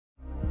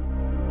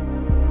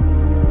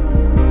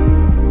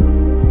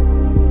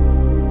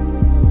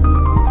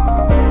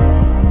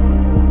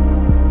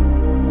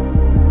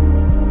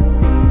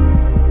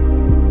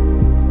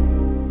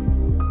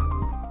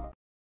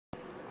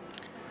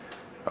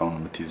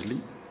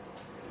ያዝልኝ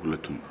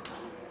ሁለቱም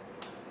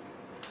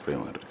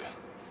ፍሬም አድርጋ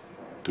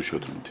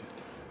ትሾት ነው እንት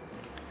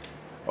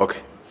ኦኬ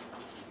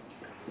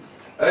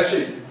እሺ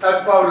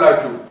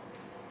ጸጥታውላችሁ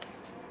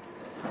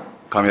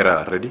ካሜራ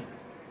ሬዲ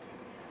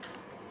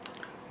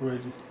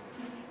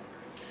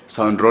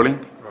sound rolling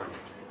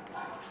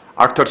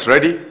actors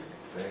ready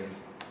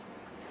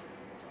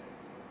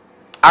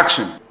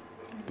action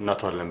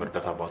እናቷን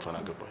ለመርዳት አባቷን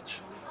አገባች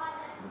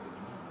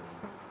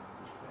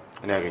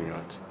እኔ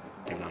ያገኘኋት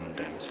ምንም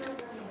እንዳይመስል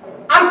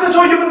አንተ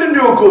ሰውዬ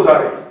ምንድነው እኮ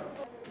ዛሬ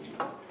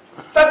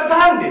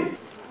ጠጥተህ እንዴ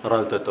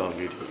አልጠጣሁም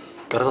ቪዲዮ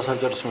ቀረጻ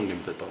ሳልጨርስ ነው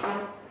እንደምጠጣው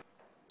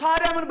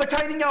ታዲያ ምን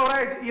በቻይንኛ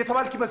ወራይ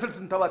እየተባልክ ይመስል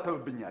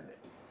ትንተባተብብኛለህ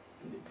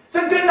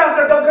ስንት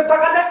እንዳስረዳው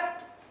ከታውቃለህ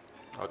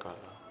አቃላ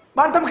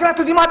ባንተ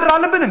ምክንያት እዚህ ማድር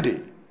አለብን እንዴ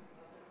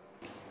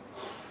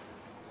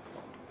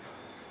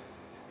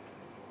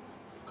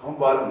ካሁን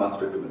በኋላ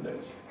ማስረግም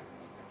እንዳይመስል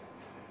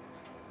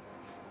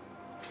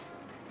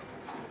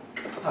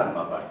ቀጥታ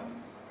ለማባል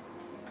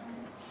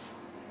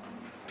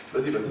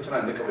በዚህ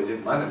በተጨናነቀ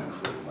በጀት ማንን ነው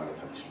ማለት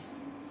አልችልም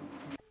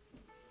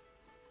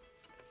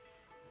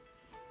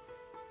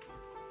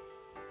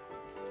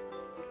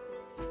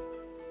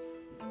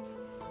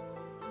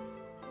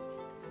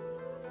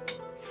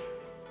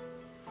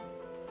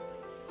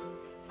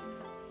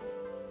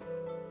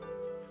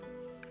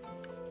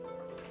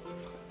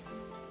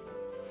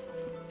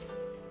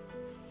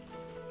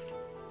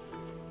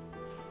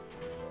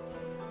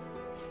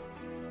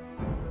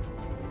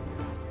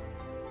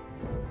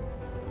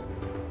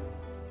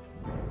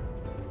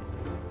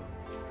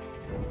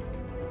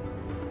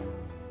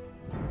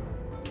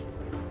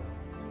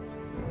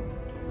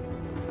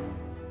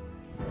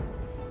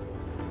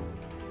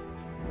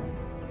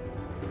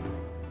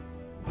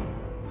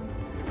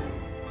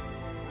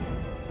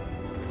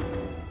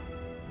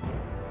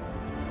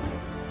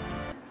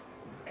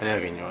እኔ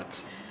ያገኘኋት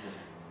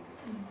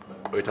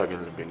ቆይታ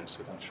ግን ልቤ ነው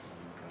ሰጥቼ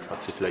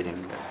አትሴት ላይ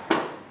የሚል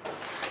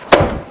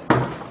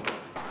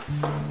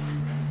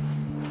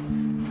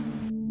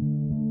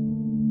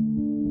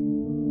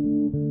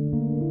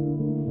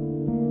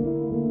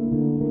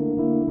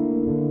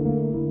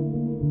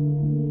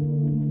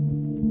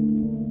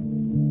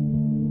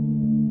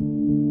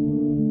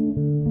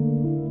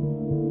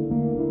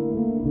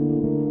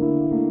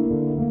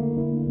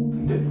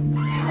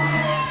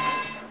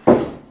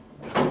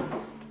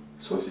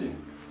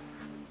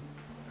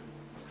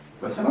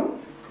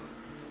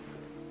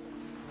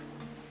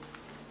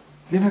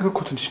ለነገ እኮ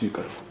ትንሽ ነው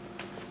የቀረው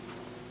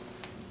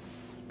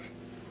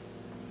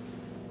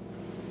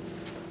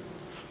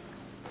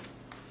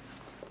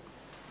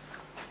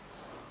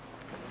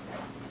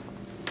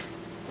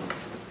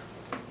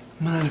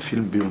ምን አይነት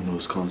ፊልም ቢሆን ነው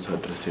እስካሁን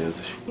ሰዓት ድረስ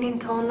ያዘሽ እኔን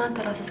ተውና አንተ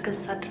ራስህ እስከ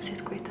ሰዓት ድረስ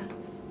የትቆይተ ነው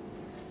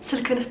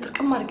ስልክንስ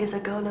ጥቅም አድርገህ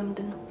ዘጋው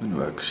ለምንድን ነው ምን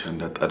ዋክሽ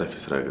አንድ አጣዳፊ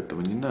ስራ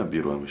ገጠመኝና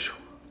ቢሮ አመሸው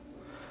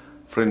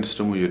ፍሬንድስ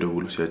ደግሞ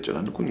እየደወሉ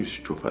ሲያጨናንቁኝ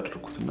ስዊች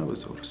አድርኩትና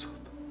በዛው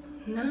ረሳሁት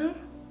እና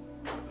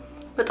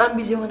በጣም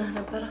ቢዚ ሆነህ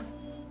ነበር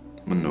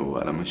ምን ነው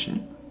አላመሽኝ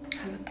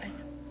አልወጣኝ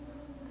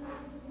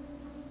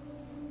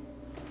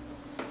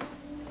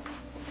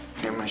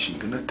የማሽን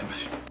ግን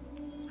አትመስይ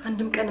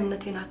አንድም ቀን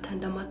እምነቴን አጥተህ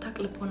እንደማታውቅ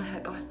ልቦና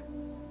ያውቀዋል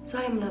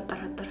ዛሬ ምን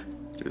አጠራጠረ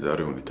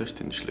የዛሬው ሁኔታሽ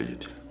ትንሽ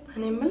ለየት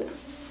እኔ ምን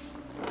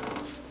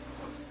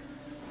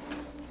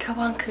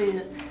ከባንክ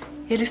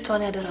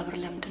የልጅቷን ያደራ ብር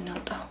ለምንድን ነው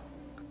ያወጣው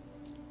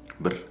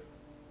ብር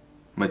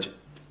መቼ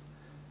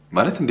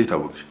ማለት እንዴት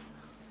አወቅሽ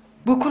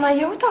ቡኩን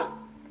አየሁታ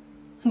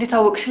እንዴት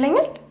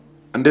አወቅሽለኛል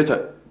እንዴት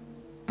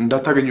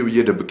እንዳታገኙ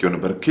በየደብቀው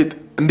ነበር ከት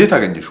እንዴት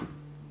አገኘሽው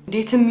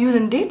እንዴትም ይሁን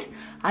እንዴት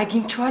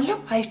አግኝቻለሁ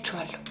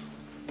አይቻለሁ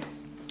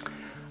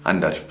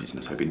አንድ አሪፍ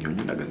ቢዝነስ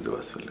አገኘሁኝና ገንዘብ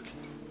አስፈልገኝ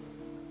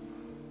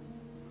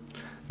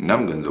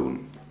እናም ገንዘቡን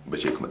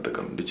በቼክ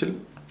መጠቀም እንድችል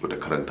ወደ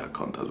ከረንት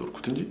አካውንት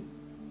አዞርኩት እንጂ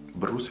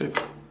ብሩ ሴፍ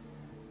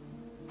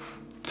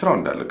ስራው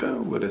እንዳለቀ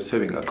ወደ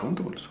ሴቪንግ አካውንት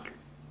ወልሷል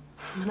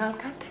ምን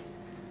አልካንተ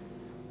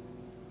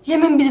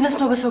የምን ቢዝነስ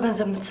ነው በሰው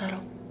ገንዘብ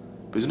የምትሰራው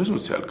ቢዝነሱ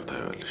ሲያልቅ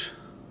ታያለሽ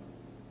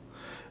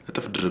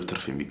እጥፍ ድርብ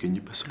ትርፍ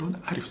የሚገኝበት ስለሆነ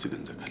አሪፍ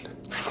ዝገንዘብ አለ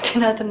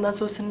ትናንትና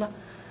ሶስና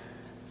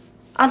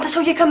አንተ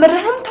ሰውዬ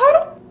ከመረህም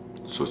ታወራው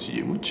ሶስዬ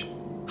ሙጭ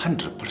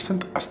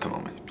 100%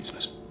 አስተማማኝ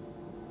ቢዝነስ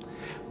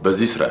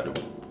በዚህ ስራ ደግሞ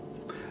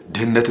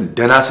ደህነትን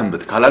ደና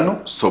ሰንበት ካላል ነው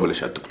ሰው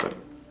ብለሽ አትቁጠር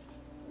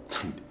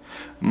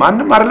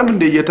ማንንም አይደለም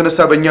እንደ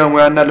እየተነሳ በእኛ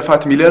ሙያና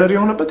ልፋት ሚሊዮነር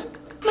የሆነበት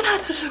ምን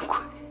አደረኩ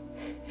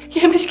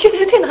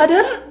የምስኪነቴን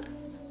አደራ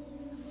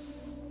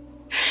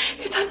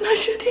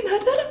የታናሽቴን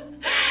አደራ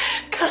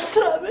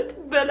ከ10 አመት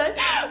በላይ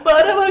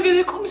በአረብ ሀገር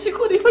የቆም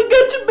ሲቆን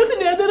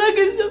የፈጋችበትን ያደራ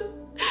ገንዘብ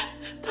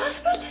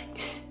ታስበላኝ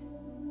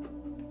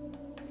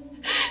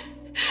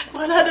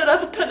ባላደራ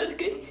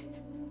ብታደርገኝ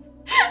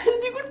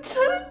እንዲህ ጉድ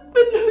ሰራ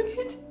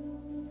በለውጌት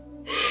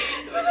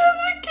ምን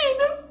አድርጌ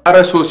ነው አረ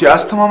ሶሲ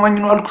አስተማማኝ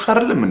ነው አልኩሽ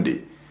አይደለም እንዴ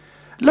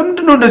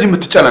ለምንድን ነው እንደዚህ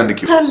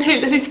የምትጨናንቂው አለ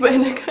ለሊት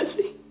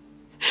ባይነካልኝ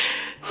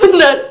ምን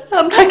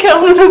አምላክ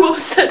አሁን ነው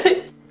ወሰደኝ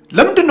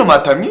ለምንድን ነው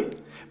ማታሚ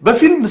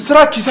በፊልም ስራ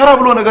ኪሳራ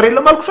ብሎ ነገር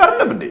የለም አልኩሽ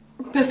አይደለም እንዴ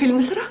በፊልም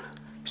ስራ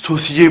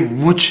ሶሲዬ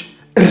ሙች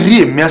እሪ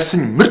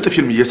የሚያሰኝ ምርጥ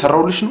ፊልም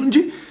እየሰራውልሽ ነው እንጂ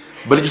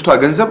በልጅቷ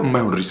ገንዘብ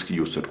የማይሆን ሪስክ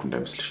እየወሰድኩ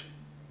እንዳይመስልሽ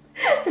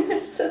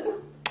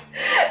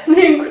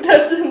ነኝ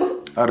ጉዳስማ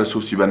አረ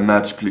ሶሲ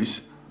በእናትሽ ፕሊዝ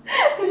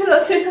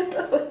ራሴ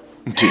ተጣጣ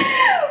እንዴ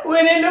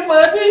ወኔ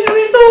ለማድረግ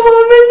ነው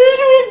ማመንሽ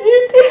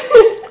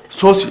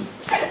ሶሲ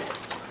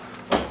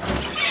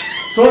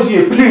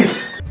ፕሊዝ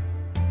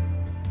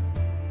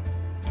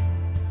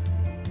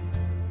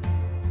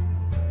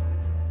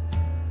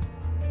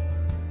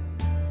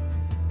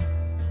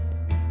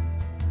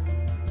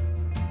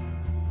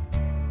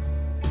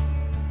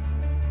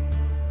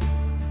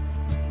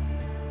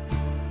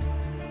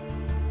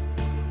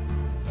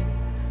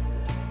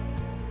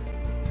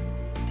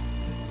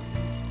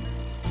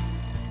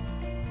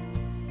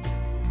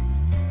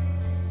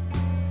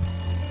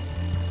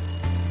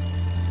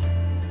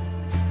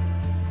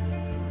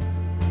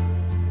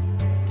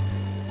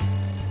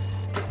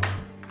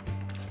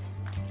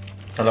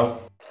Hello.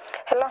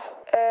 Hello.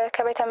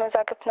 ከቤተ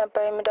መዛግብት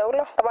ነበር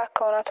የምደውለው።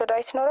 እባክዎን አቶ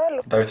ዳዊት ይኖራሉ?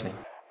 ዳዊት ነኝ።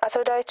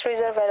 አቶ ዳዊት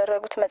ሪዘርቭ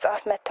ያደረጉት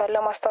መጽሐፍ መጥቷል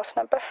ለማስታወስ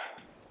ነበር።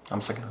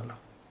 አመሰግናለሁ።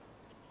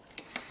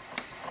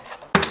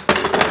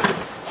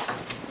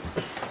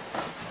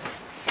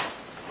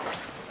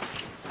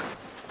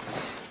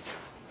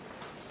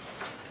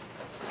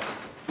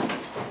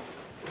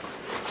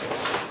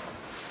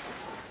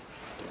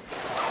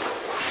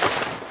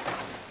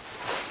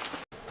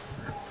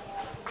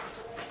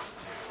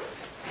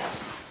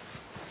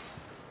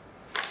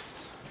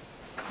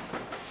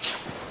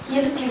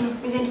 የልትየው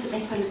ጊዜን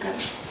ስጠኝ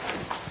ፈልጋለሁ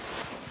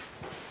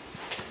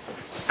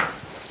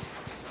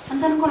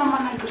አንተን እኮ ነው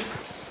የማናግረው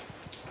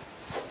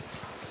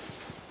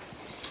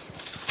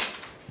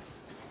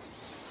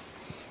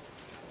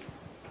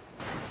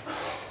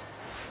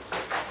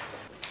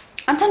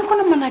አንተን እኮ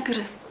ነው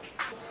የማናግረው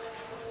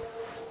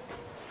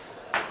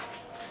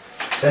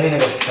ለኔ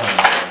ነገር ይቻላል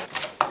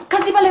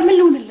ከዚህ በላይ ምን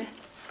ልሆንልህ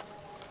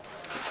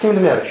እስኪ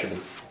ምን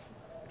ያደርግልኝ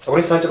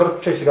ጸጉሬን ሳንጨበረኩ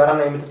ብቻ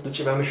ሲጋራና የምትጥ ልጭ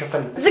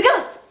በመሸፈን ዝጋ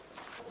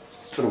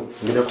ጥሩ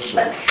እንግዲህ ቁጭ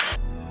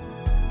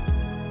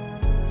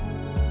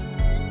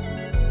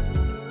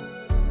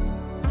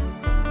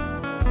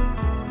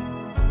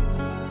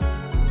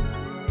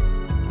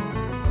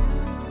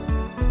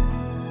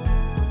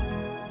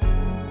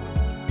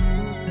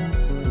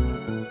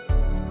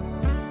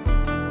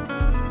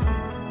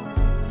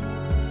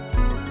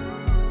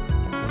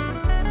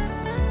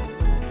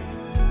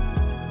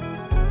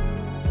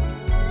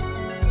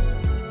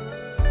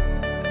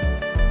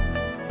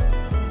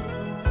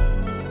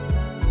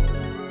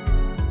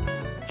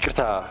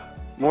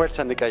ሞባይል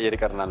ሰንቃ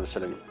እየቀርናል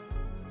መሰለኝ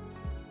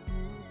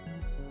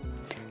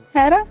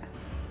አረ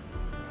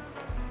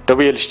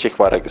ደውዬልሽ ቼክ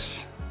ባረግስ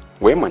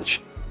ወይም አንቺ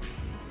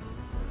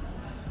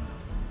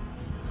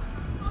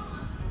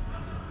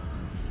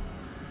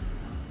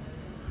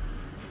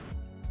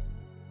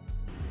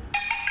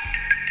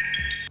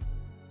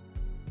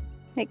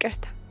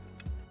ይቅርታ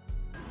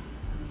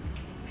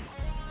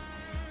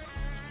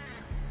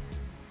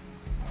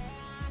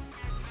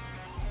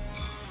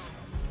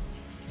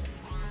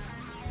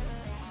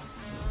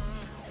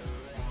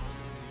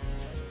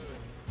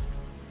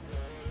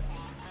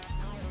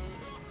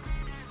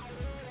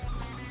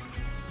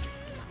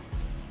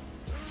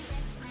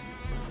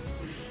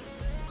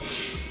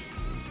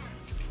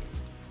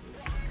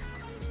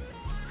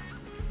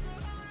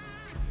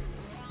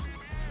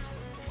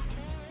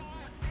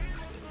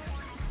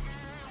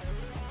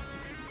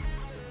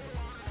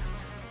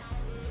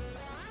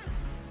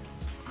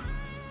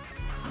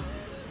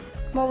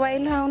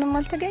ሞባይል አሁንም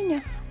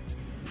አልተገኘም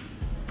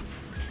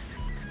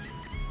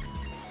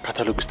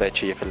ካታሎግ ውስጥ አይቼ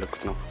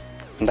እየፈለኩት ነው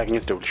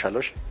እንዳገኘት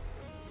ደውልሻለሽ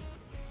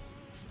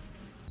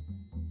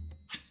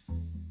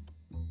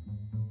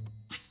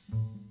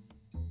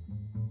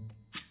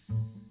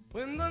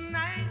When the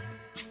night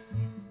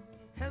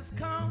has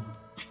come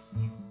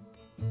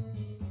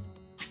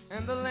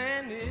and the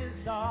land is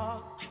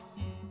dark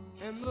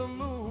and the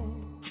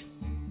moon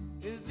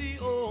is the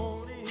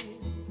only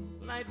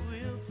light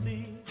we'll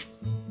see.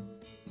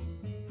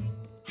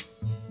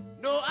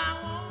 No, I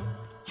won't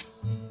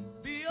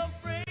be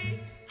afraid.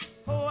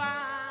 Oh, I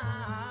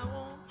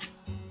won't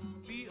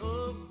be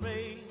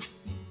afraid.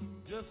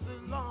 Just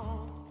as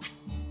long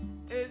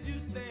as you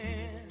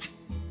stand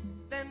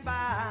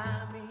by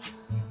me.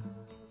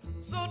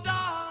 So,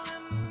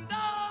 darling,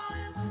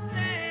 darling,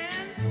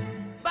 stand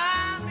by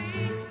me.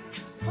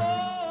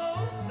 Oh,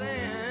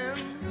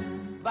 stand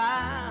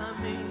by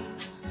me.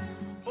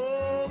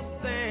 Oh,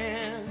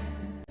 stand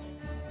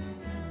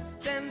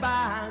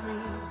by me.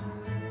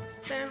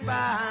 Stand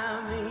by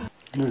me.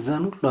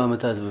 ነዛን ሁሉ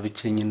አመታት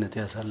በብቸኝነት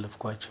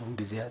ያሳለፍኳቸው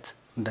ጊዜያት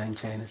እንዳንቺ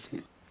አይነት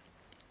ሴት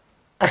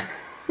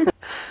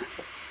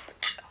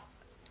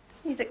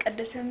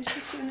የተቀደሰ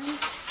ምሽት ነው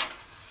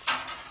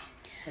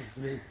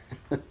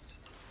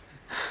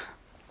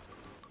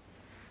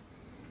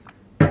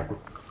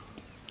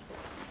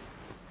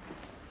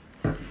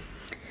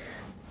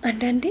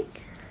አንዳንዴ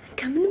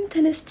ከምንም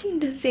ተነስቼ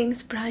እንደዚህ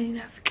አይነት ብርሃን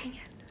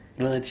ይናፍቀኛል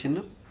ማለትሽ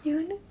ነው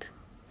የሆነት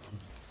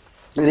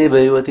እኔ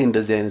በህይወቴ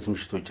እንደዚህ አይነት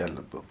ምሽቶች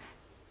አልነበሩ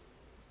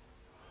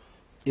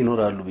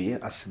ይኖራሉ ብዬ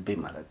አስቤ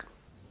ማለቅ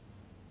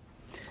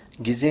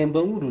ጊዜን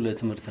በሙሉ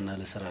ለትምህርትና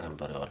ለስራ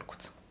ነበር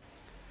ያዋልኩት።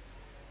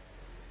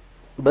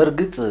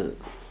 በእርግጥ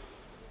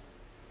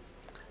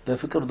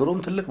ለፍቅር ድሮም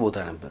ትልቅ ቦታ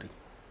ነበርኝ።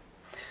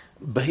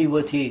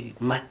 በህይወቴ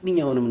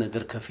ማንኛውንም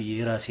ነገር ከፍዬ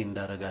ራሴ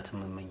እንዳረጋት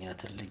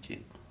መመኛት ልጅ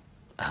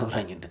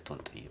አብራኝ እንድትሆን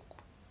ጠየቁ።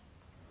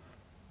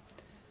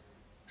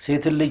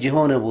 ሴት ልጅ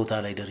የሆነ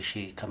ቦታ ላይ ደርሼ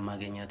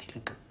ከማገኛት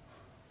ይልቅ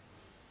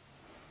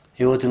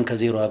ህይወትን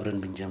ከዜሮ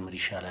አብረን ብንጀምር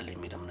ይሻላል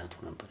የሚል እምነቱ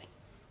ነበርኝ።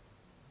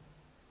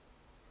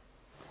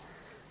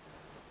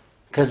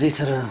 ከዚህ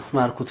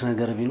ተማርኩት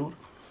ነገር ቢኖር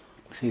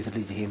ሴት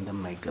ልጅ ይሄ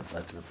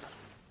እንደማይገባት ነበር።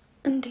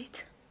 እንዴት?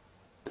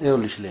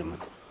 ይኸውልሽ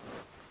ለምን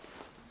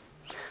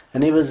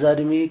እኔ በዛ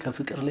እድሜ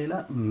ከፍቅር ሌላ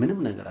ምንም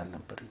ነገር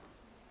አልነበረኝ።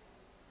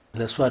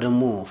 ለሷ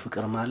ደግሞ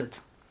ፍቅር ማለት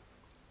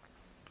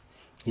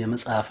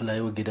የመጽሐፍ ላይ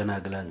ወግደና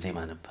ግላን ዜማ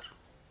ነበር።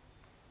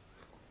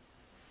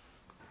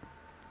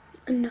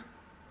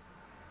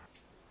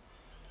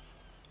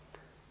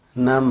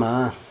 እናማ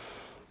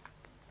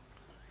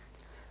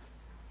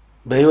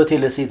በህይወቴ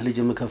ለሴት ልጅ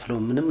የምከፍለው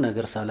ምንም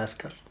ነገር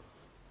ሳላስቀር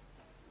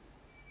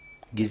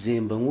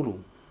ጊዜን በሙሉ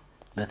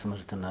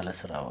ለትምህርትና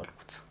ለስራ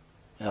አዋልኩት።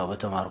 ያው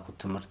በተማርኩት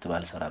ትምህርት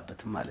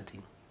ባልሰራበትም ማለት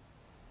ነው።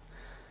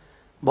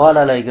 በኋላ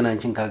ላይ ግን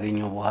አንቺን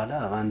ካገኘው በኋላ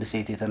አንድ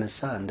ሴት የተነሳ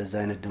እንደዛ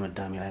አይነት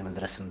ድምዳሜ ላይ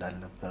መድረስ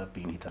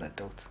እንዳልነበረብኝ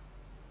የተረዳሁት።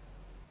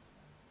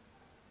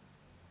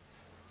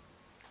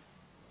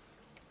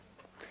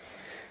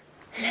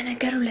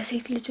 ለነገሩ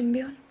ለሴት ልጅም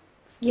ቢሆን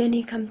የኔ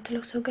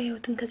ከምትለው ሰው ጋር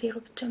ህይወትን ከዜሮ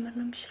ብትጀምር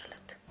ነው የሚሻላት።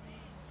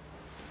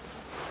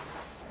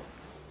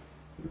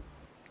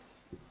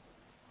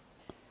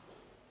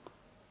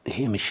 ይሄ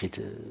ምሽት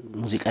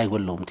ሙዚቃ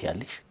አይጎለውም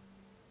ትያለሽ?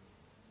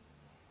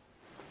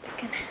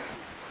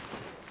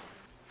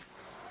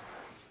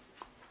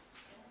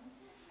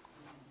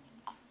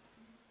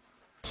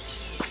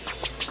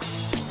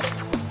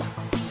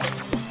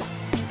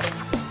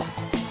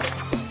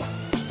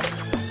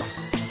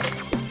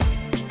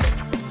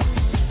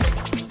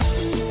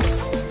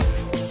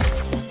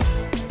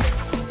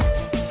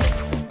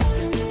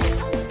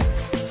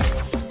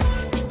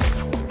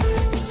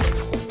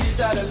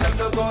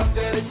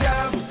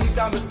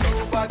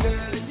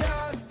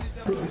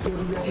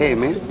 Hey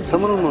man,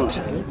 someone knows.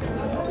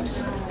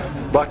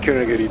 ባክዮ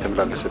ነገር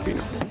እየተመላለሰብኝ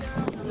ነው።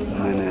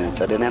 ምን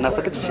ጸደኛ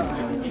ናፈቀችሽ?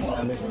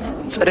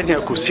 ጸደኛ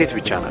እኮ ሴት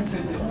ብቻ ናት።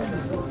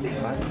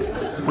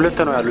 ሁለት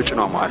ነው ያለው ጭኗ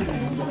መሃል ነው።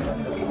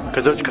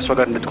 ከዛ ውጭ ከሷ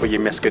ጋር እንድትቆይ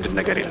የሚያስገድድ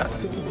ነገር የለም።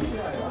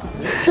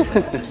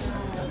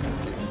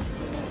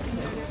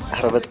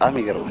 አረ በጣም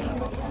ይገርማል።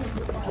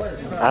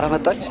 አረ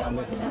መጣች።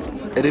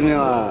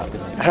 እድሜዋ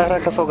አረ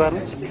ከሰው ጋር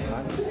ነች።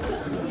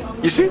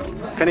 ይሲ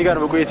ከኔ ጋር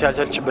መቆየት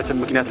ያልቻለችበትን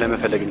ምክንያት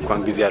ለመፈለግ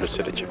እንኳን ጊዜ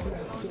አልወሰደችም።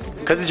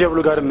 ከዚህ ጀብሎ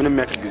ጋር ምንም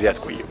ያክል ጊዜ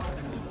አትቆይም።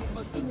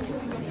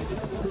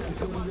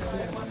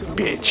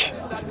 ቤች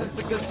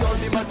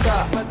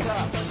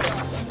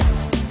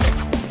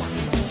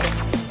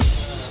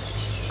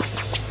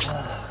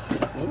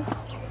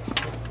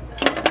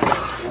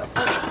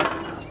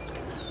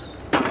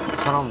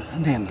ሰላም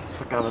እንዴት ነው?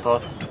 በቃ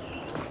በጠዋቱ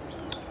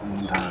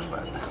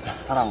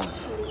ሰላም ነው።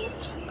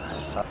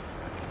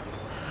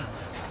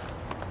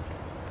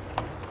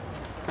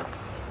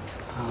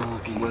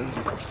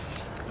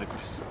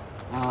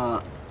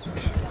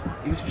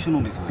 ኤግዚቢሽኑ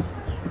እንዴት ነው?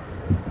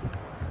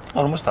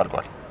 ኦልሞስት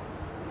አልቋል።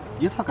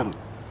 የት ፈቀደ ነው?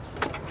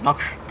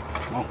 ናክሽ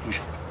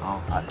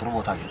ጥሩ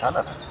ቦታ አግኝታል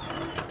አይደል?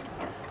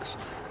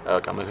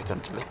 በቃ መከተል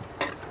እንችላለን።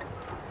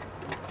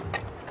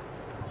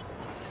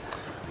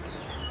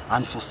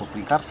 አንድ ሶስት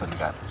ኦፕኒንግ ካርድ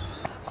ፈልጋለሁ።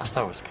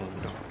 አስታወስከኝ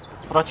ነው።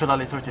 ፍራቸው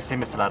ላይ ሰዎች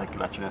ኤስኤምኤስ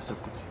ላደርግላችሁ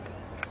ያሰብኩት።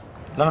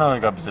 ለምን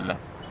አልጋብዝልህ?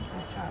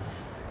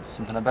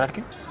 ስንት ነበር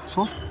ያልከኝ?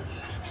 3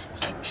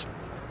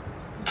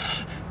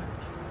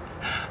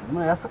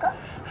 ምን ያስቃል?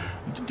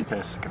 እንዴት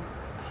ያስቃል?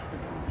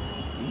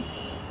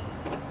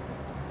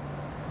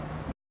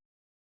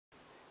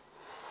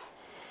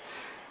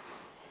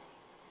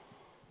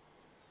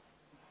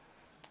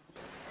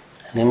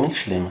 እኔ ምንሽ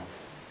ለምን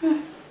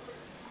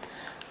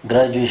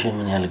ግራጁዌሽን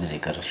ምን ያህል ጊዜ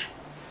ቀረሽ?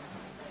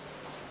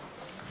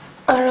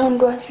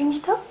 አራውንድ 1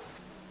 ሴሚስተር።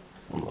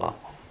 ዋው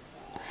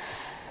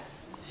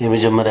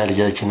የመጀመሪያ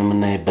ልጃችንን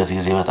የምናይበት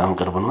ጊዜ በጣም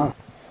ቅርብ ነው።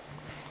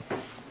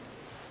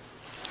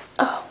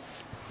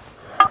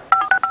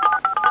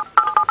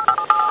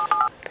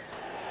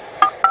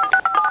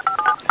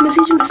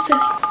 ሜሴጅ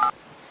መሰለኝ።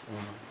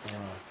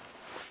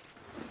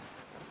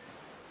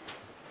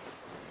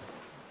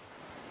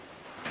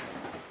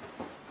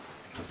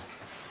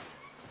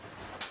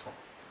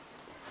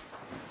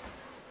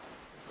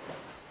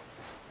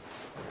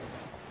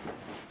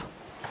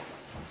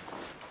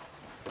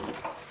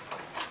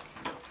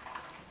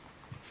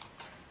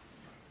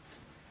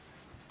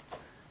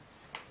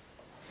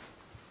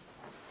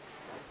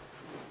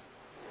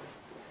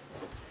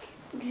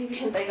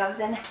 ኤግዚቢሽን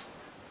ተጋብዘናል።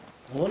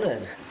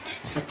 እውነት?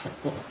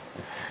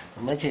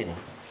 መቼ ነው?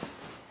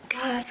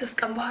 ከ3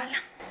 ቀን በኋላ።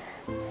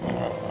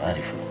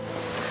 አሪፍ ነው።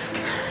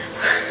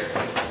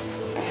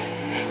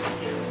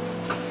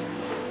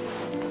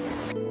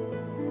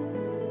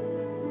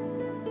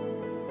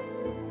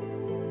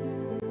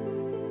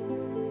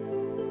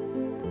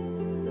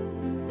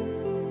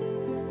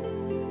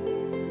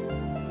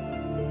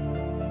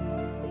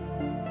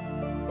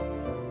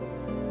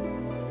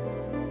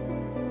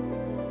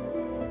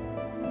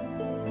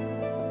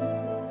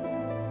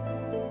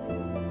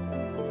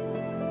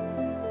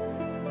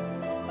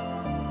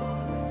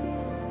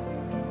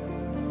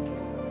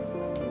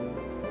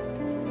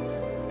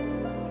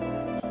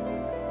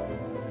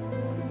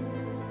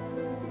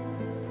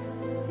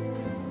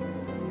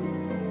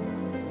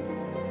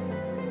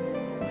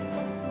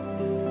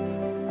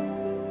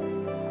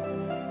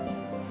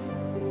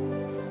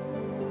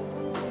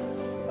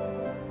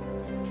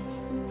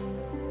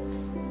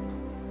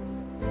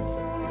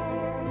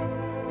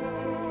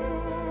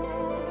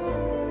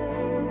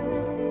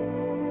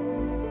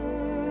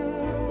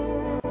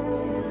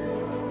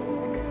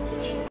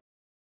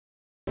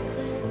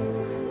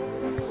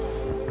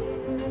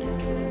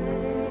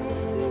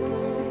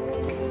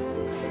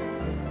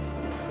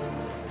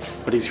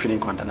 ወደ ኤግዚቢሽን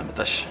እንኳን ደህና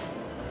መጣሽ።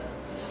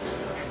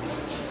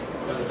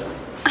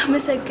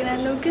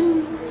 አመሰግናለሁ።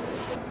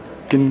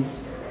 ግን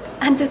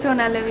አንተ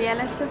ትሆናለህ ብዬ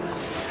አላሰብኩም።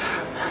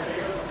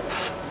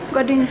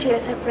 ጓደኞቼ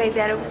ለሰርፕራይዝ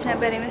ያደረጉት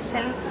ነበር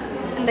የመሰለኝ።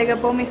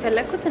 እንደገባውም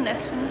የፈለግኩት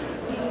እነሱ ነው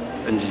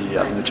እንጂ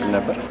አትመጭም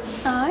ነበር።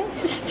 አይ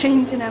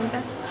ስትሬንጅ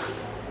ነበር።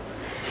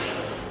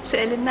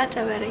 ስዕልና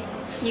ጨበሬ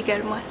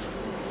ይገርማል።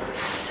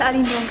 ሰዓሊ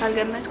እንደሆን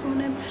ካልገመትኩም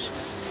ነበር።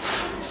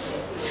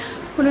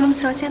 ሁሉንም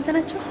ስራዎች ያንተ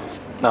ናቸው?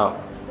 አዎ።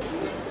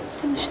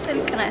 ትንሽ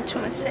ጥልቅ ናቸው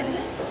መሰለኝ።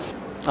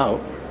 አዎ፣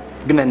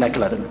 ግን ያን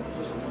ያክል አይደለም።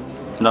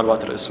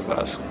 ምናልባት ርዕሱ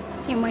በራሱ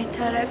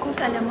የማይታረቁ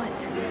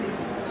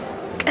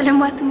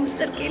ቀለማትም ውስጥ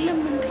ጥልቅ የለም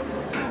እንዴ?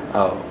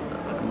 አዎ፣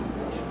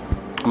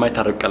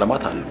 የማይታረቁ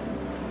ቀለማት አሉ።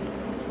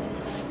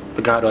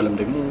 በገሃዱ ዓለም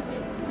ደግሞ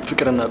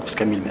ፍቅርና ቁስ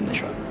ከሚል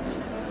መነሻ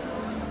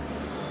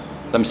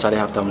ለምሳሌ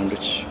ሀብታም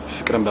ወንዶች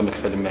ፍቅርን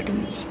በመክፈል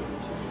የሚያገኙት፣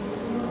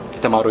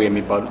 የተማሩ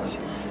የሚባሉት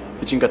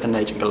የጭንቀትና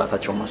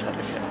የጭንቅላታቸውን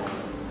ማሳረፊያ፣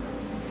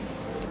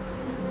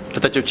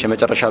 ለጠጪዎች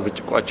የመጨረሻ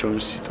ብርጭቋቸውን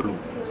ሲጥሉ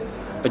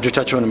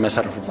እጆቻቸውን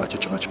የሚያሳርፉባቸው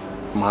ጭኖች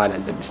መሀል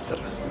ያለ ሚስጥር፣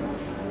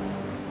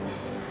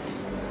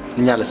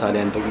 እኛ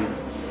ለሳሊያን ደግሞ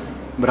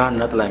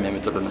ብርሃንና ጥላ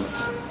የሚያመጡልን ነው።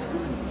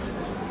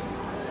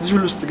 እዚህ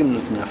ሁሉ ውስጥ ግን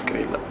እውነተኛ ፍቅር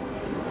የለም።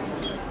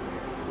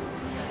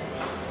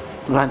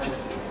 ላንቺስ?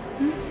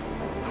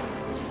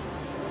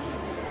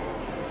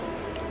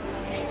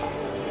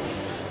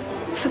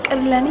 ፍቅር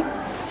ለኔ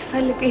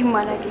ስፈልገው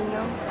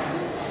የማላገኘው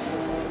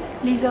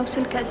ሊይዘው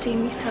ስል ከእጄ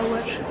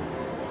የሚሰወር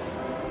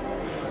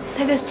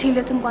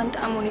ተገዝቼለት እንኳን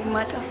ጣዕሙን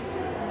የማጣው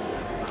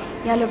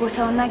ያለ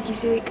ቦታውና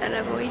ጊዜው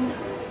የቀረበ ወይን ነው።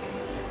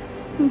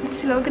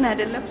 ብትስለው ግን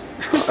አይደለም።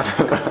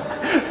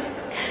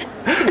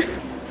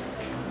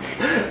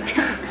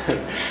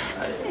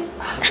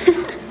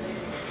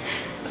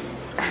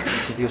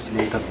 ቪዲዮስ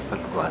ላይ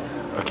ተፈልጓል።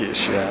 ኦኬ፣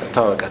 እሺ፣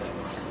 ታወቃት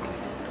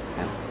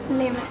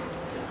ሌማ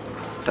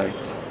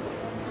ዳዊት።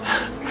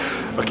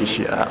 ኦኬ፣ እሺ፣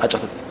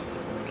 አጫተት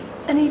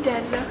እኔ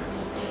ዳለ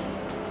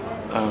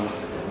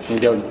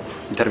ሚዲያው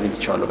ኢንተርቪው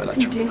ትችዋለሁ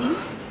በላቸው።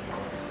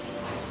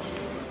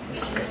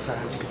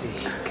 ጊዜ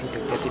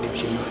ከኢትዮጵያ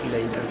ቴሌቪዥን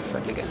ላይ ኢንተርቪው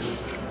ፈልገን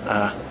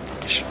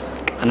እሺ፣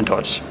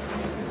 እንደዋልሽ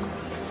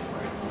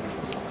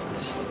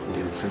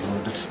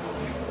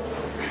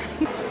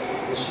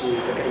እሺ፣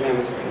 በቅድሚያ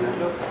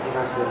አመሰግናለሁ። እስቲ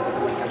ራስህ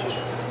ለተመልካቾች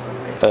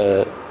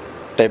ብታስተዋውቀኝ።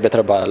 ዳዊት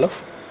በትረ እባላለሁ።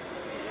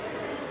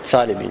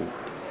 ሰዓሊ ነኝ።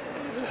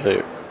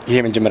 ይሄ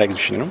የመጀመሪያ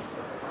ኤግዚቢሽን ነው።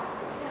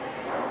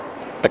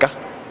 በቃ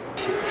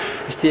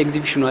እስቲ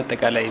የኤግዚቢሽኑ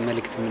አጠቃላይ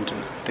መልእክት ምንድን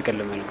ነው? ጥቅል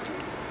መልእክቱ?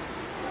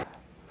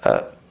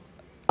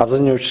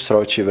 አብዛኛዎቹ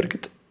ስራዎች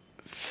በእርግጥ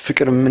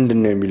ፍቅር ምንድን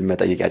ነው የሚል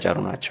መጠየቅ ያጫሩ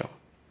ናቸው።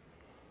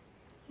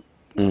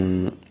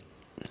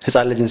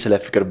 ህፃን ልጅን ስለ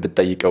ፍቅር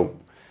ብትጠይቀው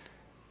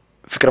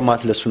ፍቅር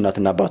ማለት ለሱ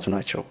እናትና አባቱ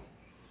ናቸው።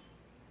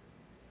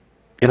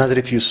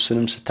 የናዝሬት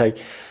ኢየሱስንም ስታይ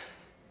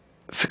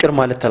ፍቅር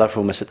ማለት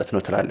ተላልፎ መሰጠት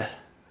ነው ትላለህ።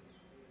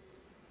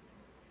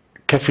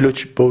 ከፊሎች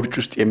በውርጭ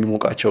ውስጥ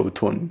የሚሞቃቸው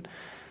ቶን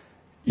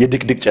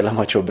የድቅድቅ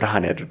ጨለማቸው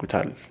ብርሃን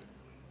ያደርጉታል።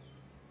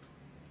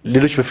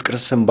 ሌሎች በፍቅር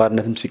ስም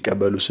ባርነትም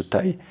ሲቀበሉ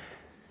ስታይ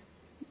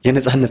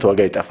የነጻነት ዋጋ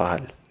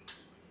ይጠፋሃል።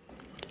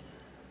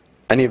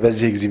 እኔ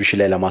በዚህ ኤግዚቢሽን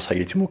ላይ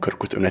ለማሳየት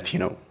የሞከርኩት እውነት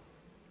ነው።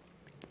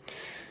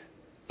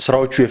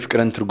 ስራዎቹ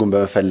የፍቅርን ትርጉም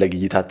በመፈለግ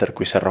እየታተርኩ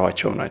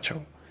የሰራኋቸው ናቸው።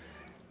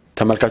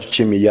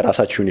 ተመልካቾችም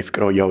የራሳቸውን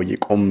የፍቅር ሆያውዬ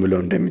ቆም ብለው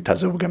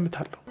እንደሚታዘቡ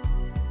ገምታለሁ።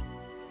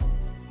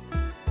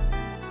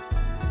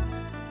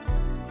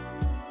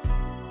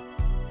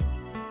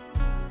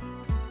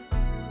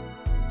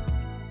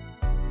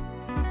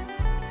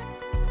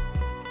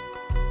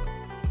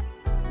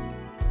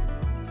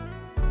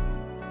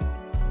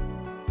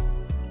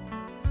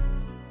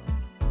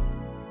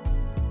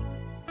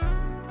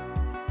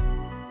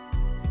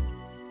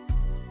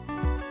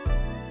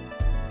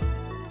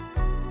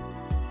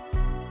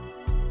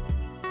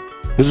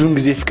 ብዙውን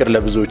ጊዜ ፍቅር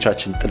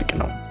ለብዙዎቻችን ጥልቅ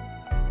ነው።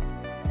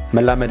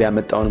 መላመድ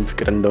ያመጣውንም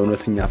ፍቅር እንደ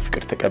እውነተኛ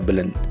ፍቅር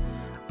ተቀብለን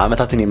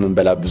አመታትን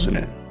የምንበላ ብዙ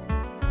ነን።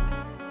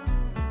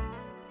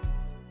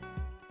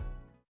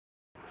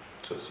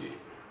 ሶሲ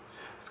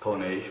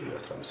እስካሁን ያየሽው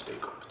 15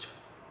 ደቂቃ ብቻ።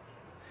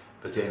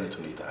 በዚህ አይነት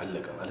ሁኔታ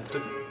አለቀ ማለት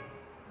ደግሞ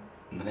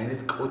ምን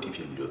አይነት ቀውጢ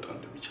ፊልም ሊወጣ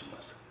እንደሚችል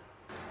ማሰብ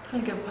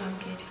አልገባህም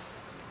ጌዲ።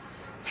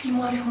 ፊልሙ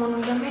አሪፍ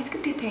መሆኑን ለማየት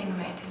ግዴታዬን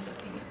ማየት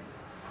የለብኝም።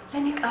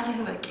 ለእኔ ቃልህ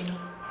በቂ ነው።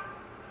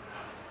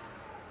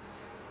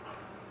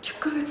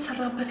 ችግሩ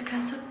የተሰራበት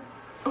ገንዘብ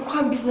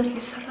እንኳን ቢዝነስ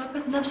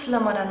ሊሰራበት ነፍስ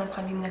ለማዳን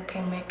እንኳን ሊነካ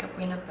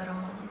የማይገባው የነበረ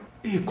መሆኑ ነው።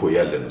 ይህ እኮ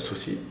ያለ ነው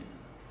ሶሲ።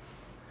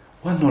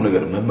 ዋናው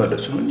ነገር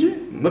መመለሱ ነው እንጂ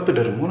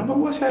መበደርም ሆነ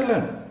መዋስ ያለ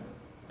ነው።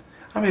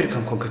 አሜሪካ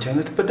እንኳን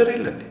ከቻይና ትበደር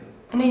የለ እንዴ?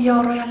 እኔ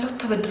እያወራሁ ያለሁት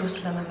ተበድሮ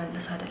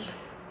ስለመመለስ አይደለም።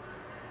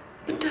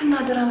 ብድርና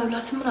አደራ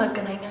መብላት ምን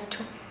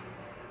አገናኛቸው?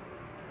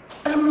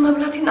 እርም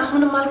መብላቴን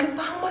አሁንም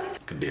አልገባህም ማለት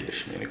ነው? ግድ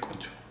የለሽም የኔ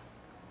ቆንጆ።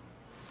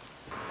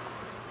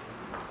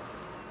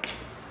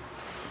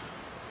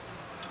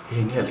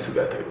 ይሄን ያህል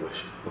ስጋት አይግባሽ።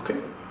 ኦኬ?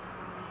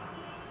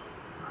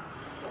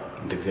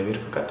 እንደ እግዚአብሔር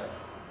ፈቃድ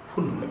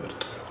ሁሉም ነገር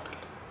ጥሩ ይሆናል።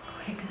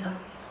 ወይ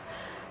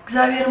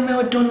እግዚአብሔር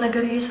የማይወደውን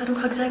ነገር እየሰሩ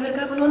ከእግዚአብሔር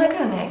ጋር ብሎ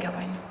ነገር እኔ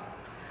አይገባኝም።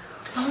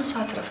 አሁን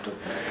ሰዓት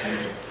ረፍዶብናል።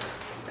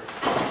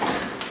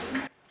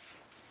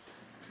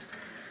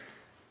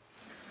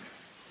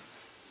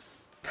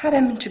 ታዲያ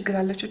ምን ችግር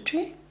አለ ቹቹዬ?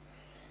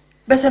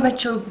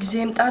 በተመቸው ጊዜ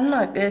ይምጣና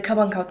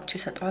ከባንክ አውጥቼ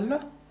እሰጠዋለሁ።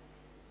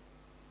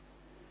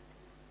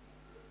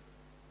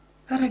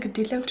 ኧረ ግድ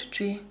የለም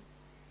ቹቹዬ።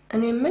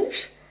 እኔ የምልሽ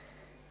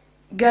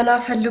ገና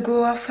ፈልጎ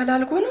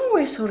አፈላልጎ ነው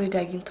ወይስ ኦልሬዲ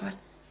አግኝቷል?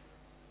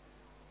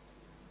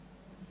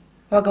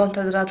 ዋጋውን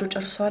ተደራድሮ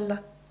ጨርሷል?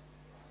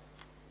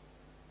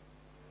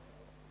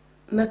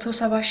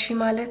 170 ሺህ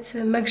ማለት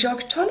መግዣው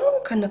ብቻ ነው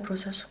ከነ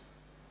ፕሮሰሱ?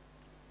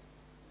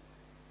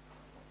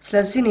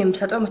 ስለዚህ እኔ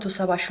የምሰጠው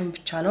 170 ሺህን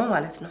ብቻ ነው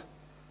ማለት ነው።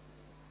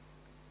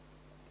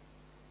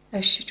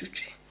 እሺ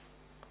ቹቹዬ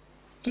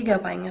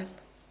ይገባኛል።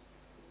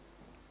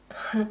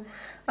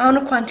 አሁን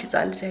እኮ አንቺ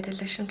ሕፃን ልጅ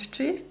አይደለሽም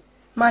ቹቹዬ።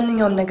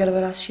 ማንኛውም ነገር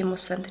በራስሽ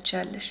መወሰን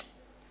ትችያለሽ።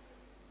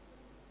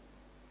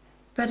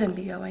 በደንብ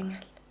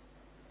ይገባኛል።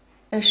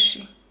 እሺ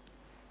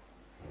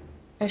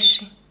እሺ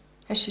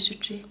እሺ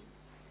ቹቹዬ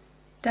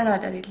ደህና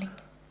ደሪልኝ።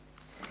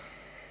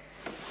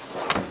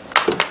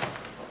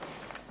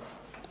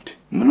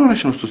 ምን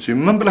ሆነሽ ነው ሶሲ?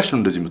 ምን ብላሽ ነው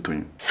እንደዚህ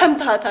የምትሆኚው?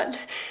 ሰምተሃታል?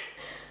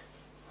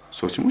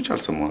 ሶሲ ሙች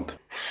አልሰማሁትም።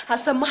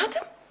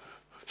 አልሰማሃትም?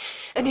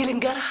 እኔ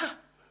ልንገርሃ፣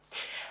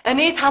 እኔ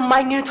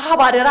ታማኝቷ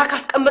ባደራ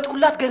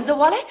ካስቀመጥኩላት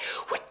ገንዘቧ ላይ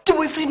ውድ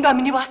ቦይፍሬንዷ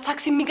ሚኒባስ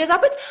ታክሲ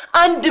የሚገዛበት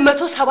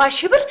 170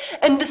 ሺህ ብር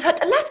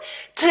እንድሰጥላት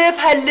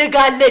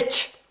ትፈልጋለች።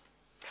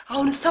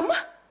 አሁን ሰማ?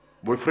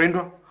 ቦይፍሬንዷ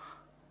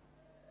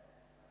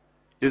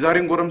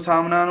የዛሬን ጎረምሳ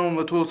አምና ነው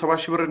 170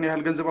 ሺህ ብር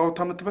ያህል ገንዘብ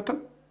አውጥታ የምትበተን?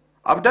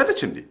 አብዳለች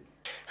እንዴ?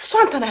 እሷ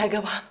አንተን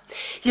አያገባህም።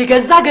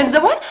 የገዛ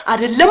ገንዘቧን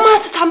አይደለም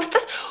አንስታ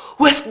መስጠት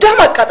ወስዳ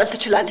ማቃጠል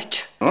ትችላለች።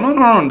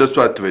 ኖ እንደሱ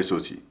አትበይ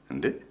ሶሲ።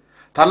 እንዴ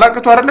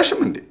ታላቅቱ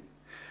አይደለሽም እንዴ?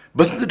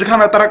 በስንት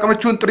ድካም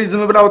ያጠራቀመችውን ጥሪ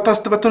ዝም ብላ ወጣ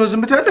ስትበተነው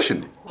ዝም ትያለሽ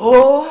እንዴ?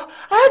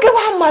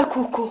 አያገባህም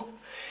አልኩህ እኮ።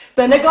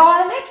 በነጋው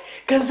ዕለት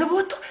ገንዘብ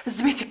ወጥቶ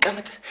እዚህ ቤት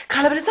ይቀመጥ፣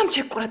 ካለበለዚያም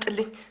ቼክ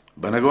ቁረጥልኝ።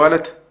 በነጋው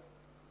ዕለት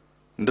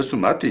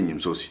እንደሱማ አትይኝም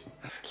ሶሲ።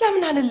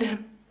 ለምን አልልህም?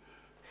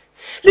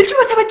 ልጁ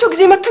በተመቸው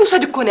ጊዜ መጥቶ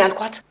ይውሰድ እኮ ነው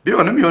ያልኳት።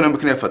 ቢሆንም የሆነ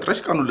ምክንያት ፈጥረሽ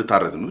ቀኑን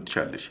ልታረዝም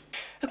ትችያለሽ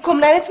እኮ።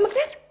 ምን አይነት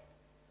ምክንያት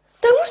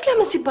ደግሞስ?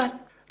 ለምን ሲባል?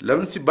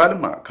 ለምን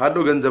ሲባልማ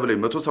ካለው ገንዘብ ላይ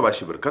 170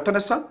 ሺህ ብር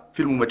ከተነሳ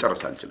ፊልሙ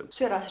መጨረስ አልችልም። እሱ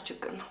የራስ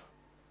ችግር ነው።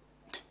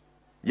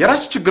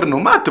 የራስ ችግር ነው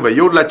ማትበይ፣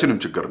 የሁላችንም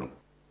ችግር ነው።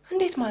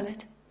 እንዴት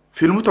ማለት?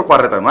 ፊልሙ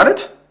ተቋረጠ ማለት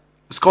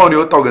እስካሁን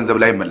የወጣው ገንዘብ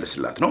ላይ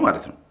መለስላት ነው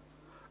ማለት ነው።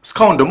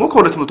 እስካሁን ደግሞ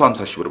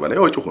ከ250 ሺህ ብር በላይ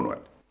ወጪ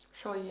ሆኗል።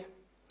 ሰውዬ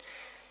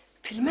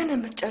ፊልምን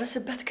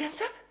የምትጨርስበት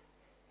ገንዘብ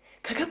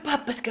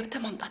ከገባበት ገብተ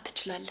ማምጣት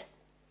ትችላለህ።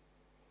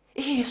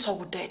 ይሄ የሷ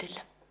ጉዳይ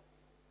አይደለም።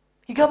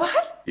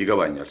 ይገባሃል?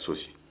 ይገባኛል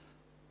ሶሲ።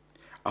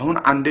 አሁን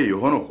አንዴ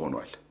የሆነው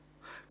ሆኗል።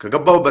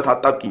 ከገባሁበት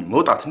አጣብቂኝ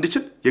መውጣት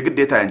እንድችል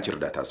የግዴታ ያንቺ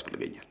እርዳታ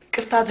ያስፈልገኛል።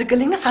 ቅርታ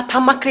አድርግልኝና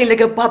ሳታማክረኝ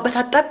ለገባበት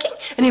አጣብቂኝ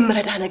እኔ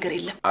ምረዳ ነገር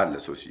የለም አለ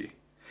ሶሲዬ።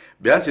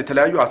 ቢያንስ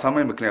የተለያዩ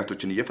አሳማኝ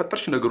ምክንያቶችን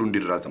እየፈጠርሽ ነገሩ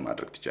እንዲራዘም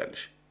ማድረግ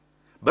ትችያለሽ።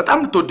 በጣም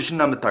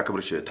የምትወድሽና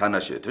የምታከብርሽ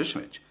ታናሽ እህትሽ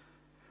ነች።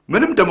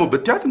 ምንም ደግሞ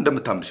ብትያት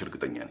እንደምታምንሽ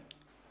እርግጠኛ ነኝ።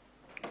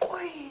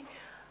 ቆይ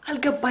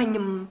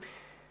አልገባኝም።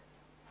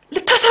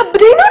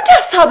 ልታሳብደኝ ነው እንዴ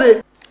ሐሳብ?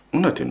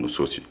 እውነቴን ነው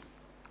ሶሲ።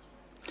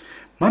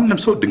 ማንንም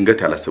ሰው ድንገት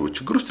ያላሰበው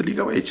ችግር ውስጥ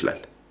ሊገባ ይችላል።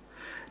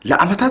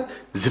 ለአመታት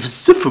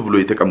ዝፍዝፍ ብሎ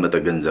የተቀመጠ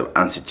ገንዘብ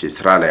አንስቼ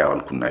ስራ ላይ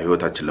ያዋልኩና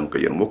ህይወታችን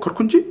ለመቀየር ሞከርኩ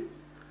እንጂ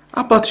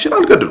አባትሽን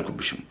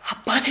አልገደልኩብሽም።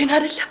 አባቴን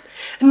አይደለም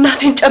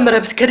እናቴን ጨምረ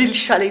ብትገድል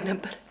ይሻለኝ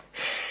ነበር።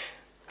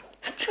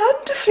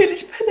 አንድ ፍሬ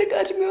ልጅ በለጋ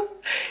እድሜዋ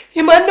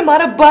የማንም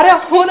አረብ ባሪያ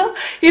ሆና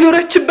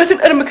የኖረችበትን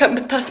እርም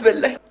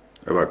ከምታስበላኝ።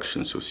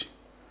 እባክሽን ሶሲ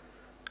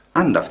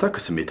አንድ አፍታ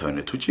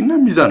ከስሜታዊነት ውጪና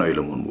ሚዛናዊ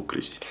ለመሆን ሞክሪ።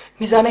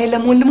 ሚዛናዊ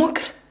ለመሆን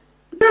ልሞክር?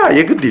 ያ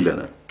የግድ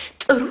ይለናል።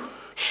 ጥሩ።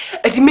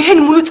 እድሜህን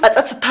ሙሉ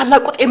ጸጸት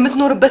ስታላቁጥ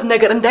የምትኖርበት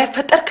ነገር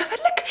እንዳይፈጠር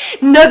ከፈለክ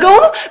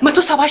ነገውኑ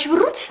 170 ሺህ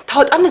ብሩን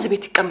ታወጣና እዚህ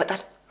ቤት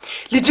ይቀመጣል።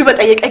 ልጅ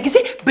በጠየቀ ጊዜ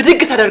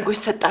ብድግ ተደርጎ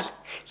ይሰጣል።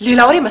 ሌላ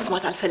ወሬ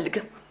መስማት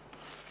አልፈልግም።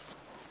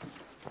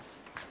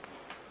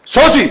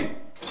 ሶሲ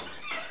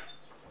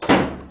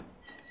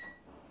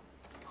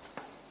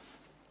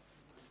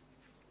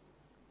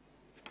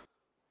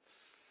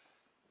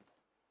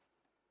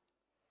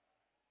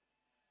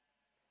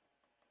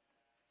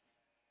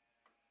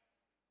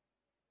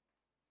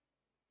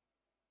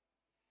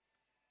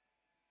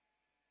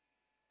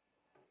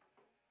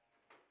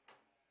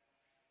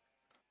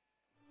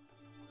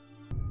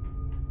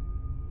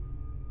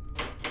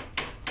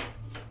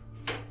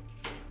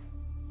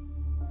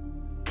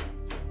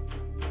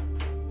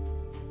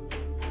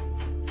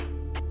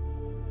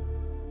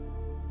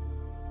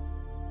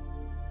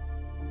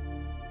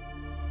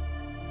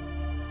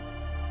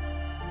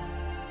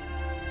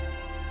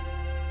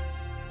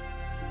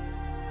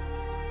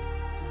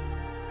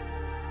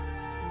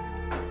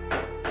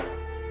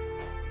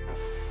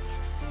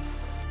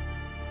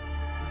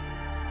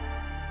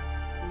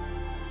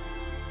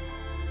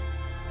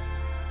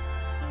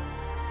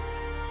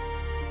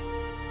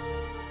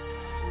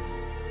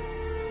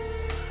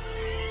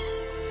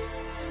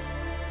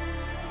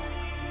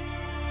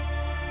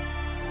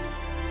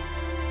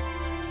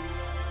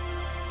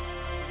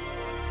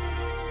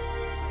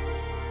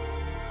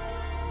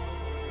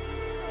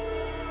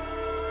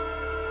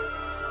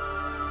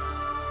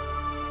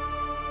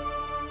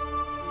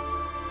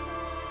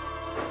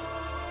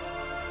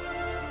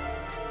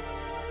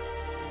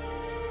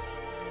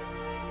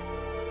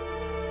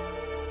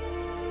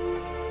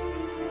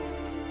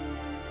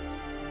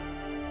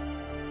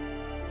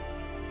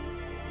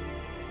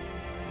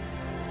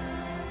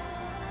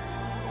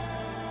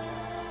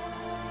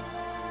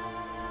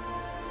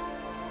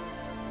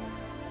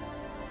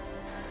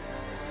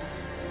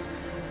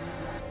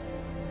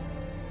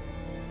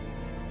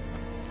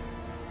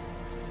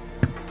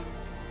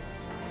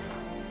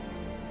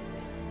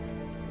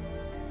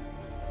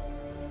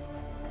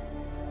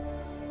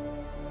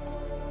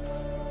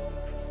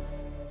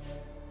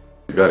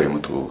ጋር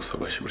የ170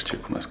 ሺህ ብር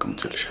ቼኩን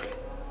አስቀምጬልሻለሁ።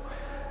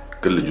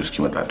 ግን ልጁ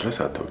እስኪመጣ ድረስ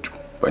አታውጪው።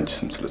 ባንቺ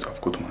ስም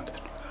ስለጻፍኩት ማለት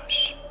ነው። እሺ።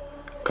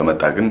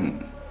 ከመጣ ግን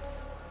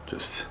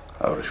ጀስት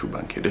አብረሽው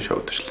ባንክ ሄደሽ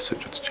አውጥተሽ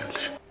ልትሰጪው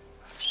ትችያለሽ።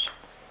 እሺ።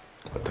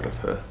 በተረፈ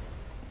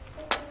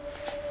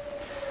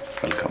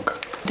መልካም ቀን።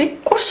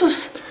 ቁርሱስ?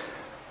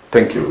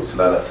 ታንክ ዩ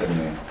ስላላሰኝ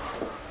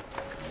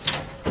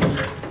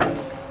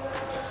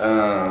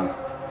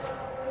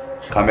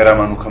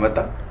ካሜራማኑ ከመጣ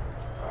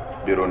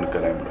ቢሮ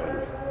እንገናኝ ብሏል።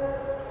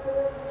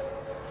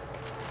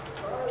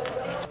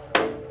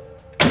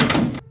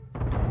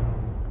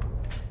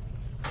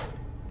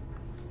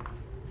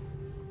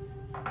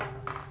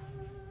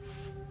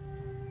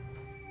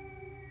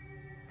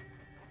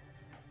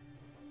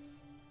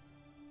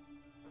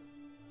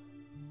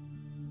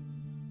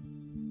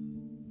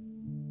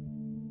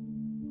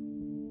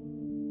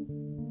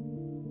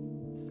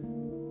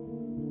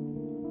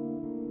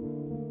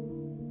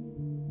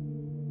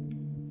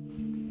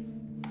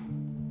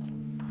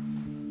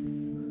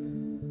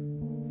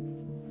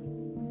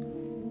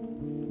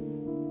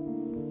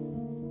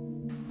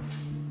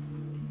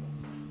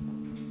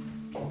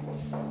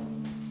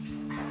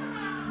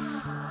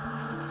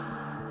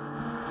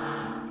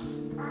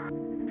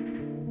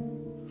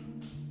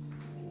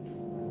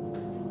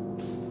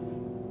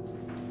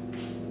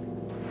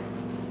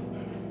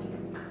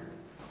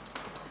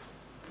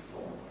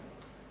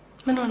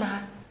 ምን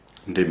ሆነሃል?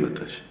 እንዴት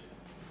መጣሽ?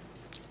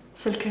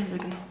 ስልክህ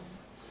ዝግ ነው።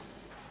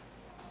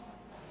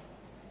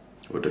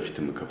 ወደፊት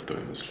የምከፍተው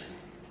ይመስለኝ።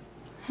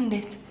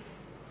 እንዴት?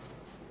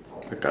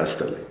 በቃ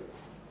አስጠላኝ።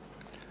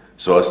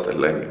 ሰው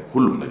አስጠላኝ፣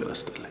 ሁሉም ነገር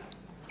አስጠላኝ።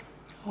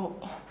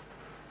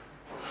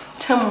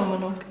 ደግሞ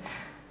ምን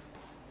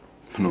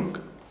ሆንክ?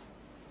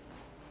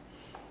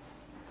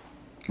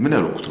 ምን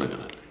ያልኩት ነገር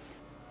አለ?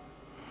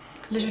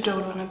 ልጁ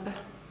ደውሎ ነበር።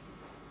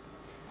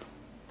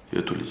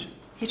 የቱ ልጅ?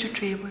 የቹቹ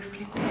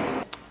የቦይፍሬንድ።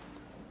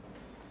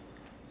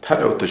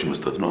 ታዲያ ወጥተሽ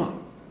መስጠት ነው።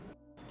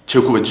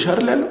 ቼኩ በእጅሽ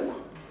አይደል ያለው?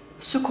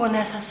 እሱ ከሆነ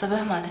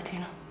ያሳሰበህ ማለቴ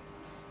ነው።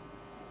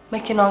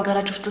 መኪናዋን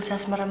ጋራጅ ወስዶ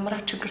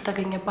ሲያስመረምራት ችግር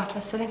ተገኘባት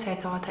መሰለኝ፣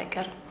 ሳይተዋት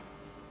አይቀርም።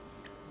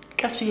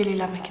 ቀስ ብዬ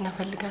ሌላ መኪና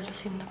ፈልጋለሁ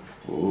ሲል ነበር።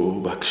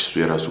 እባክሽ እሱ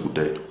የራሱ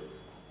ጉዳይ ነው።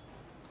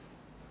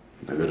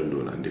 ነገር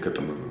እንደሆነ አንዴ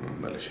ከጠመመ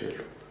መመለሻ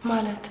የለው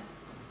ማለት።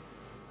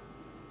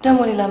 ደግሞ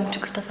ሌላ ምን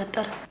ችግር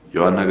ተፈጠረ?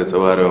 የዋና ገጸ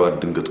ባህሪዋ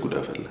ድንገት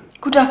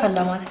ጉዳ ፈላ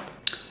ማለት።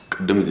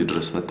 ቅድም እዚህ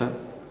ድረስ መጣ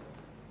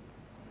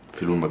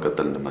ፊልሙን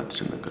መቀጠል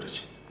እንደማትችል ነገረች።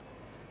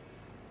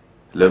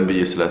 ለምን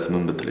ብዬ ስላት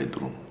ምን ብትለኝ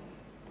ጥሩ ነው፣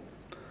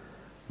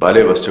 ባሌ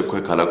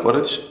በአስቸኳይ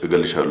ካላቋረጥሽ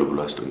እገልሻለሁ ብሎ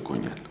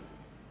አስጠንቅቆኛል።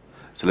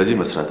 ስለዚህ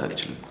መስራት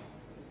አልችልም።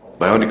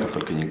 ባይሆን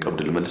የከፈልከኝን ቀብድ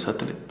ልመልስ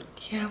አትለኝ።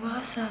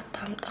 የባሰ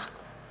አታምጣ።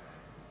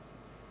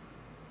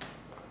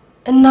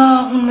 እና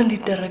አሁን ምን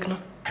ሊደረግ ነው?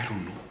 I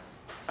don't know.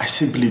 I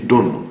simply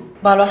don't know.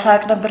 ባሏ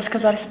ሳያውቅ ነበር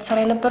እስከዛሬ ስትሰራ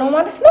የነበረው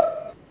ማለት ነው?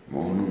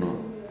 መሆኑ ነው።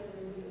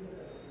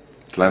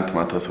 ትላንት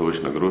ማታ ሰዎች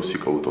ነግሮ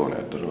ሲቀውጠው ነው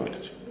ያደረው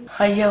አለች።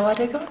 አየው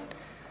አደጋው።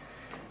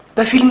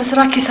 በፊልም ስራ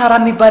ኪሳራ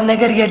የሚባል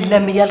ነገር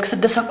የለም እያልክ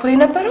ስትደሰኩር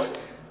የነበረው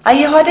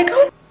አየው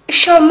አደጋው።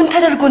 እሺ ምን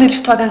ተደርጎ ነው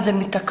ልጅቷ ገንዘብ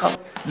የሚተካው?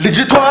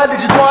 ልጅቷ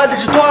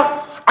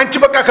አንቺ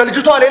በቃ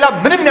ከልጅቷ ሌላ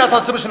ምንም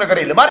ያሳስብሽ ነገር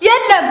የለም አይደል?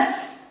 የለም።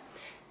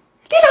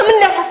 ሌላ ምን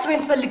ሊያሳስበኝ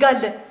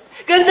ትፈልጋለህ?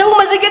 ገንዘቡ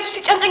መዘግየቱ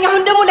ሲጨንቀኝ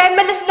አሁን ደግሞ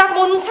ላይመለስላት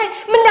መሆኑን ሳይ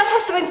ምን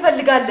ሊያሳስበኝ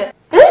ትፈልጋለህ?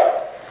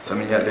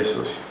 ሰምኛለሽ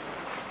ሶሲ፣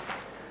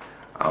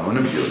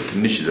 አሁንም ቢሆን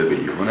ትንሽ ዘገይ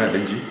ይሆናል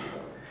እንጂ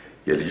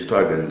የልጅቷ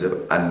ገንዘብ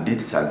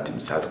አንዲት ሳንቲም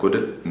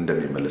ሳትጎድል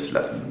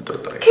እንደሚመለስላት ምንም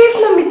ጥርጥር የለም። ከየት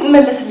ነው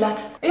የሚመለስላት?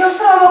 ያው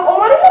ስራ መቆም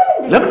አይደለም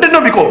እንዴ? ለምንድን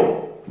ነው የሚቆመው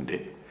እንዴ?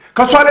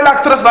 ከሷ ሌላ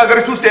አክትረስ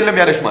በአገሪቱ ውስጥ የለም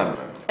ያለሽ ማለት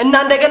ነው? እና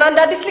እንደገና እንደ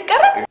አዲስ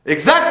ሊቀረጽ?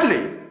 ኤግዛክትሊ።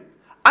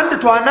 አንድ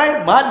ተዋናይ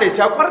መሀል ላይ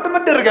ሲያቋርጥ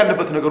መደረግ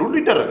ያለበት ነገር ሁሉ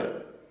ይደረጋል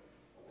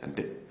እንዴ?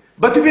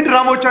 በቲቪ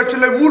ድራማዎቻችን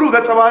ላይ ሙሉ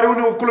ገጸ ባህሪውን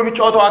ወክሎ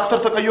የሚጫወተው አክተር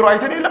ተቀይሮ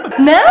አይተን የለም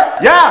ነው?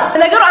 ያ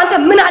ነገሩ አንተ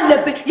ምን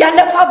አለብህ?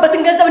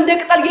 ያለፋበትን ገንዘብ እንደ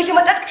ቅጠል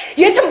እየሸመጠጥክ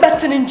የትም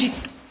በትን እንጂ።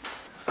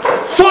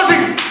 ሶሲ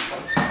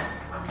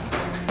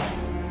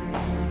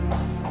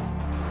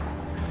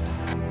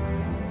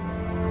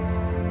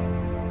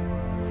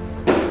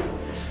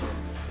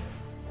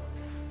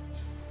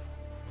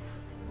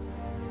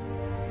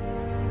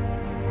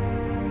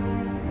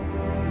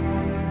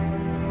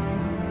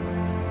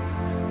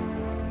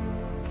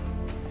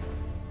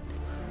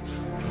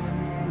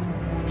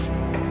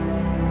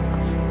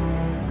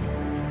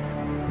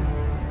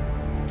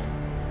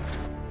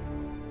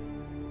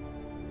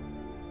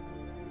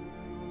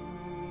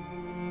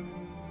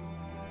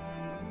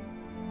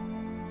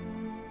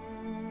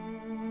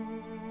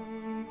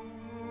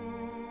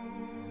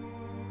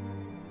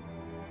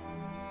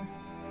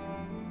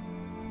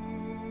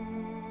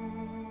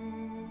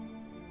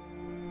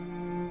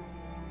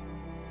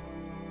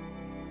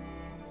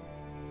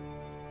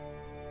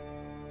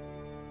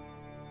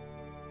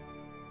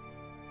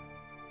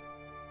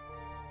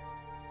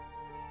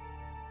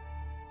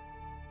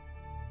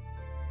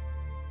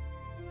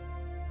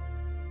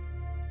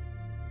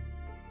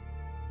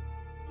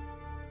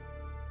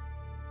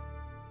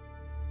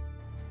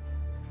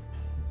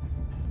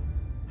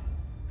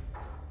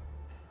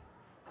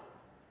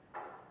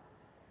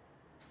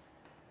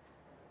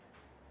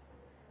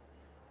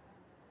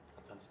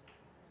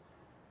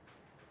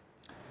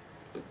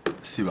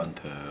እስቲ ባንተ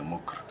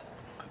ሞክር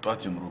ከጧት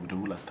ጀምሮ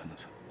ብደውል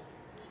አታነሳ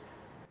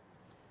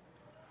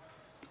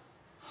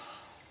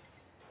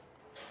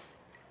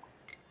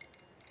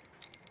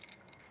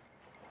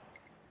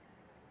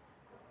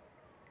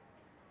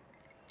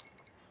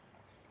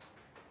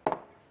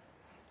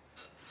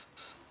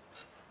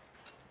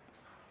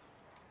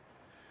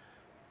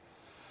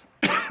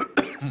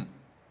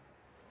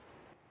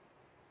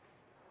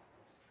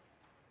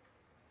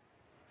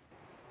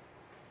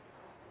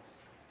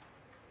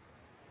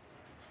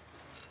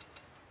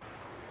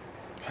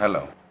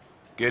Hello.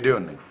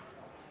 Gideon.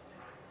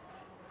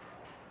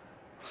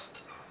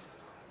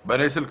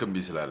 በኔ ስልክ እምቢ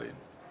ስላለኝ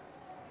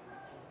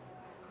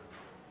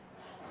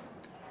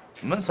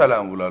ምን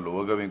ሰላም ውላለሁ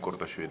ወገቤን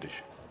ቆርጠሽ ሄደሽ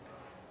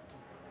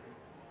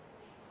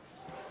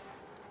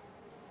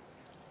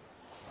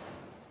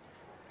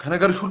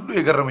ከነገርሽ ሁሉ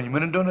የገረመኝ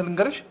ምን እንደሆነ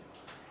ልንገርሽ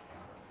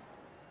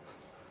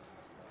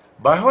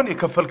ባይሆን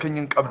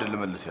የከፈልከኝን ቀብድ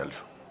ልመልስ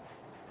ያልሽው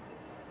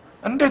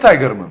እንዴት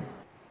አይገርምም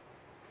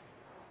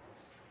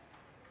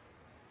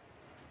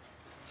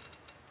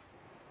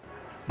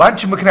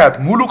ባንቺ ምክንያት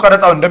ሙሉ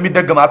ቀረጻው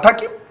እንደሚደገም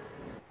አታቂም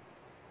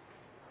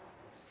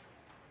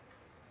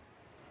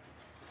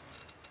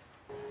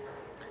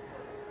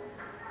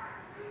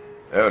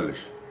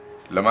አይወልሽ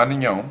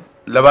ለማንኛውም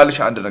ለባልሽ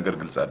አንድ ነገር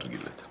ግልጽ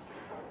አድርጊለት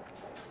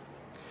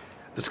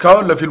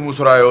እስካሁን ለፊልሙ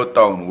ስራ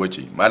የወጣውን ወጪ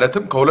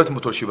ማለትም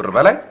ከ200,000 ብር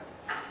በላይ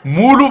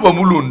ሙሉ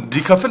በሙሉ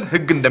እንዲከፍል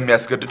ህግ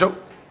እንደሚያስገድደው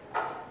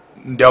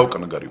እንዲያውቅ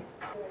ንገሪው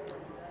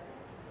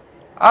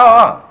አዎ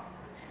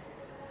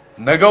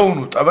ነገውኑ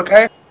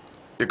ጠበቃዬ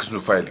የክሱ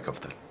ፋይል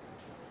ይከፍታል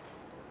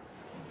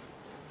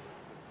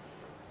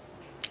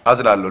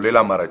አዝላለሁ ሌላ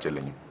አማራጭ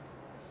የለኝም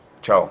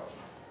ቻው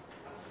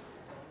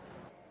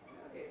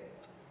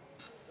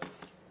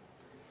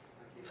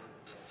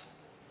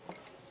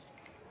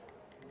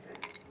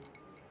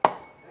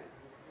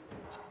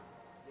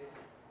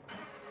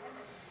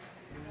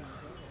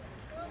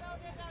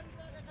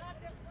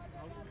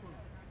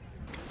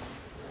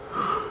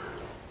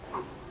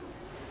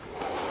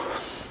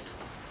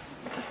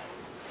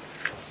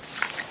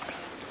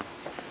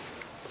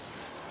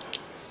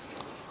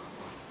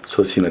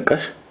ሶሲ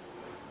ነቃሽ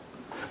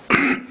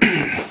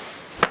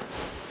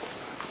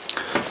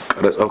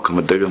ቀረጻው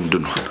ከመደገም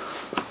ድኗል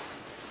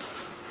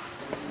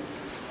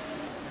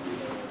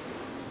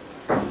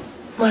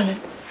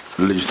ማለት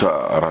ልጅቷ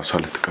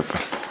ራሷ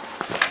ልትቀበል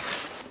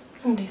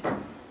እንዴት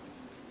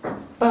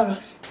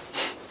ባራስ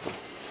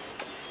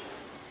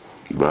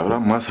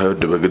ባራማ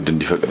ሳይወድ በግድ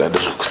እንዲፈቅድ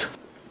አደረኩት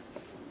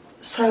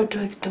ሳይወድ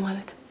በግድ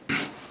ማለት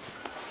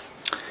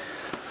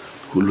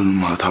ሁሉንም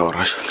ማታ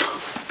አወራሻለሁ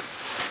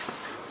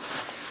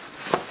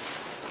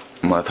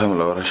ማታም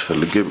ላወራሽ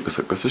ፈልጌ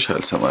በቀሰቀስሽ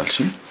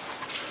አልሰማልሽም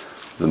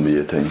ዝም ብዬ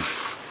ተኝ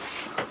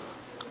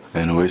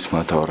ኤኒዌይስ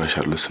ማታ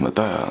አወራሻለሁ ስመጣ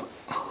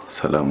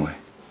ሰላም ወይ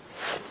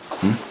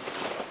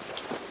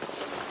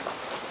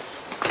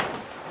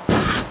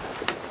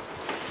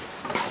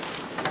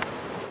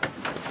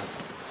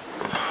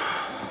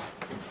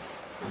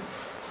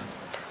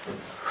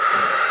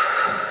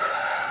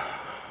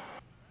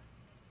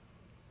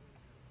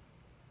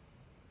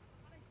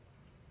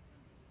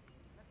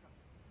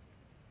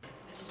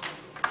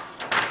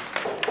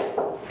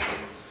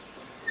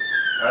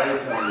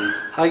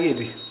Hi,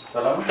 Eddie.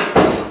 Salam.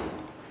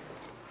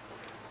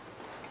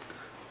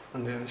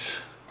 እንዴት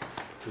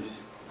ፕሊዝ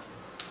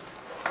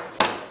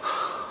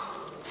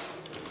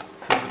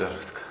ስንት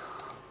ደረስክ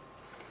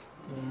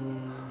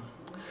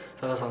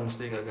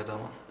 35 ደቂቃ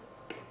ገደማ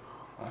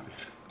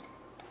አሪፍ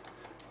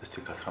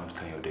እስቲ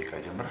ከ15ኛው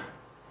ደቂቃ ጀምረህ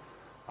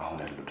አሁን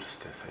ያለው ድረስ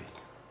ታሳይ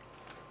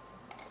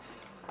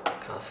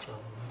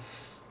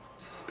ከ15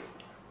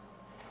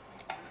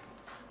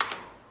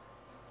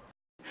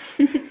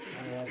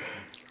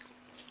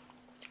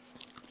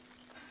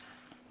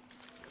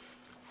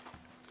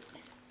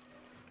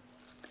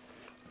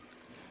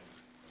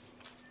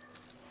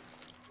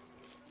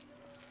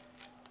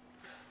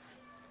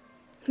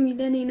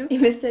 ሚለኔ ነው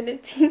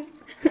የመሰለችኝ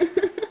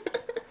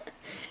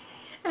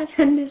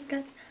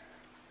አሳነስካት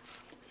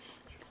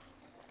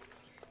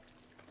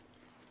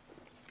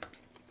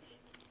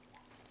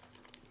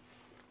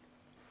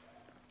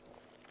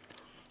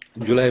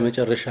ጁላይ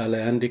መጨረሻ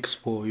ላይ አንድ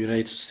ኤክስፖ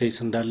ዩናይትድ ስቴትስ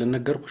እንዳለ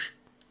ነገርኩሽ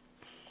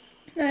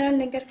አራል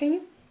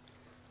ነገርከኝም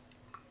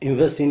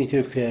ኢንቨስት ኢን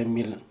ኢትዮጵያ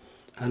የሚል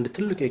አንድ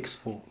ትልቅ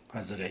ኤክስፖ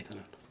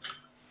አዘጋጅተናል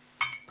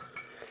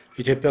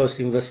ኢትዮጵያ ውስጥ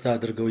ኢንቨስት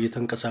አድርገው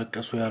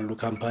እየተንቀሳቀሱ ያሉ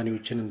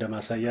ካምፓኒዎችን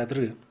እንደማሳያ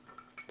አድርገን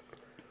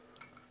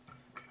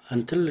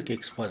አንድ ትልቅ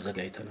ኤክስፖ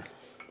አዘጋጅተናል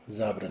እዛ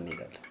አብረን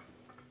እንሄዳለን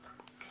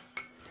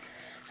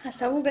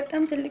ሐሳቡ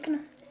በጣም ትልቅ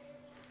ነው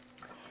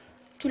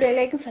ጁላይ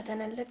ላይ ግን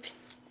ፈተና አለብኝ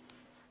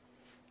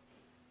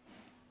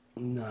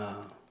እና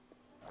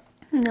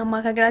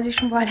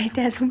ከግራጁዌሽን በኋላ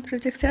የተያዘውን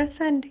ፕሮጀክት ራሳ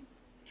እንዴ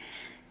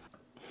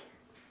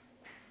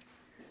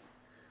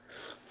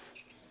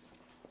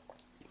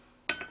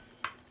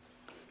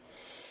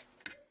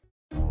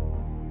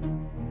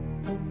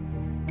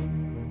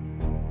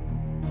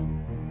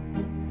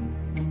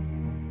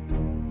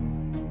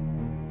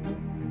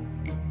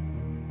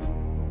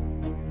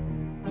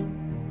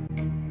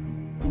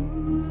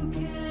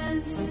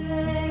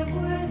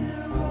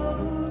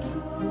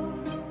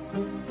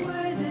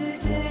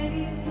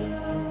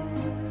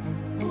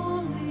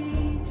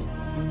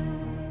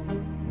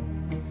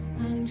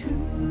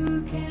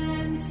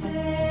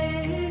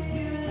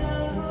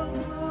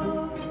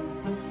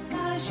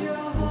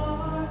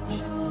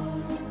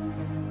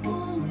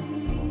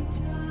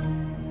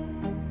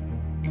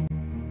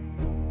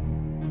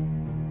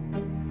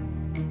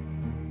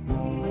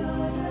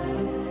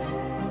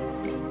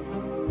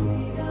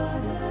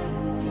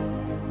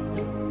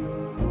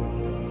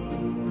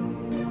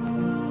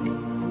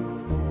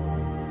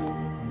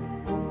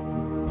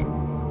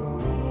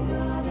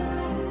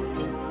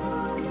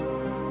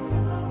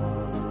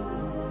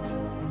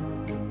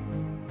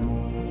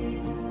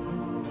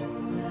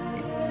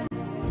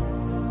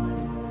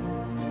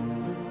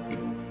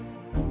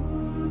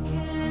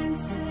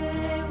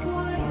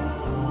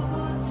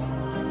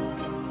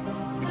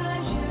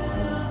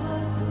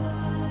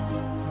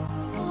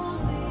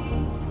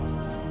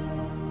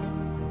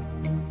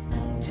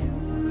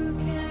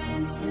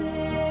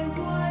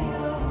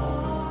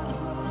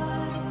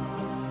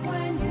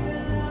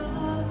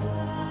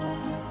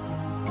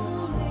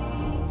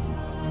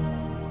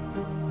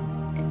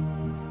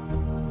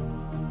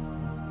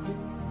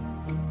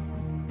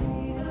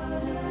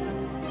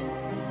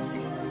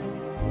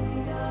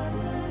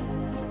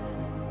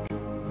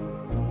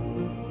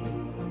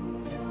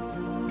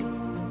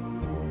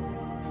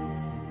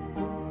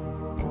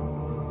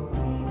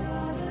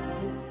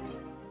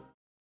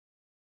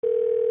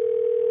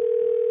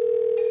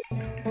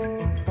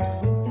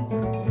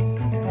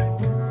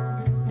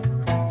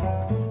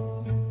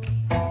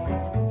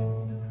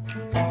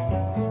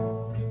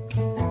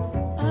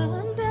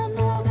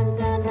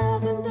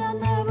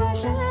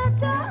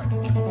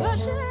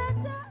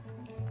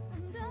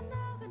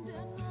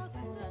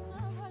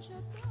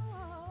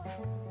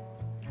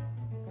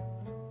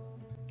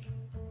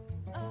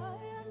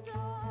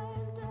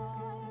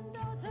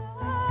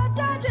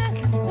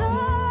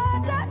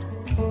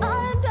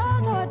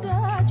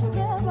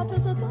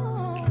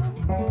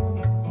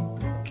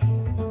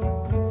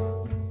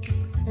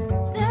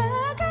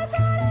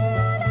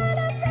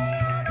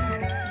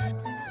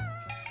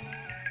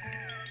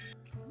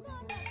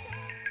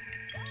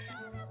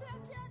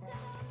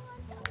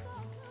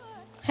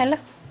Hello.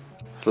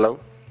 Hello.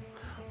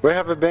 Where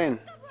have you been?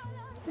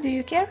 Do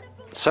you care?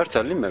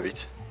 Certainly,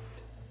 Mavit.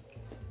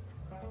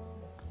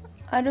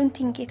 I don't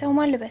think it. How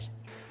mal bel?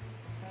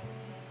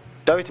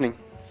 David ning.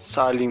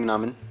 Salim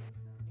namen.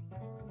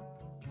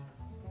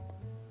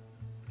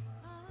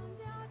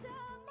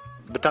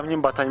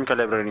 بتعملين باتايم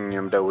كلايبراري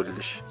نيم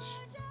داوللش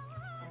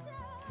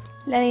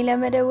لاني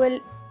لما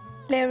دول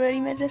لايبراري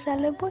مدرسة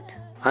አለበት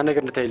አንድ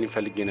ነገር እንድታይልኝ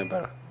ፈልጌ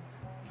ነበር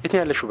የት ነው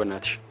ያለሽው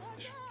በእናትሽ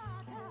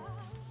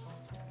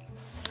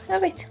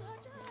አቤት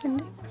እንዴ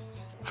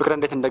ፍቅር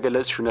እንዴት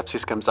እንደገለጽሽው ነፍሴ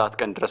እስከምጻት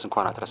ቀን ድረስ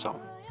እንኳን አትረሳው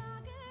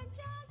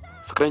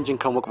ፍቅር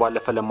እንጂን ከሞቅ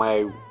ባለፈ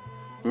ለማያዩ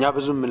እኛ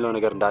ብዙ ምን ነው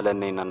ነገር እንዳለ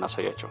እኔና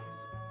እናሳያቸው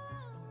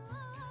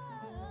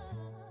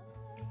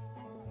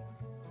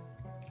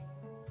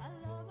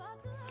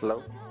Hello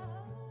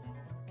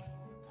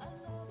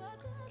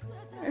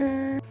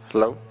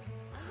Hello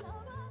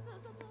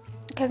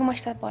ከግማሽ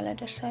ሰዓት በኋላ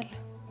ደርሳለሁ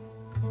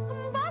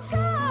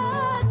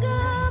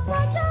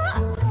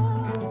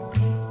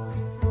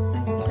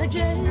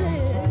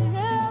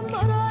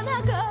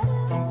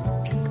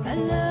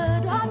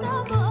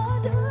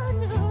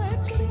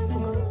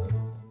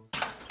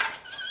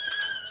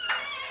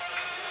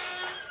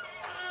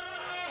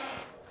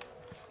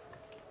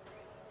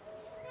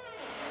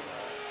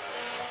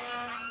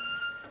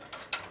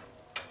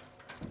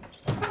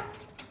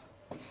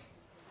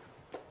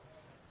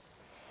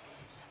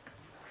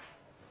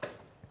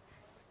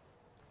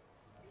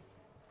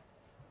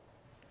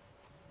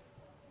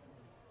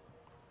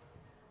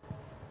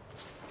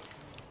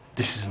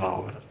This is my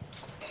world.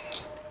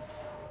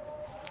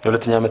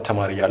 የሁለተኛ ዓመት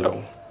ተማሪ ያለው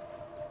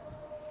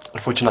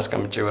አልፎችን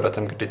አስቀምጬ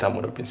ወራተም ግዴታ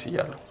ሆኖብኝ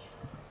ሲያለው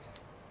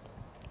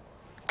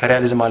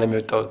ከሪያሊዝም ዓለም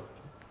የወጣው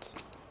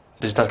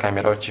ዲጂታል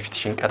ካሜራዎች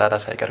ፊትሽን ቀዳዳ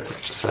ሳይቀር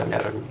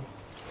ስለሚያደርጉ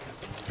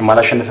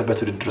የማላሸንፍበት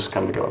ውድድር ውስጥ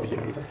ከምገባ ብዬ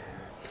ነው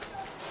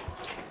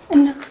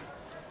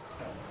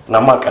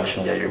እና ማቃልሽ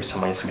እንዲያየው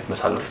የሚሰማኝ ስሜት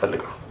መሳል ነው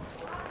ፈልገው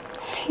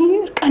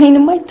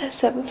እርቃኔንም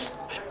አይታሰብም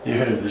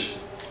ይሄንልሽ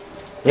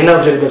የናው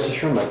ጀልደብ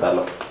ሲሹን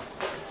መጣለው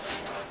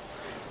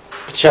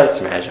ብትሻልስ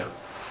መያዣ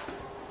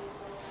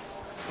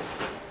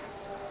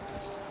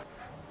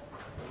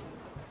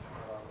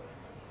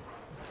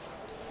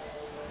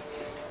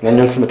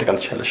ያንን ፊልም መጠቀም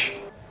ትችላለሽ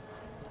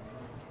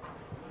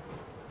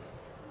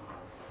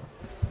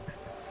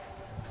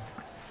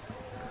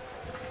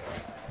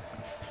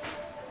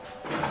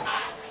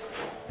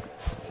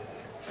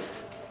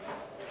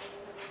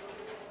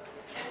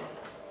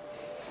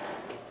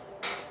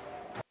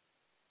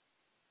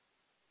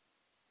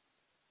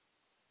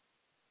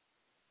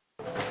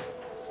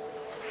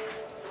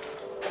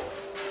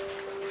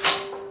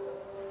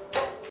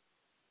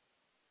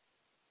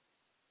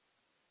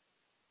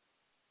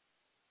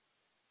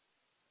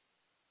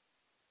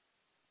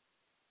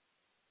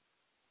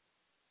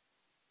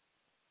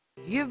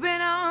You've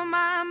been on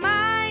my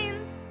mind.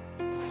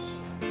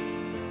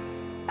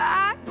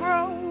 I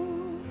grow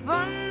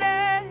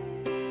fonder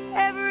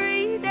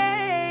every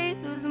day,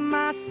 lose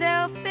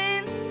myself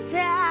in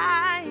time.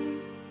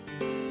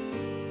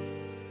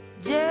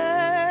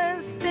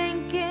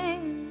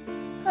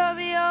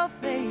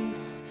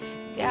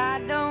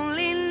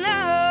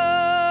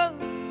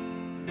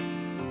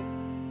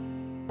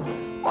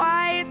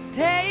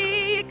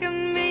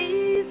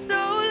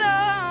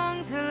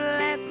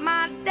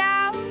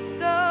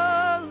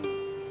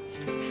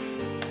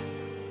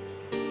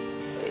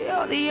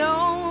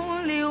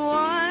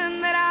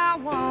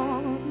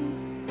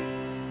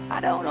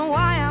 don't know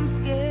why I'm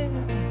scared.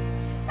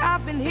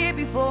 I've been here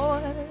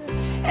before.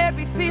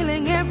 Every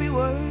feeling, every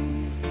word,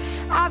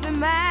 I've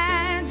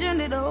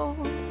imagined it all.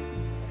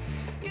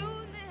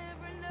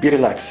 Be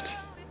relaxed.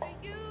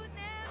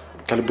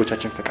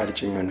 ከልቦቻችን ፈቃድ ውጭ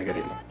የሚሆን ነገር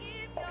የለም።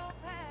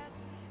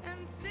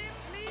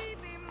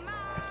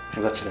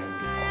 ከዛች ላይ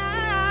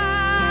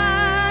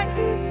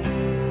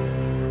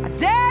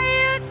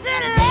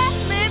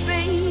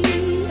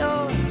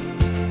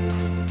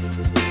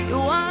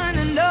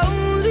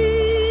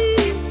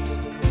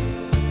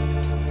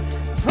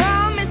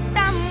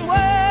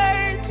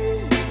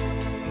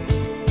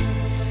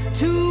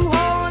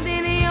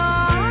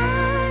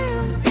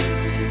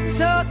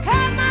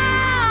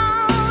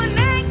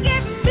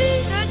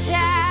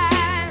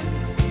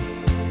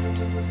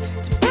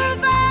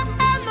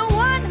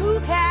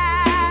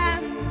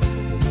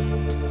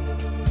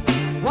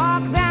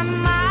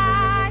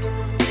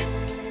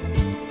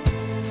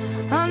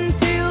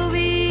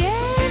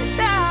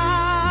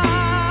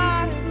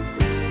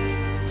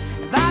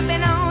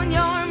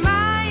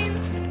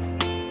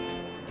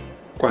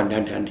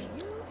አንዴ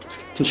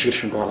ትንሽ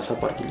ግርሽን በኋላ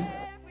ሳባርግልኝ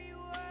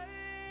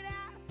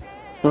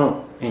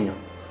ይኸኛው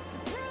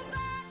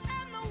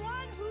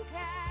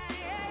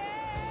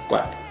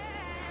ቋ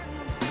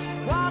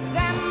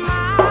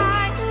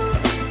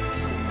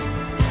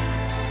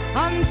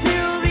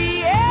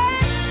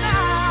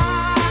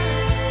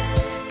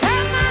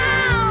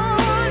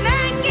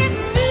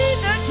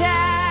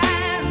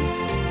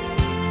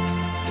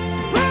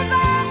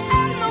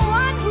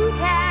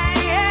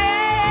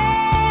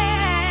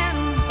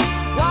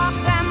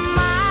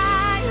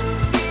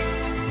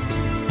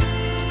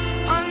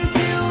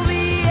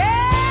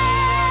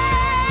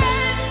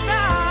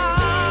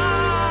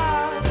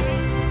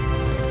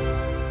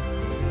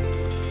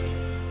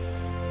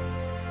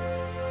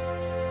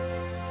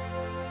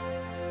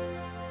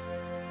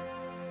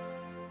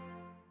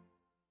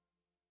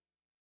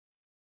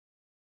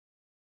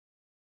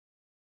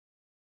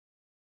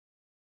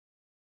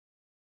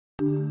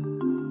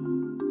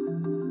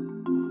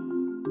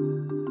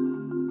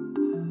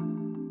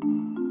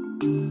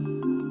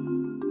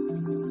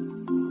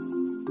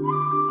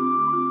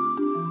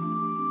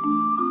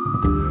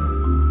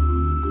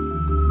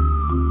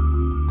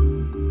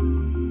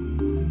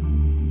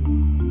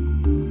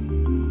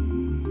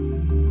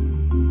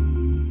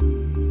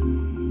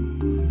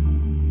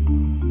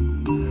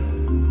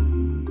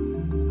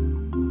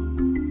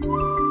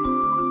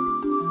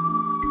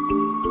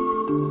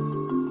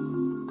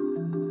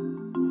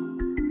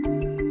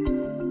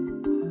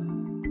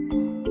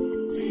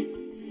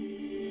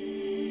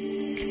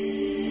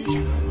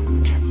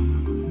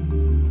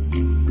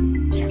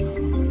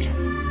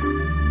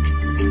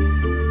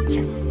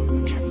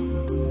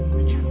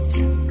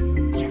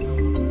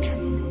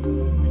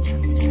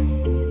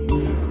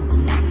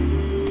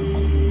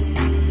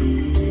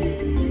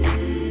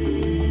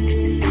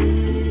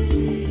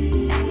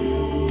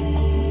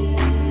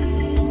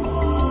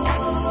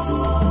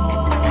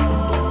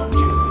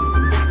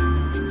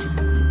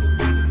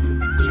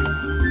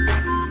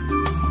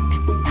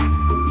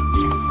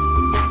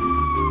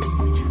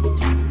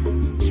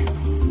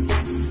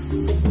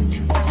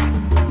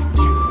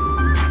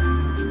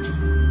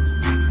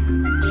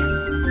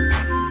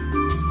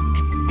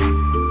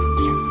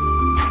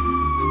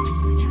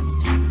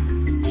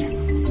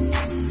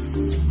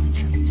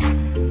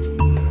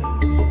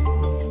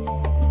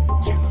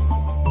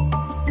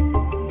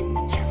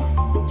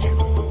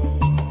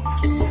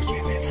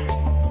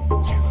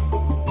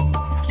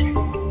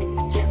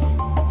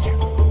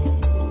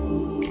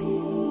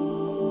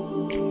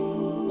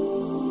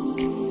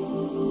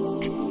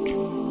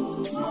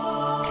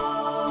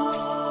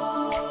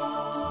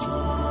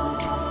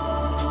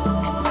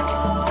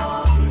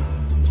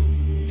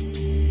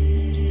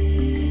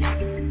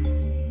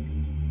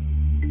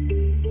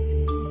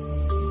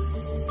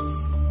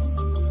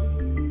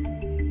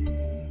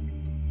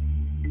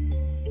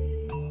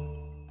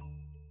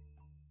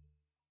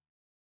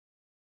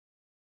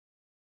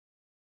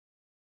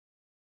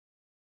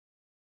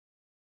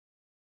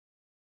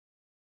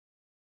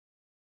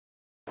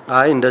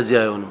አይ እንደዚህ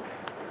አይሆንም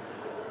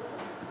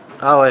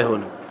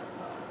አይሆንም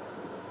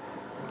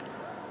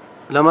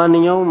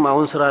ለማንኛውም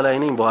አሁን ስራ ላይ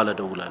ነኝ በኋላ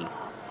ደውላለሁ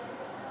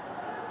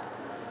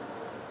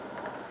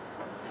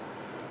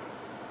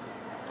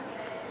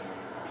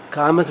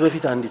ከአመት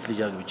በፊት አንዲት ልጅ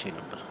አግብቼ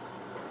ነበር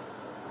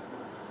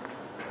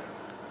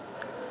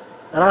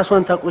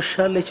ራሷን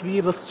ታቆሻለች ብዬ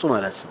በፍጹም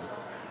አላስብም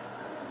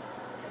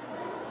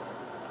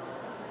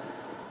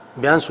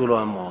ቢያንስ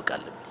ውሎዋን ማወቅ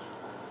አለብኝ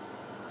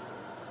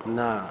እና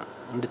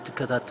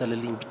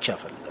እንድትከታተልልኝ ብቻ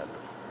ፈልጋለሁ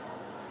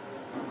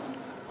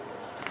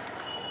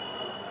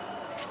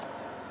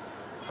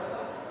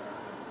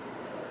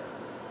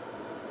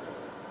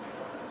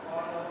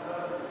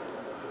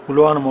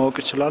ውሎዋን ማወቅ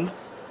ይችላል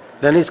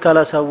ለኔ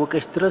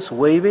እስካላሳወቀች ድረስ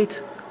ወይ ቤት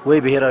ወይ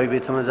ብሔራዊ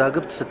ቤተ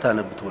መዛግብት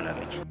ስታነብ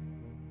ትውላለች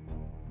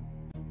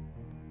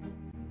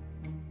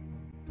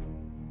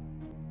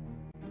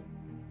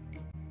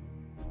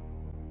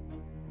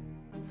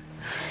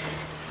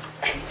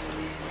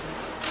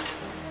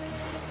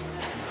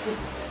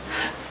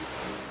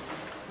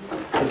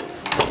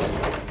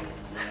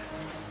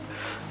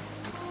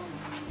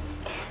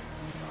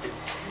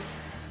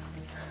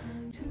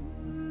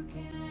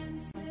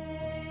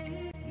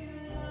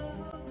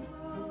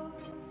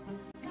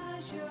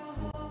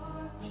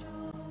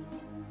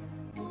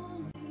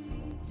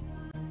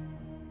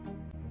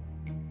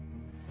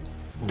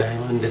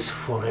Diamond is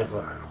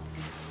forever.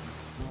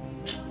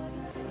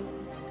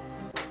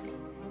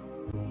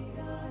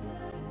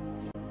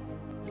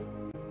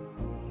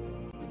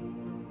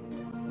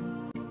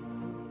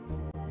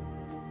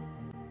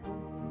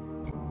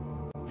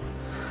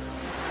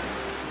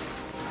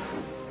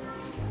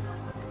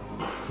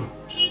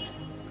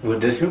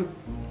 ወደድሽው?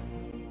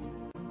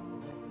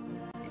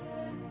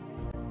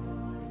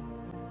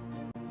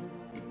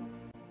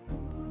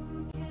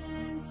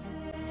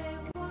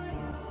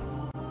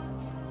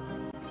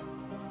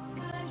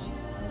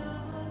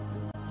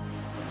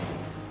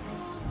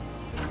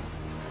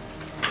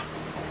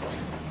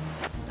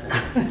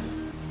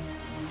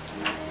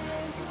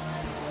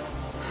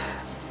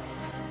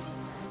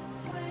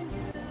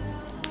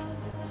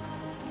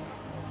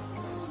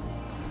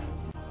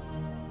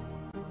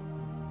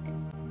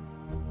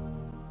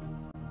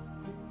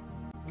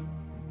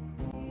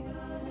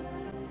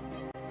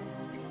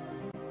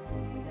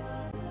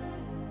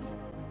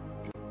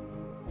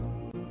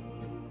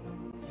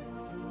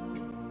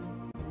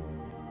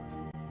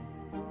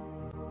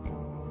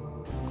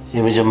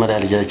 የመጀመሪያ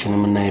ልጃችን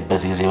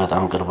የምናይበት ጊዜ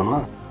በጣም ቅርብ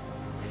ነው።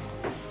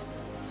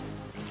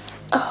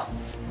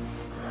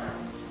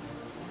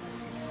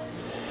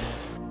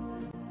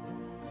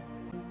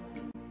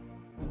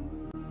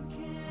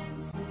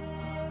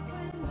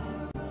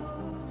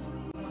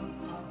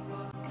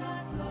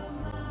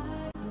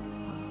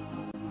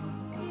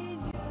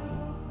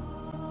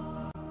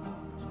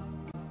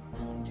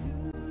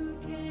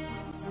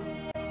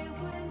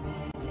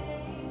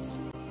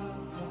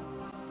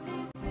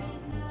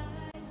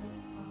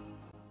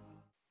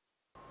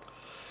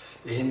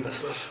 ይሄን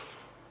መስራሽ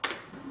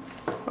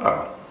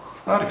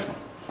አሪፍ ነው።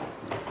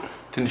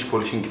 ትንሽ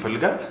ፖሊሽንግ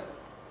ይፈልጋል።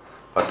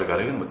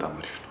 አጠቃላይ ግን በጣም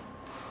አሪፍ ነው።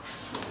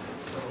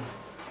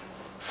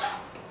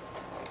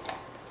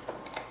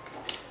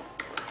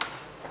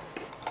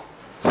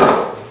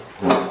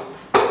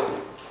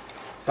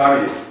 ሳሚ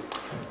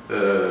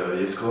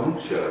የስካውን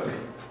ሼር አድርግ።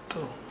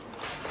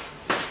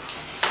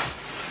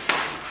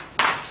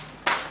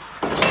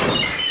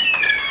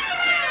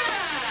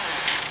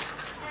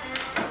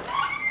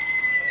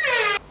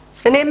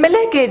 እኔ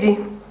የምልህ ጌዲ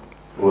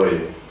ወይ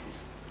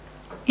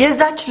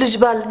የዛች ልጅ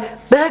ባል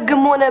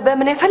በህግም ሆነ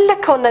በምን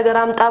የፈለከውን ነገር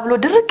አምጣ ብሎ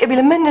ድርቅ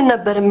ቢል ምን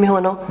ነበር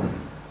የሚሆነው?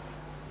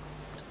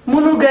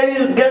 ሙሉ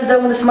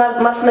ገንዘቡንስ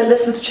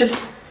ማስመለስ ብትችል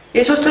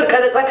የሶስት ወር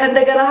ቀረጻ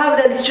ከእንደገና ሀብለ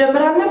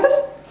ልትጀምራል ነበር?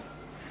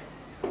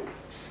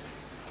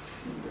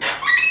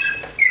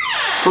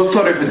 ሶስት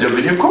ወር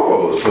የፈጀብኝ እኮ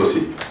ሶሲ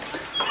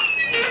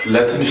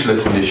ለትንሽ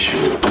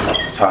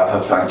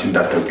ሰዓታት አንቺ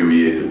እንዳታውቂው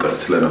ይቅር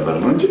ስለነበር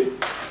ነው እንጂ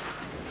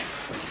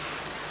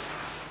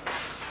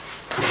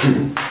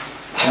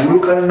ሙሉ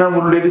ቀንና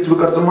ሙሉ ሌሊት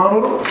በቀርጽ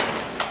ማኖር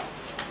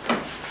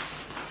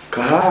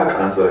ከ20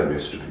 ቀናት በላይ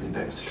የሚወስድብኝ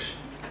እንዳይመስልሽ።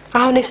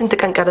 አሁን የስንት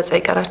ቀን ቀረጻ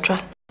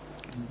ይቀራችኋል?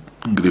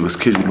 እንግዲህ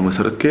በስኬጁሉ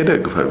መሰረት ከሄደ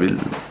ግፋ ቢል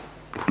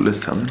 2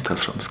 ሳምንት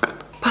 15 ቀን።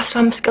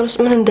 በ15 ቀን ውስጥ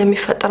ምን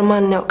እንደሚፈጠር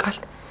ማን ያውቃል?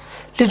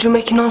 ልጁ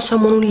መኪናውን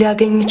ሰሞኑን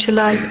ሊያገኝ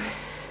ይችላል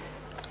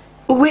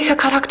ወይ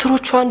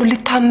ከካራክተሮቹ አንዱ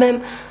ሊታመም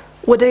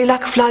ወደ ሌላ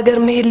ክፍለ ሀገር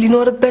መሄድ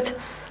ሊኖርበት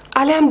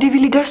አሊያም ዲቪ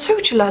ሊደርሰው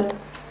ይችላል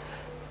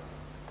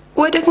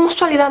ወይ ደግሞ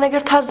እሷ ሌላ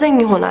ነገር ታዘኝ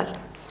ይሆናል።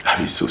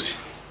 አቤት ሶሲ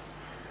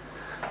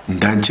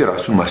እንዳንቺ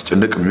ራሱን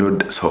ማስጨነቅ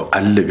የሚወድ ሰው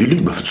አለ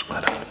ቢሉኝ በፍጹም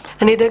አላምንም።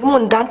 እኔ ደግሞ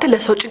እንዳንተ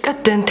ለሰው ጭንቀት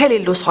ደንታ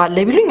የሌለው ሰው አለ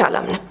ቢሉኝ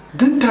አላምንም።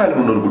 ደንታ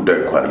ያለመኖር ጉዳይ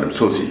እኮ አይደለም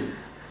ሶሲ።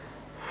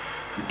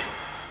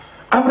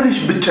 አብሬሽ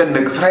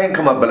ብጨነቅ ስራዬን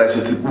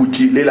ከማበላሸት ውጪ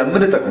ሌላ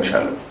ምን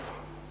እጠቅምሻለሁ?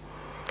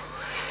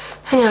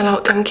 እኔ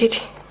አላውቅም ጌዲ።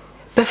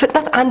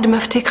 በፍጥነት አንድ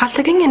መፍትሄ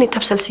ካልተገኘ እኔ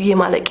ተብሰልስዬ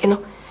ማለቄ ነው።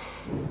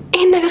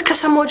 ይሄን ነገር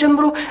ከሰማው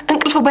ጀምሮ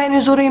እንቅልፍ ባይኔ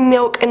ዞሮ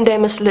የሚያውቅ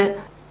እንዳይመስል።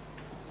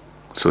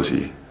 ሶሲ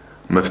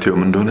መፍትሄው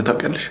ምን እንደሆነ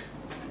ታውቂያለሽ?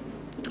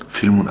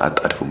 ፊልሙን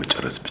አጣድፎ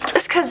መጨረስ ብቻ።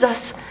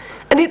 እስከዛስ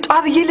እኔ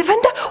ጧብዬ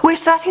ልፈንዳ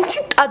ወይስ ራሴን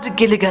ሲጥ አድርጌ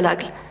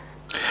ልገላግል?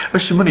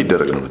 እሺ ምን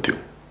ይደረግ ነው የምትይው?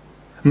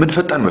 ምን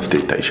ፈጣን መፍትሄ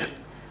ይታይሻል?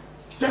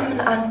 ለምን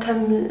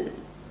አንተም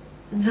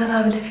ዘና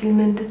ብለህ ፊልም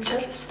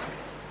እንድትጨርስ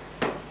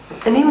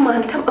እኔም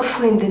አንተም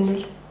እፎይ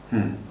እንድንል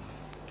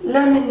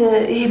ለምን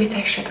ይሄ ቤት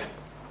አይሸጥም?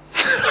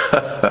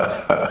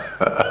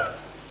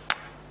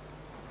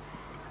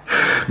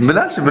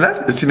 ምላስ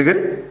እስቲ ንገሪ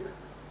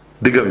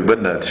ድገሚ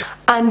በእናትሽ።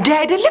 አንዴ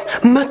አይደለም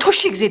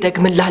 100,000 ጊዜ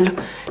ደግምልሃለሁ።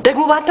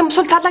 ደግሞ በአንተ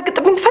ምስል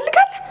ታላግጥብኝ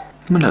ትፈልጋለህ?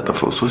 ምን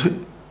አጠፋው ሶሲ?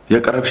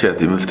 የቀረብሻት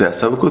የመፍትሄ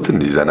ሀሳብ እኮ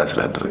ትንሽ ዘና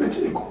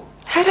ስላደረገችኝ እኮ።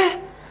 ኧረ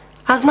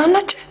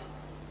አዝናናች።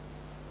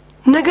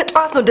 ነገ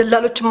ጠዋት ነው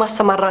ደላሎችን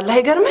ማሰማራለህ።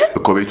 አይገርምህም?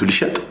 እኮ ቤቱ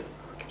ሊሸጥ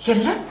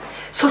የለም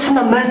ሶስና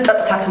መርጠጥ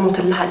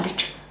ትሞትልሃለች።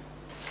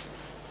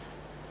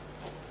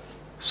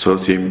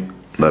 ሶሲም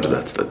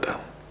መርዛት ትጠጣ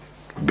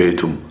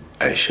ቤቱም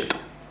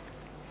አይሸጥም።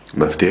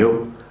 መፍትሄው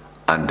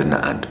አንድና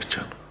አንድ ብቻ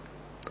ነው።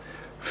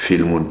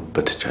 ፊልሙን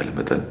በተቻለ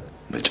መጠን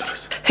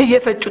መጨረስ።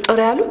 እየፈጩ ጥሩ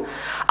ያሉ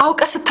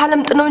አውቀ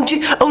ስታለምጥ ነው እንጂ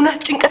እውነት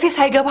ጭንቀቴ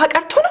ሳይገባ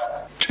ቀርቶ ነው።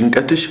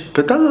 ጭንቀትሽ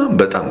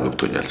በጣም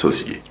ገብቶኛል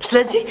ሶሲዬ።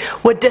 ስለዚህ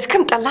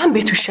ወደድክም ጠላህም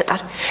ቤቱ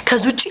ይሸጣል።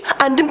 ከዚህ ውጪ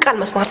አንድም ቃል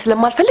መስማት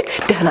ስለማልፈልግ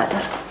ደህና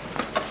ደር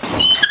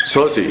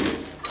ሶሲ።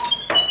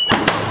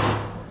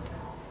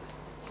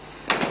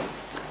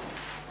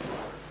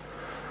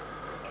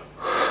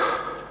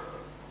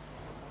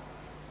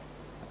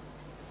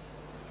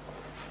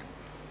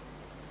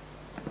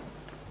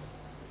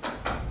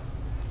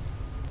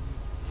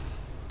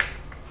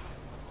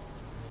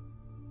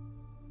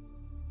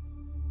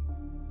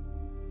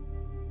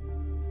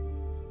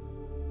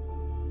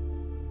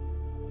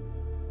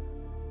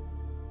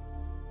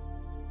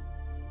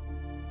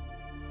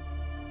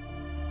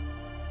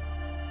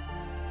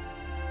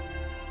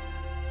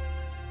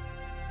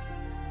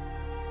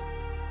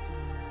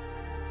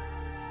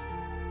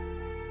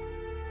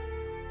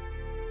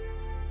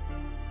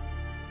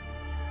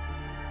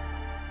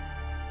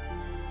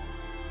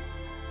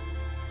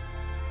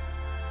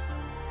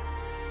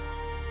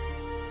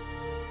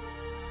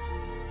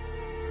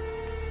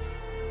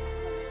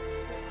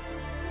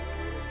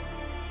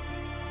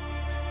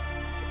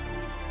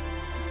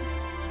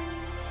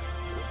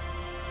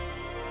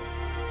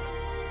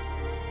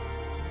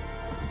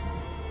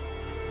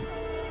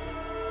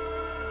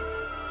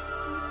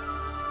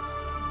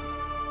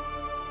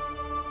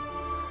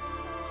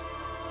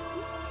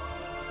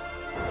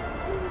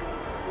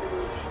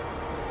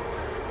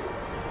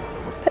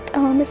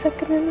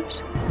 ማመሰግነው።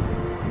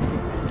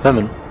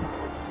 ለምን?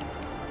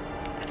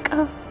 በቃ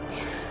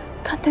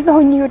ካንተ ጋር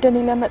ሆኜ ወደ እኔ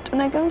ለመጡ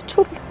ነገሮች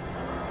ሁሉ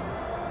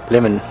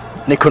ለምን?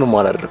 እኔ እኮ ነው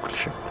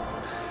አላደረኩልሽም።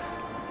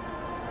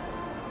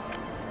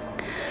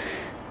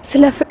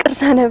 ስለ ፍቅር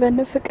ሳነበን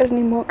ፍቅርን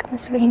ማወቅ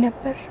መስሎኝ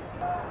ነበር።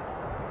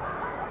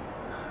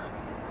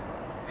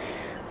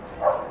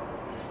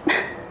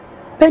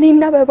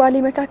 በእኔና በባሌ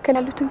መካከል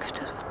ያሉትን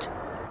ክፍተቶች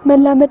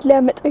መላመድ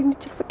ሊያመጣው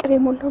የሚችል ፍቅር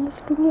የሞላው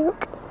መስሎኝ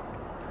ያውቅ።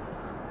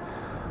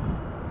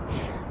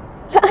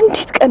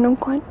 ለአንዲት ቀን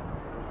እንኳን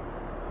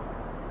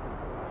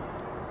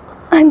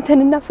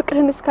አንተንና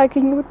ፍቅርን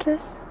እስካገኘው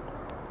ድረስ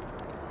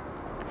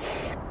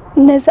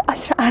እነዚህ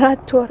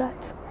 14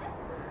 ወራት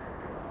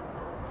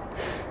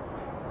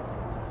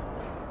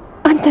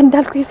አንተ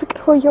እንዳልኩ የፍቅር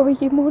ሆያ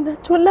ሆዬ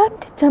መሆናቸው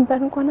ለአንዲት ጀንበር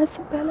እንኳን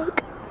አስቤ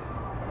አላውቅም።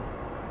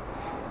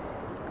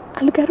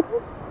 አልገርምም?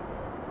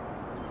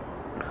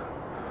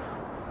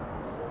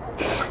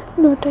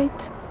 No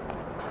right.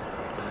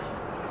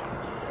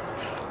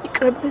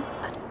 ይቅርብን።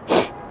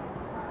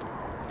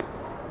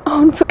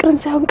 አሁን ፍቅርን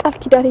ሳይሆን ቃል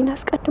ኪዳኔን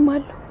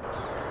አስቀድማለሁ።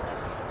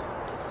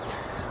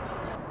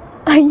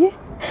 አየህ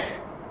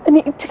እኔ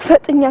እጅግ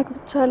ፈጥኜ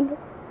አግብቻለሁ።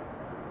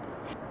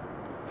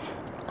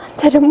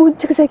 አንተ ደግሞ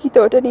እጅግ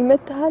ዘግይተህ ወደ እኔ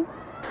መጥተሃል።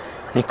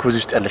 እኔ እኮ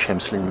እዚህ ውስጥ ያለሽ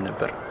አይመስለኝም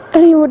ነበር።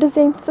 እኔ ወደዚህ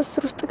አይነት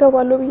ትስስር ውስጥ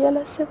እገባለሁ ብዬ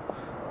አላሰብኩም።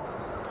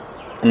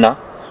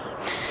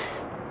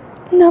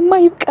 እናማ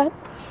ይብቃል።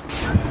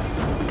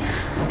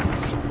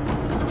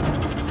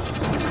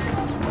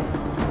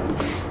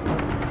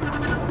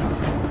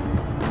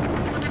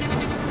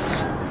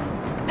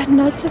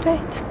 በእናትህ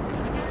ዳዊት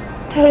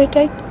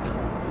ተረዳኝ።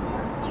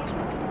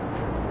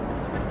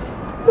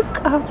 በቃ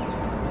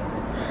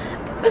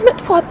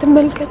በመጥፎ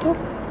አትመልከተው።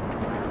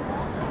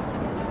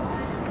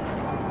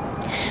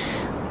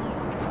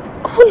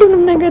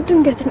 ሁሉንም ነገር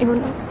ድንገት ነው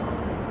የሆነው።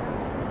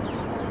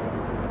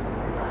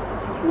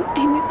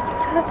 አይነት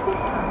ብቻት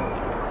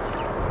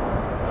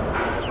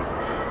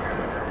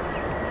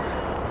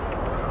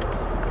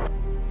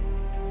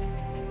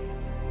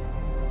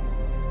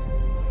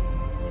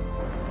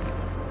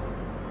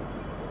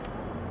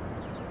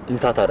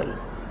እንታት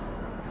አይደለም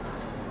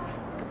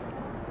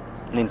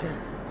እንዴ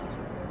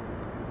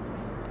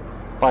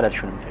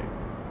ባላልሽውንም ተይው።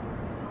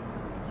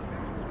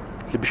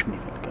 ልብሽ ምን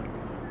ይፈልጋል?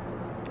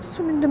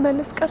 እሱን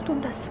እንድመለስ ቀርቶ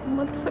እንዳስብም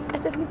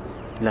አልተፈቀደልኝ።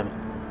 ለምን?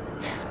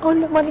 አሁን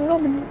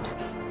ለማንኛውም እንሂድ።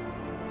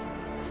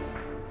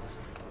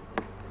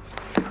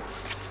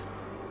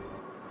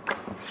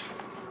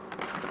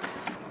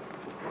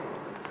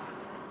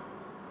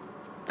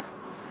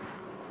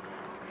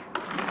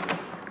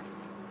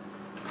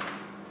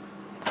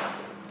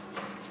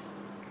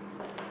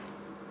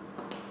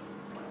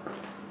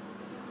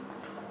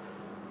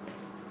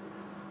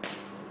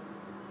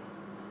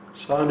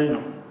 ሳሊ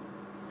ነው።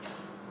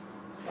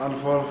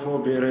 አልፎ አልፎ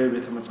ብሔራዊ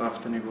ቤተ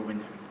መጻሕፍትን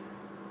ይጎበኛል።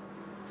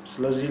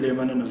 ስለዚህ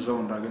ሌመንን እዛው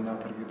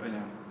እንዳገኛት እርግጠኛ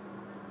ነው።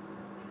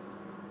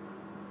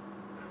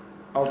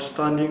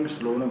 አውትስታንዲንግ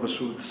ስለሆነ በሱ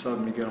ብትሳብ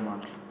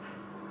የሚገርማል።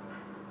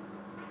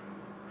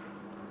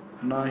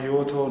 እና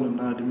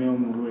ህይወቱንና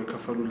እድሜውን ሙሉ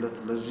የከፈሉለት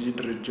ለዚህ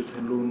ድርጅት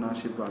ህልውና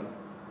ሲባል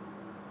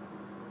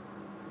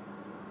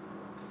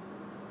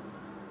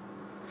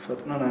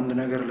ፈጥነን አንድ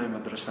ነገር ላይ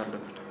መድረስ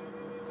አለብን።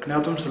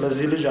 ምክንያቱም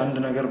ስለዚህ ልጅ አንድ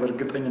ነገር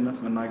በእርግጠኝነት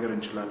መናገር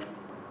እንችላለን።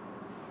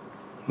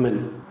 ምን?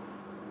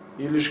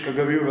 ይህ ልጅ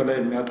ከገቢው በላይ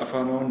የሚያጠፋ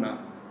ነውና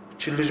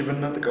እቺ ልጅ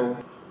ብንነጥቀው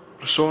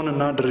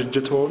እርሶንና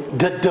ድርጅቶን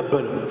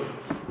ደደበለው።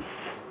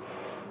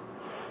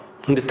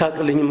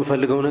 እንድታቀልኝ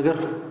የምፈልገው ነገር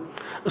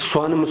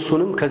እሷንም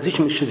እሱንም ከዚህ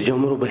ምሽት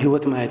ጀምሮ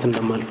በህይወት ማየት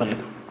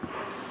እንደማልፈልግ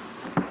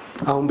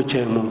አሁን ብቻ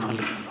የመሆን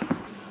ፈልጋለሁ።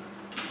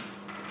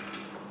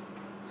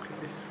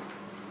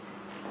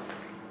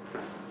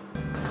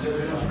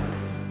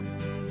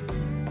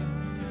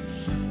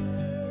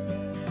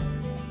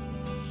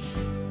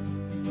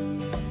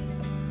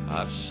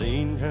 I've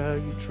seen how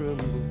you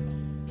tremble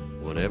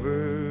whenever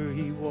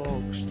he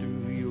walks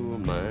through your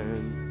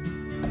mind,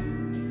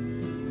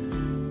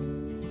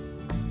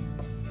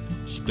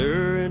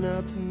 stirring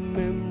up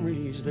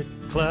memories that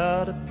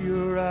cloud up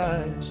your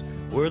eyes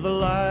where the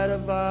light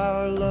of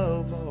our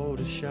love ought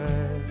to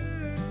shine.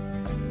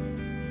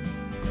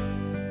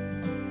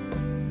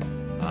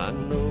 I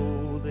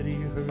know that he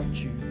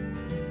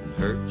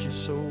hurt you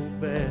so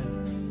bad,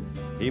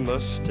 he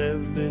must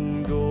have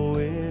been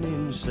going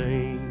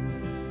insane.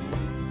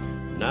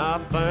 Now I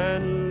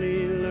finally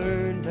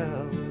learned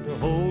how to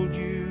hold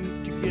you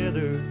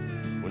together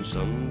when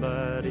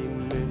somebody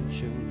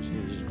mentions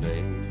his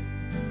name.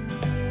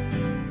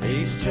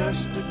 He's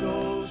just a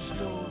ghost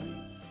story.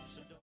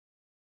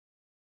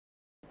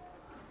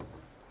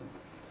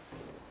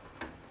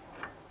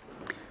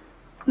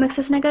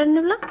 መክሰስ ነገር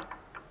እንብላ።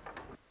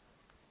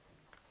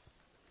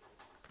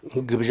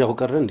 ግብዣው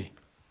ቀረ እንዴ?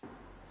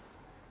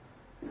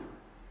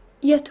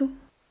 የቱ?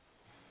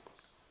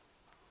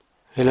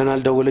 ሄለን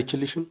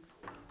አልደወለችልሽም?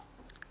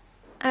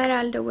 አረ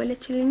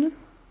አልደወለችልኝም።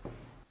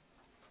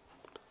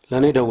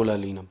 ለኔ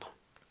ደውላልኝ ነበር።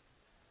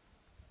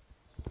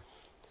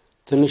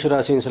 ትንሽ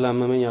ራሴን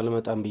ስላመመኝ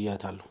አልመጣም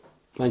ብያታለሁ።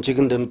 አንቺ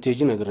ግን እንደምትሄጂ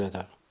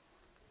ነግሬያታለሁ።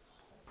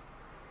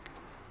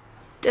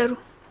 ጥሩ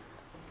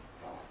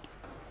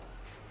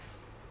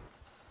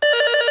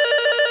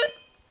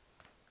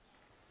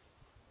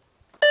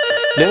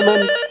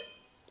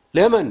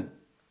ለምን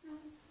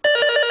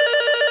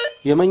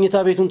የመኝታ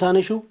ቤቱን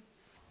ታነሽው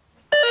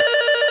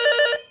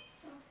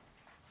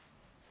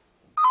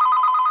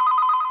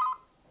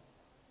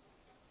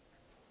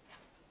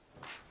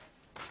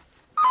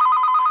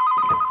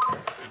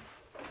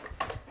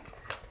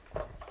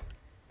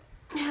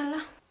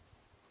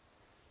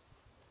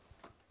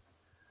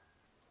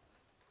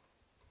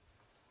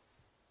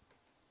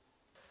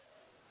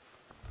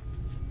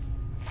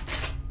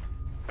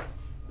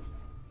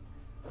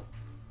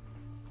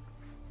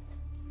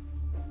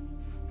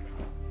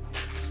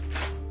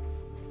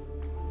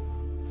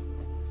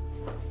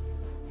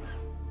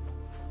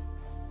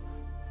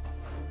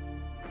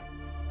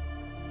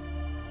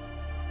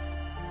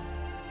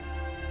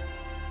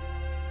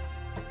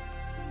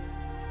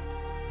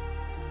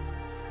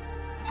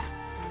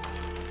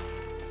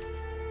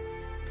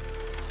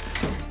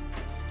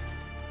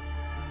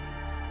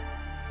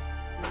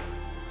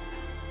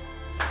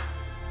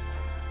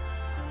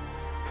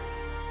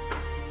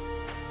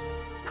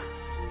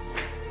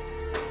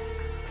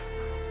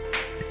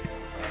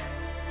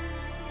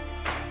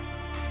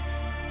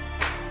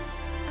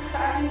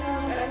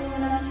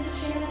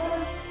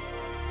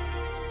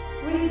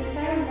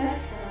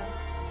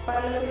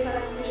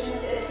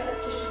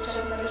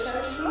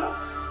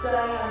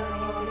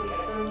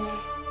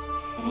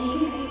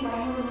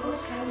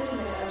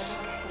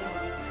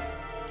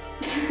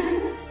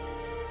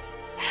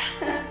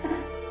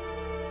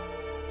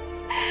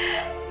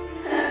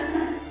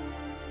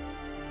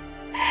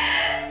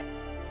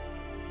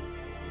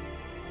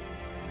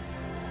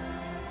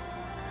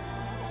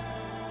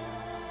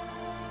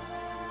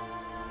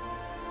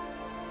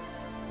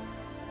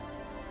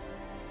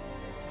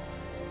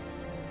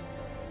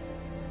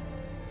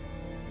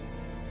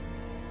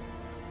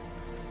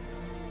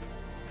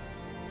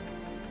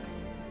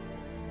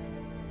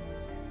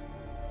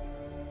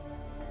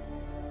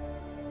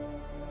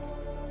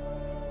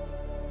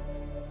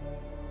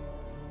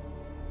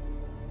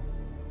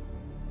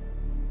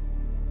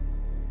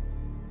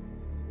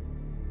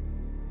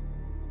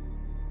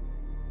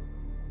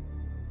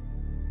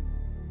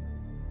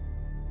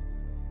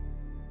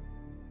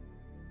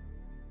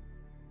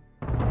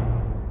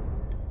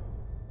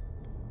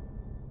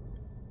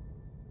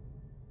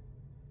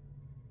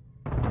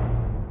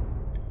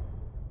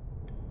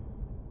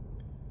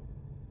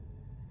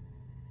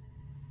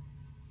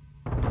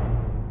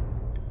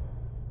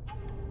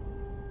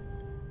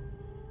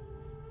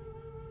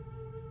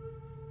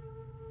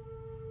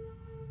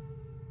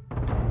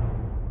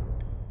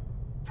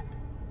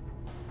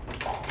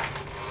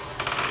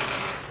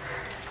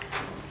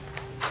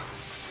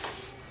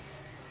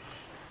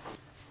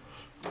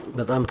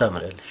በጣም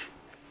ታምራለሽ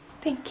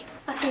ቴንክ ዩ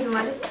አትሄድ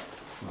ማለት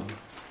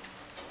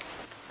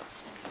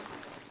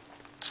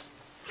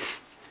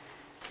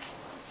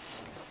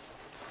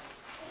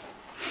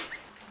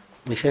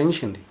ልሸኝሽ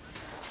እንዴ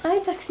አይ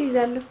ታክሲ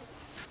ይዛለሁ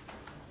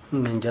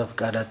መንጃ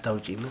ፈቃድ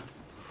አታውጪና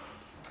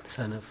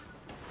ሰነፍ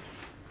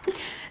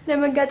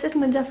ለመጋጨት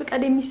መንጃ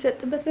ፈቃድ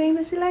የሚሰጥበት ነው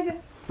ይመስል አገር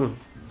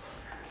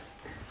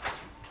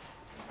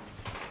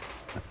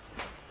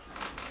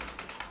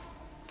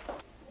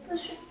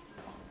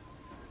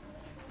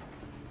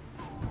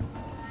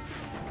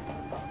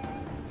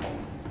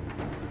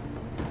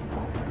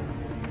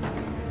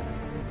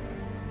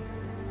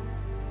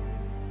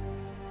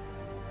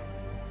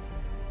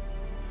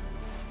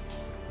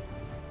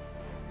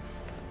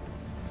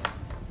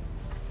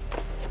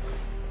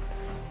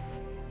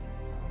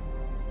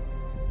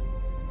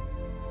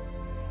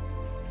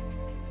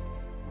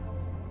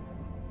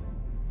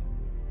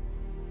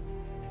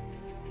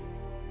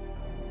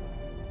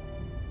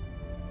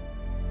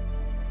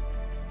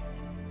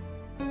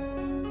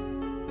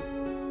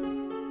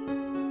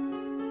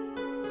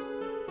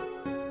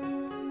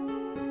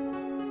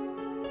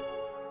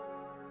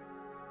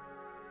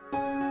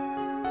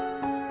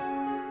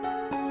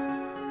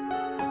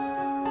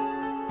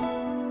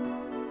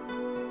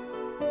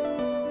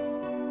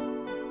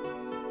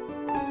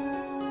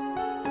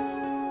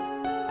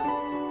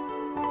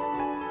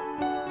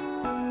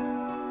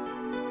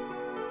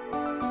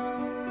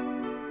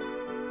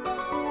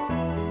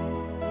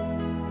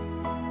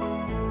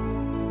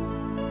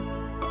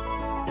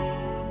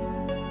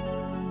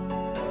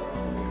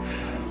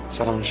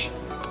ሰላም ነሽ?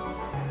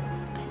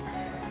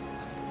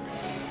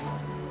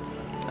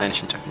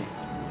 አይንሽን ጨፍኝ።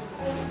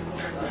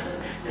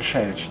 እሺ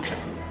አይንሽን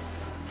ጨፍኝ።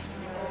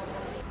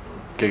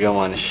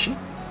 ገገማ ነሽ?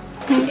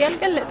 እንዴ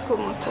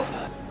አልቀለጥኩም እኮ።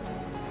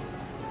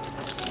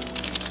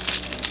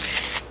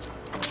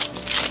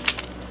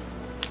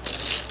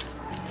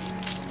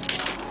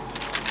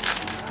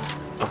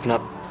 Open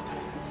up.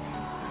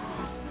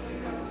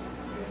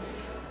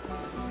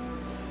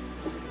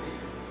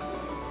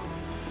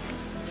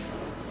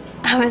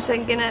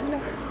 አመሰግናለሁ።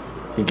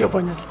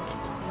 ይገባኛል።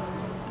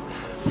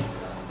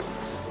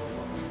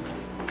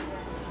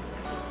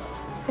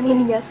 እኔን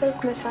እያሰብኩ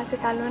መስራት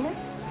ካልሆነ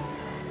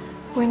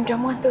ወይም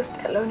ደግሞ አንተ ውስጥ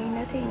ያለው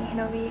እኔነቴ ይህ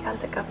ነው ብዬ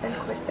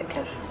ካልተቀበልኩ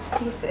በስተቀር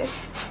ይስል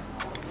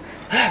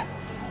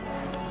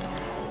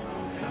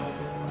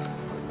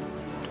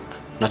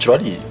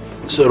ናቹራሊ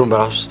ስዕሩን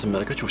በራሱ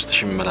ስትመለከች ውስጥሽ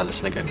የሚመላለስ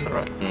ነገር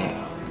ይኖራል።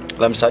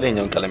 ለምሳሌ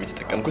እኛውን ቀለም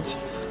የተጠቀምኩት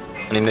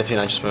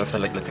እኔነቴን አንቺ ውስጥ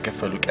በመፈለግ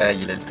ለተከፈሉ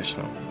ቀያይ ሌሊቶች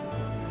ነው።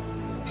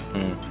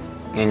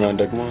 እኛውን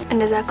ደግሞ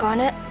እንደዛ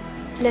ከሆነ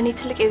ለኔ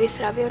ትልቅ የቤት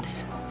ስራ ቢሆንስ?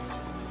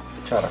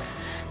 ይቻላል።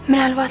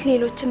 ምናልባት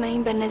ሌሎችም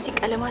እኔን በእነዚህ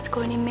ቀለማት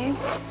ከሆነ የሚያዩ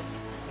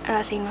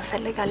ራሴን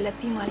መፈለግ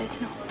አለብኝ ማለት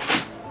ነው።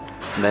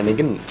 ለእኔ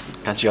ግን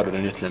ከአንቺ ጋር ወደ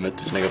እኔ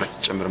ለመጡት ነገሮች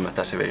ጭምር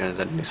መታሰቢያ የሆነ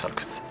ዘንድ ነው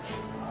የሳልኩት።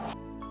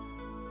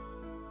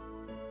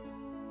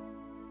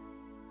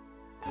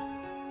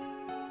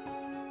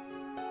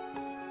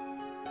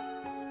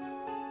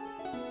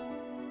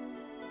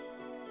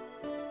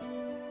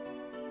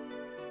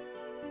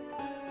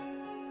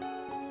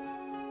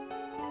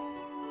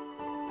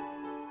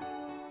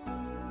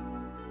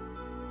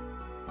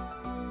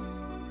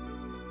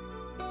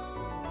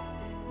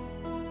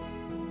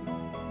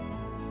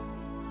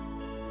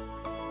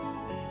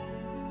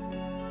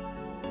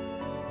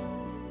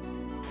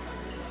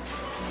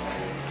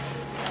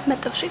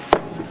 መጣሽ?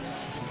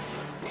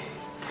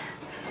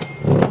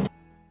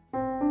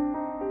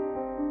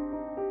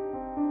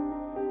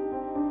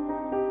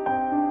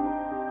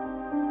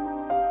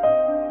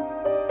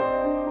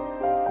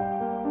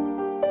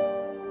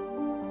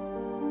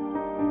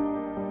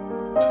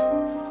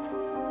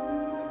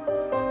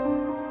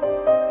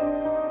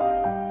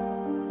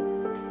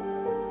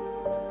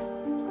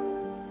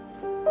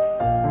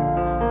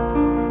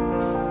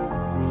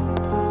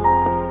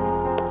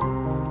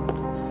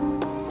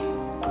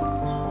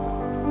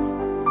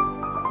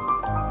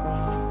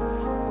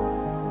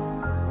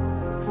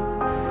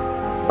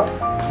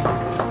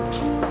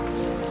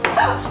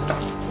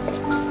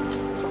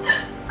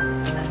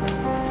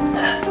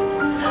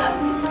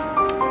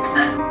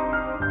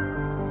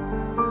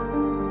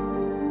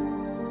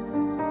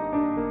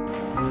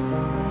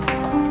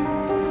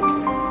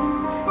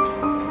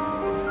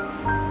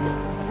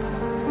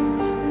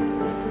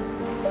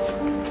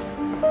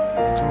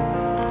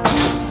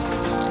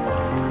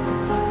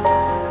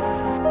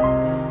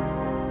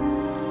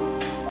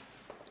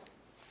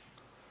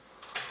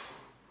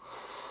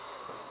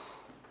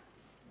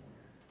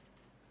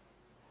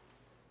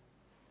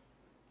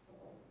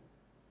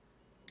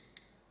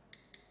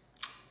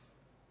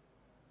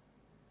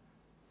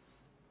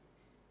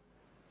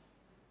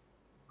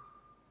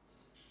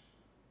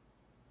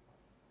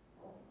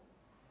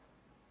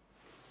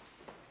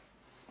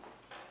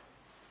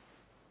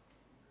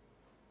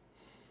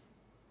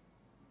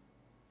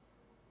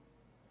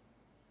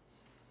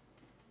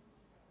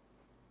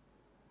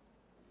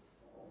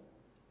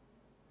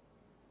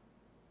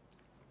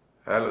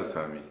 Hello,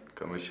 Sami.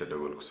 ከመሸ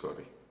ደወልኩ ሶሪ።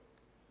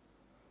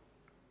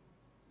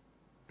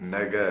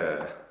 ነገ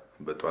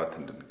በጠዋት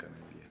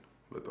እንድንገናኝ ብዬ ነው።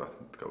 በጠዋት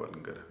እንድትገባል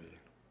እንገረህ ብዬ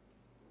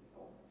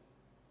ነው።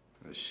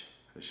 እሺ፣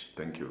 እሺ።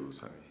 Thank you,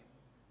 Sami.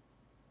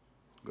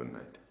 Good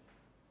night.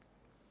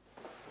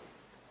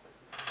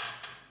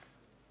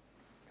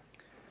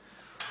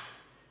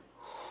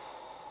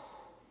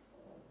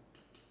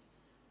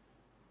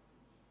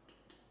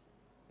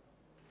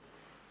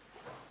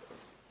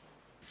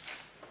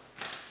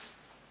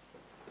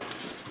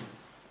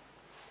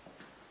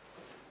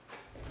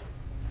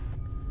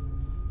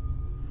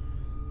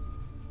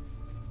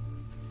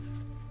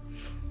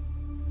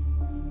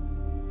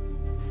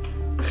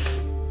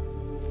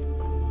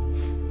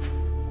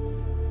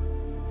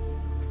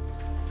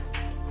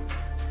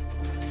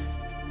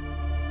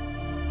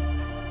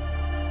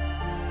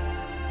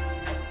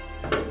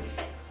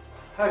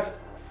 Hi.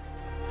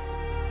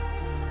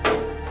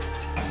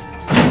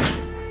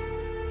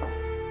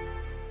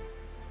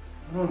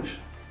 ሆነሽ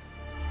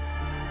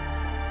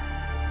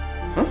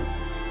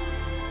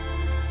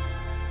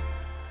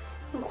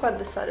እንኳን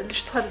ደስ አለ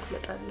ልጅቷ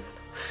ልትመጣልህ ነው።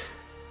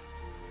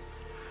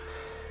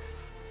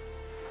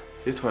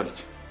 የቷ ልጅ?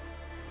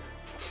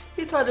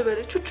 የቷ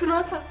ልበለች? ቹቹ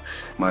ናታ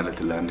ማለት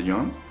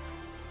ለአንደኛው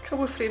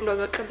ከቦይፍሬንዷ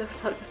ጋር ቀለበት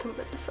አድርጋ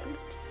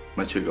ትመለሳለች።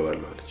 መቼ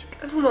እገባለሁ አለች?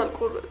 ቀኑን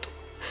አልቆረጡ።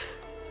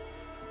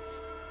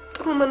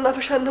 ጥሩ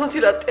መናፈሻና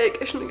ሆቴል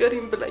አጠያቂሽ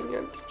ንገሪኝ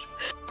ብላኛለች።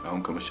 አሁን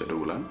ከመሸ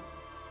ደውላ ነው።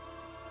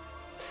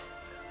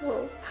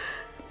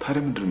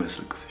 ታዲያ ምንድን ነው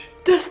የሚያስለቅስሽ?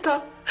 ደስታ።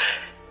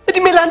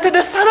 እድሜ ላንተ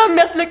ደስታ ነው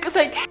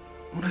የሚያስለቅሰኝ።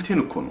 እውነቴን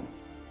እኮ ነው።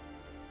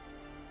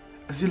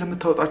 እዚህ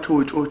ለምታወጣቸው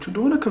ወጪዎች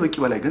እንደሆነ ከበቂ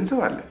በላይ ገንዘብ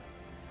አለ።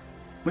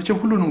 መቼም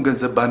ሁሉንም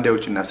ገንዘብ ባንድ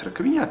ያውጭና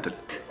አስረክብኝ አትል።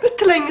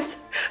 ብትለኝስ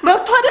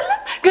መብቱ አይደለም?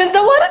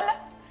 ገንዘቡ አይደለም?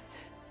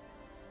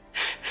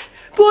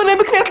 በሆነ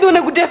ምክንያት ለሆነ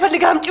ጉዳይ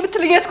ፈልጋ አምጪ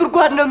ብትለኛት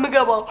ጉድጓድ ነው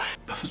የምገባው።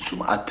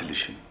 በፍጹም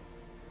አትልሽም።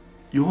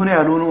 የሆነ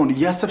ያልሆነውን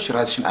እያሰብሽ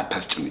ራስሽን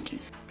አታስጨንቂ።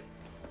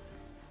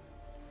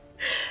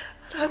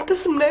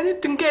 አንተስ ምን አይነት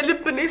ድንጋይ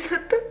ልብ ነው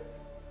የሰጠህ?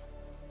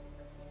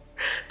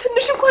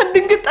 ትንሽ እንኳን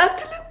ድንግጥ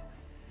አትልም?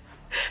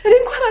 እኔ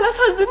እንኳን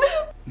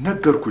አላሳዝንህም?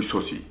 ነገርኩሽ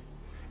ሶሲ፣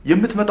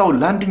 የምትመጣው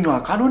ለአንደኛዋ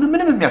ካልሆነ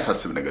ምንም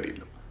የሚያሳስብ ነገር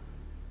የለም።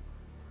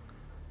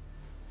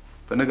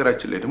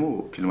 በነገራችን ላይ ደግሞ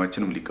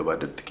ፊልማችንም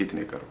ሊገባደድ ጥቂት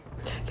ነው የቀረው።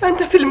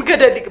 ያንተ ፊልም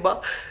ገደል ይግባ።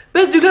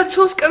 በዚህ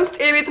 2-3 ቀን ውስጥ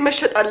የቤት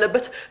መሸጥ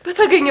አለበት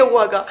በተገኘው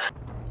ዋጋ።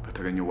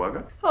 በተገኘው ዋጋ?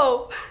 አዎ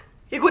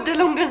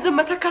የጎደለውን ገንዘብ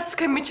መተካት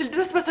እስከሚችል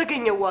ድረስ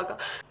በተገኘው ዋጋ።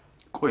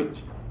 ቆይ እንጂ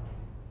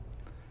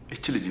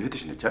እቺ ልጅ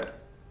እህትሽ ነች አይደል?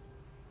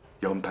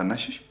 ያውም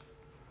ታናሽሽ?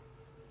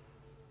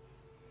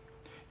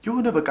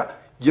 የሆነ በቃ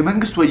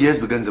የመንግስት ወይ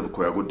የህዝብ ገንዘብ እኮ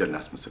ያጎደልን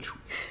አስመሰልሽው።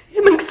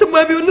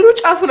 የመንግስትማ ቢሆን ኑሮ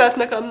ጫፉን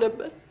አትነካም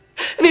ነበር።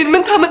 እኔን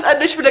ምን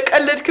ታመጣለሽ ብለህ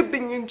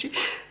ቀለድክብኝ እንጂ።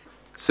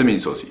 ስሚኝ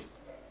ሶሲ፣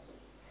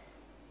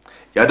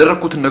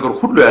 ያደረኩትን ነገር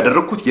ሁሉ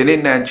ያደረኩት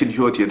የኔና ያንቺን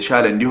ህይወት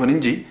የተሻለ እንዲሆን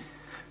እንጂ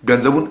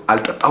ገንዘቡን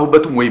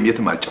አልጠጣሁበትም ወይም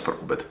የትም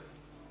አልጨፈርኩበትም።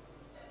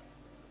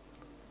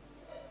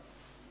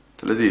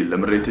 ስለዚህ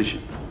ለምሬትሽ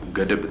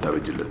ገደብ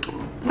ብታበጅለት ጥሩ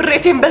ነው።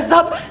 ምሬቴን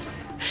በዛብህ።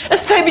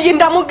 እሳይ ብዬ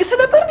እንዳሞግስ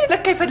ነበር እኔ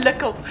ለካ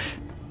የፈለከው።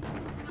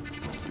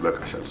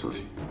 ይበቃሻል ሶሲ።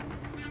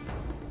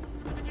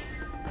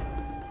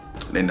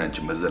 እኔና አንቺ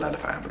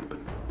መዘላለፍ አያምርብን።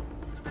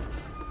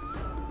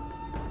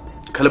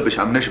 ከልብሽ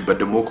አምነሽበት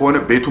ደግሞ ከሆነ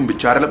ቤቱን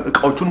ብቻ አይደለም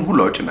እቃዎቹንም ሁሉ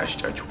አውጭና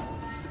ሽጫቸው።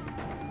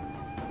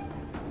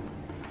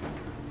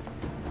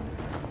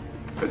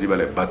 ከዚህ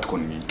በላይ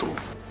ባትኮንኝ ጥሩ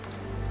ነው።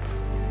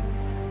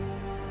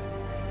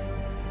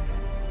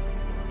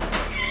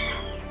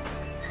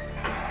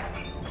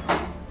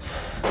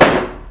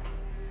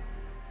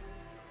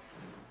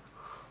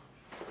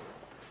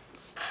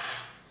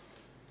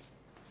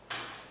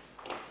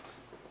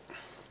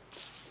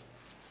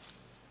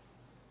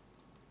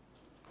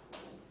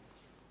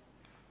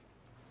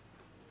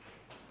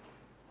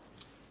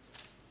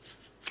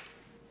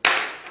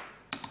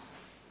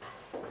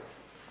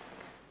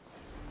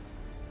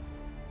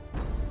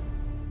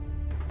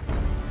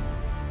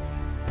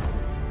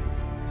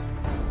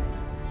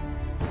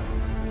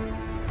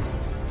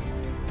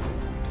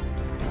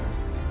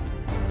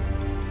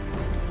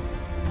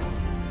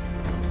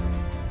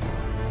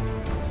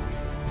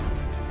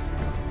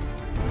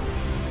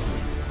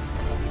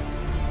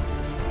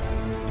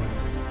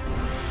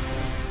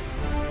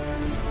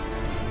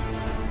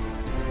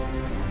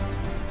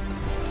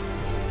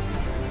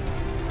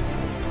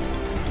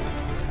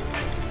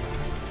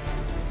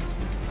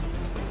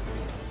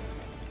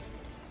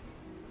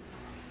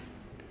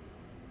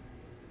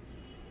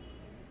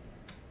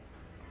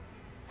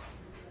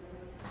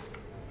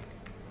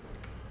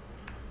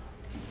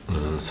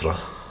 ስራ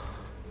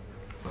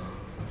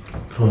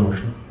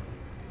ፕሮሞሽን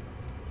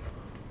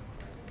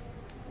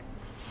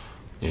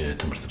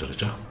የትምህርት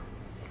ደረጃ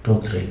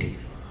ዶክትሬት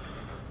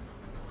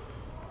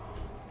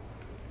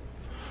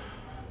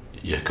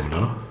የሕክምና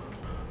ነው?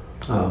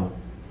 አዎ።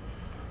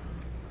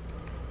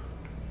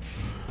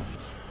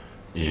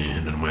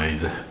 ይህንን ሙያ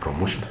ይዘህ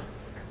ፕሮሞሽን?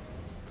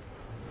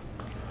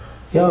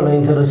 ያው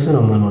ለኢንተረስት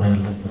ነው መኖር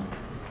ያለብህ።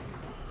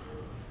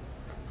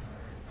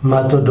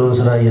 የማትወደውን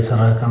ስራ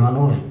እየሰራ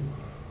ከመኖር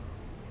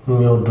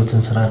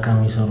የሚወዱትን ስራ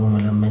ከሚሰሩ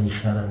መለመን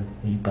ይሻላል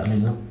ይባል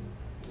የለም?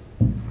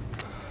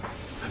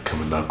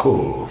 ሕክምና እኮ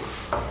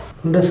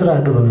እንደ ስራ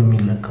ግብ ነው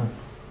የሚለካው።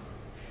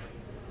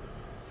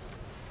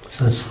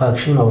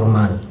 ሳቲስፋክሽን ኦር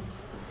ማኒ።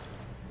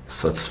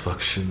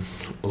 ሳቲስፋክሽን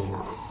ኦር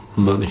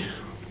ማኒ።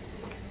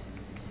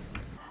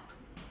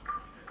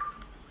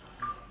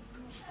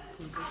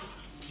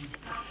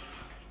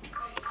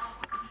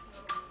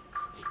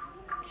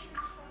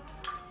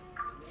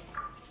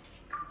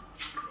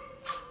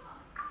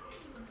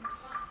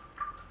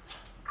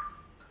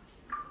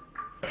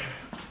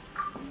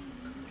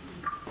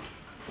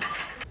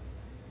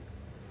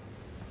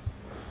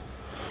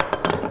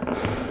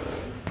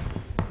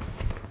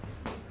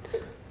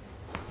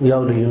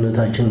 ያው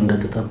ልዩነታችን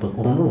እንደተጠበቀ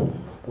ሆኖ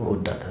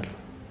እወዳታለሁ።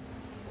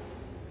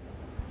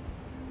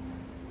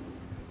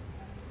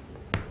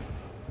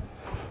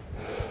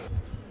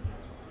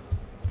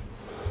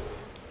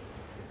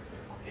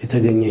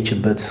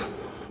 የተገኘችበት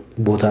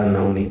ቦታና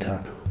ሁኔታ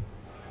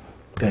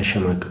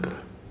ቢያሸማቅቅም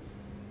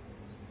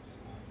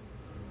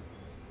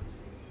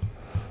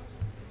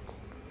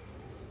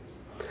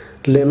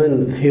ለምን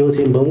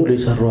ህይወቴን በሙሉ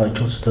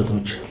የሰራኋቸው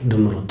ስህተቶች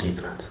ድምር ውጤት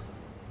ናት።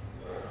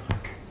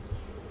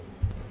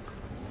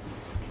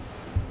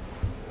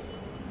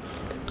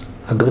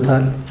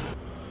 አግብታል?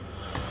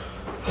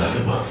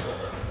 አላገባም።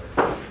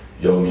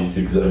 ያው ሚስት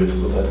እግዚአብሔር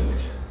ስጦታ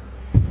አይደለች?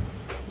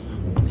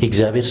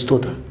 የእግዚአብሔር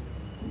ስጦታ?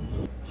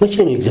 መቼ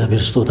ነው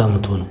የእግዚአብሔር ስጦታ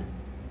የምትሆነው?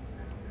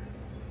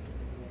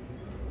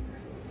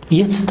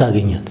 የት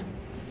ስታገኛት?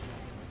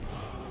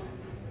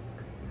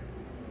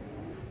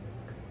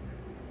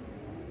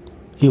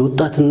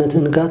 የወጣትነት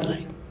ንጋት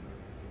ላይ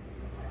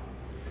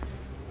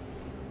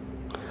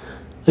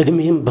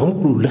እድሜም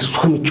በሙሉ ለሷ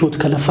ምቾት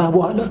ከለፋ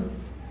በኋላ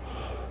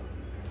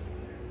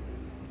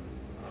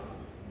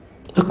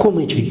እኮ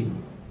መቼ?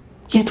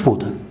 የት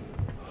ቦታ?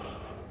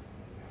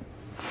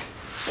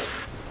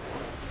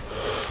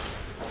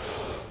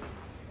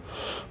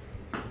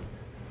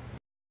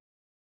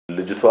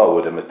 ልጅቷ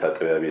ወደ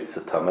መታጠቢያ ቤት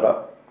ስታመራ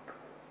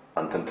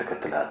አንተን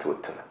ተከትለሃት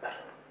ወጥተህ ነበር?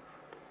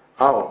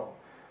 አዎ፣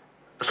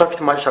 እሷ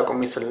ፊት ማጨስ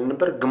አቆሜ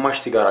ስለነበር ግማሽ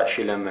ሲጋራ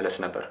እሺ ለመመለስ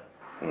ነበር።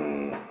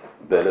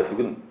 በእለቱ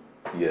ግን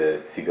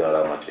የሲጋራ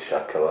ማጨሻ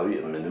አካባቢ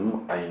ምንም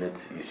አይነት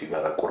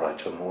የሲጋራ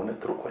ቁራጭም ሆነ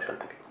ትርኳሽ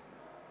አልተገኘም።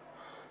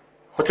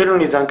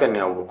 ሆቴሉን የዛን ቀን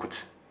ያወቅኩት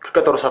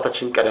ከቀጠሮ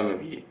ሰዓታችን ቀደም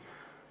ብዬ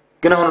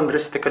ግን አሁንም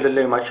ድረስ የተከለለ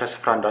የማጨሻ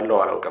ስፍራ እንዳለው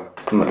አላውቅም።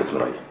 ስትመለስ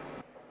ምን አየህ?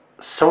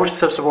 ሰዎች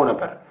ተሰብስበው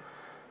ነበር።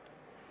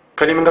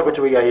 ከሌመን ጋር ቁጭ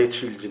ብዬ ያየች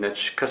ልጅ ነች፣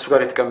 ከእሱ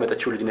ጋር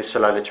የተቀመጠችው ልጅ ነች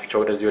ስላለች ብቻ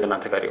ወደዚህ ወደ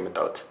እናንተ ጋር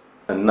የመጣሁት።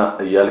 እና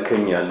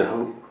እያልከኝ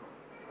ያለኸው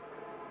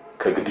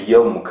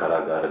ከግድያው ሙከራ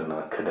ጋርና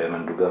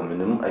ከዳይመንዱ ጋር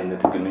ምንም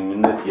አይነት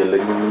ግንኙነት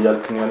የለኝም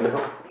እያልከኝ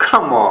ያለኸው?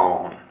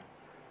 ካሞን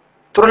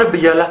ጥሩ ልብ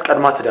እያላት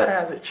ቀድማ ትዳር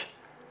ያዘች፣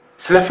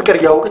 ስለ ፍቅር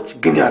እያወቀች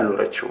ግን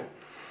ያልኖረችው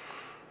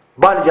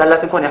ባል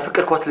እያላት እንኳን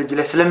ያፈቀርኳት ልጅ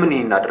ላይ ስለምን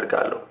ይሄን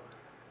አደርጋለሁ?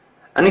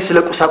 እኔ ስለ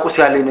ቁሳቁስ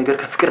ያለኝ ነገር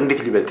ከፍቅር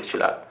እንዴት ሊበልጥ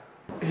ይችላል?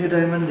 ይሄ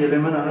ዳይመንድ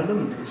የሌመን አይደለም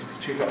እንዴ? እስቲ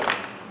ቼክ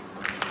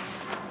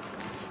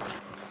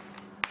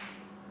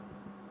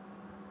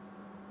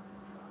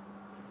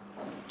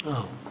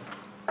አዎ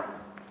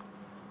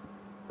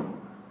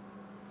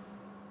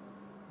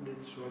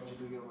እንዴት ሷጅ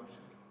ልገባሽ?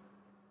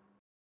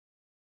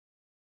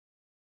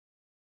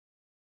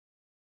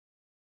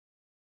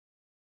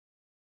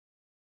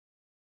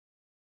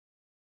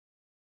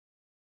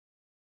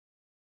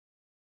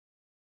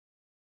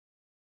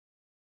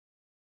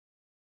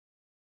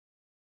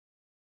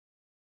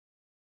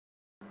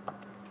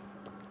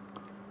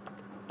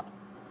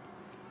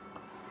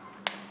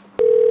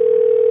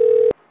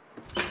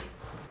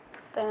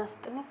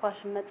 ጤናስጥልኝ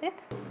ፋሽን መጽሔት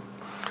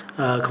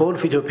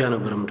ከወልፍ ኢትዮጵያ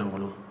ነበር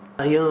የምደውለው።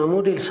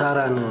 የሞዴል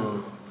ሳራን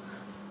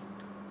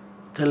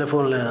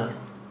ቴሌፎን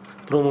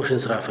ለፕሮሞሽን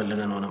ስራ ፈልገ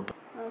ነው ነበር።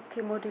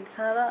 ኦኬ ሞዴል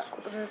ሳራ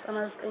ቁጥር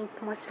 99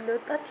 ትማችን ላይ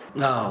ወጣች?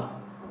 አዎ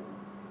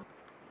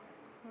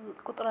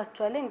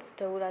ቁጥራቸው ላይ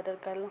እንድትደውል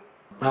አደርጋለሁ።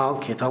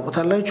 ኦኬ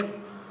ታውቁታላችሁ?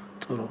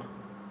 ጥሩ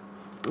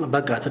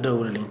በቃ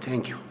ትደውልልኝ።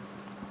 ቴንክ ዩ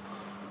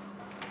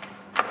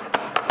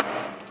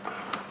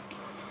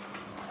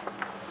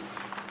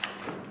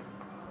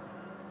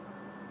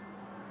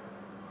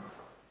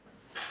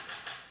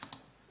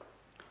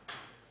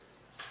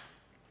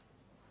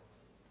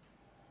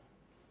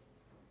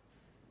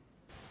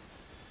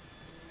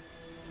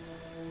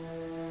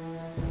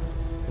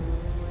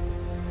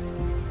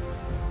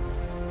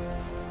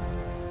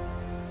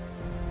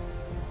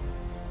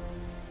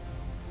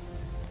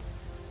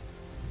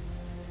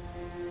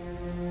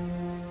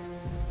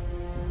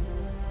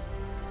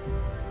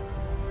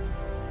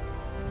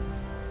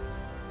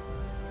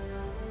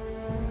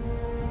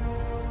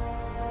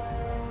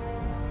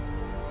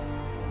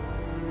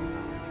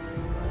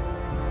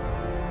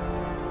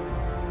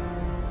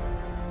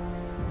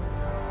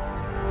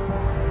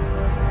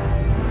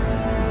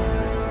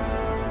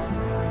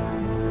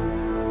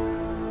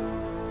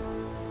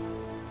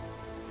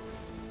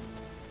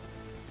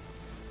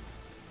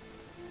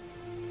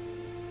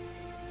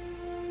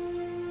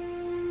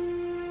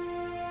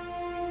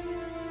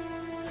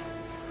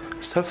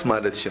ሰፍ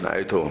ማለትሽን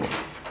አይተው ነው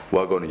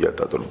ዋጋውን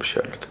እያጣጣሉብሽ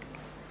ያሉት።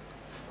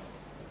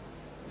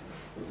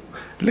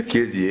 ልክ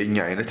የዚህ የኛ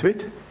አይነት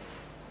ቤት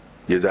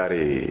የዛሬ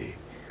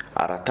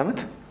 4 ዓመት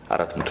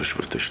 400 ሺህ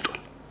ብር ተሽጧል።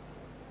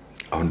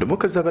 አሁን ደግሞ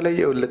ከዛ በላይ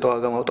የወለጠ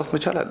ዋጋ ማውጣት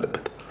መቻል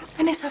አለበት።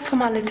 እኔ ሰፍ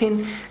ማለቴን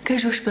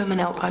ገዢዎች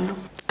በምን ያውቃሉ?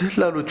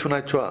 ደላሎቹ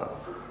ናቸው።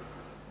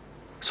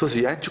 ሶሲ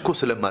አንቺ እኮ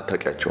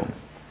ስለማታውቂያቸው ነው።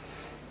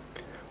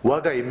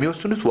 ዋጋ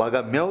የሚወስኑት ዋጋ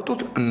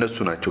የሚያወጡት እነሱ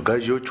ናቸው፣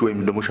 ጋዢዎች ወይም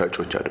ደግሞ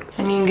ሻጮች አይደሉም።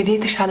 እኔ እንግዲህ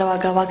የተሻለ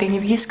ዋጋ ባገኝ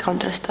ብዬ እስካሁን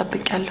ድረስ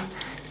ጠብቄያለሁ።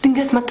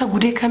 ድንገት መጣ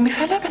ጉዴ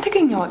ከሚፈላ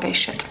በተገኘ ዋጋ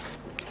ይሸጥ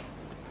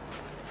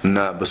እና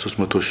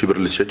በ300 ሺህ ብር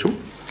ልትሸጪው?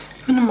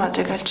 ምንም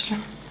ማድረግ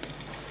አልችልም።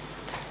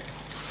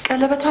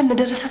 ቀለበቷ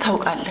እንደደረሰ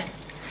ታውቃለህ።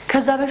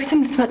 ከዛ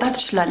በፊትም ልትመጣ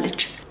ትችላለች።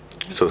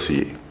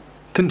 ሶሲዬ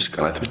ትንሽ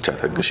ቀናት ብቻ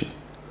ታገሺ።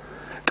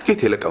 ጥቂት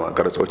የለቀማ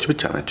ቀረጻዎች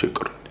ብቻ ናቸው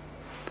የቀሩት።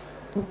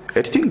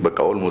 ኤዲቲንግ በቃ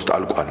ኦልሞስት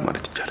አልቋል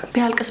ማለት ይቻላል።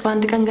 ቢያልቅስ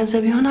በአንድ ቀን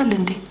ገንዘብ ይሆናል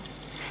እንዴ?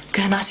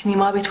 ገና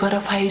ሲኒማ ቤት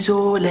ወረፋ ይዞ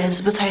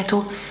ለህዝብ ታይቶ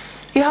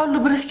ያ ሁሉ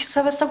ብር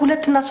እስኪሰበሰብ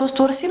 2 እና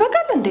 3 ወር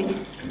ይበቃል እንዴ?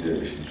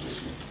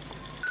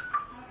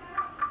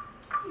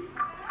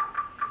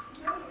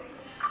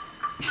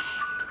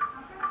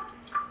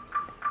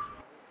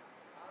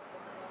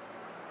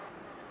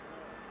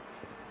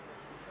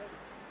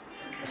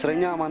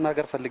 እስረኛ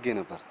ማናገር ፈልጌ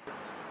ነበር።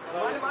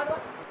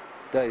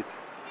 ዳዊት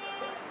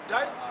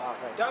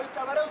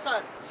ጨመረው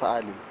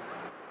ሰዓሊ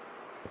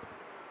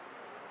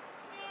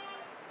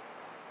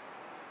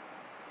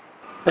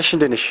እሺ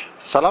እንዴት ነሽ?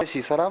 ሰላም? እሺ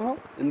ሰላም ነው።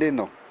 እንዴት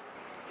ነው?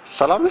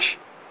 ሰላም ነሽ?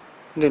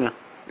 እንዴት ነው?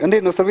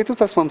 እንዴት ነው? እስር ቤት ውስጥ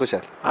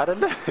ተስማምቶሻል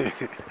አይደለ?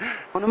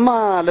 አሁንማ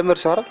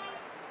ለመርሻ አይደል?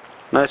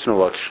 ናይስ ነው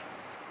እባክሽ።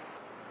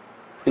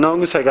 እናው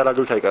ግን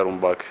ሳይጋላግሉት አይቀሩም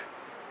እባክህ።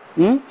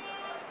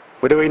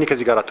 ወደ ወይኔ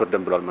ከዚህ ጋር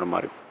አትወርደም ብሏል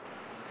መርማሪው።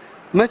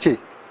 መቼ?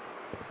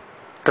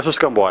 ከ3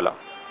 ቀን በኋላ።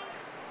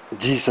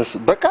 ጂሰስ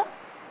በቃ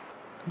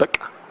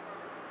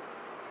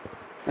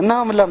እና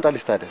ምን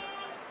ላምጣልሽ ታዲያ?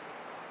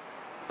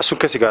 እሱን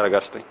ከሲጋራ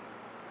ጋር ስጠኝ።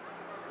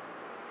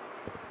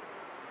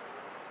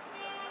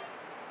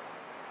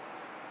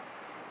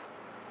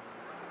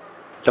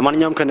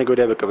 ለማንኛውም ከነገ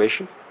ወዲያ በቃ በይሽ።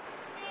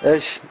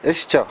 እሺ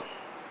ቻው።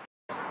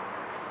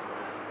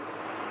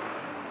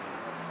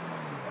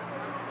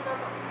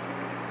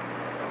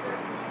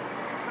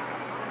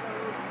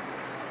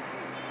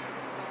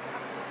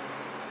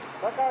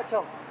 በቃ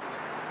ቻው።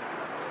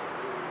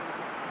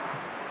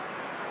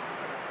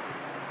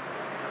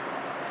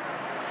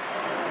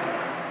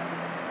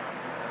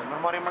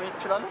 መርማሪ ማግኘት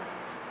ትችላለህ?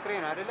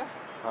 ፍቅሬን አይደለ?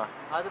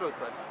 አድሮ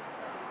ወጥቷል።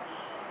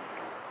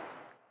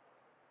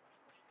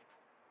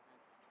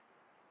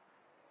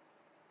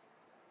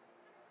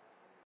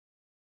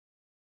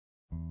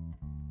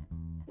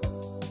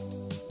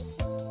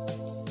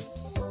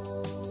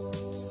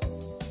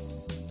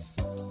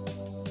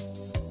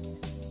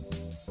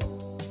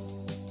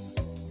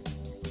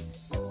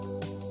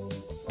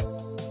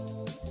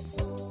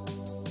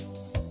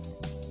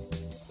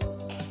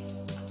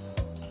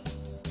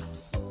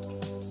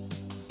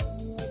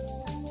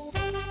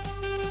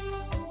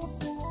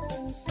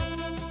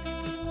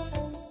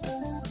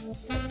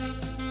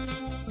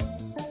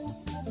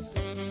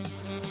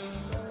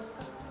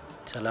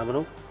 ሰላም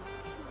ነው?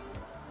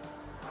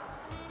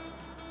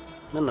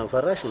 ምን ነው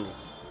ፈራሽ እንዴ?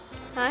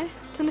 አይ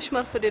ትንሽ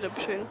ማርፈድ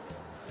የረብሽኝ ነው።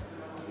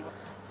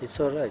 It's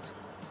all right.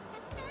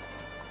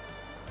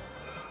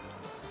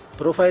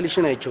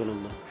 ፕሮፋይልሽን አይቼው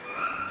ነበር።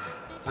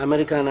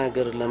 አሜሪካን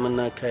ሀገር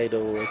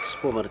ለምናካሄደው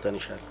ኤክስፖ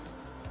መርጠንሻል።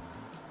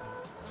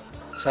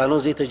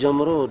 ሳኖዜ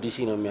ተጀምሮ ዲሲ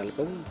ነው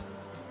የሚያልቀው።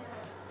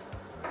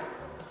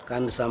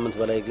 ከአንድ ሳምንት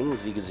በላይ ግን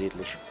እዚህ ጊዜ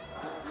የለሽ።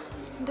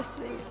 ደስ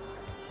ይለኛል።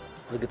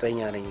 እርግጠኛ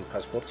ነኝ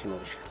ፓስፖርት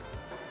ይኖርሻል።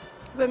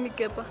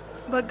 በሚገባ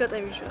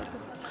በአጋጣሚ ይችላል።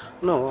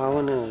 ኖ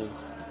አሁን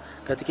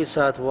ከጥቂት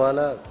ሰዓት በኋላ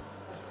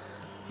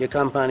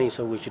የካምፓኒ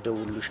ሰዎች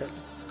ይደውሉልሻል።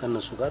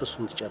 ከነሱ ጋር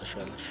እሱን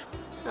ትጨርሻለሽ።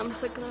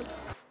 አመሰግናለሁ።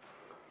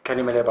 ከኔ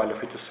መለያ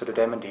ባለፈው የተወሰደ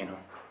ዳይመንድ ይሄ ነው።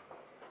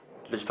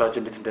 ልጅቷ እጅ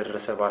እንዴት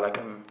እንደደረሰ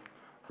ባላውቅም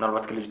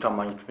ምናልባት ግን ልጅቷን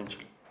ማግኘት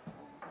ብንችል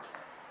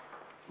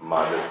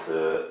ማለት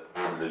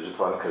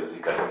ልጅቷን ከዚህ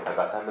ቀደም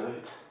ታውቃታለህ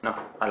በፊት? ነው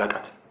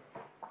አላውቃትም።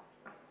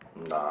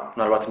 እና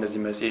ምናልባት እነዚህ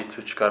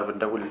መጽሔቶች ጋር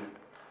ብንደውል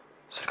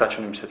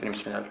ስልካቸውን የሚሰጡን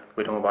ይመስለኛል፣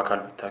 ወይ ደግሞ በአካል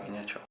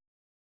ብታገኛቸው።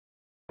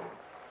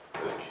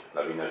 እስኪ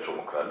ላገኛቸው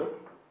እሞክራለሁ።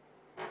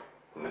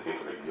 እነዚህ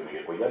ለጊዜው ነው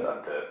ይቆያል።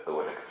 አንተ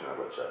ወደ ክፍል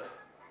መግባት ትችላለህ።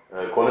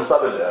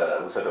 ኮንስታብል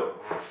ውሰደው።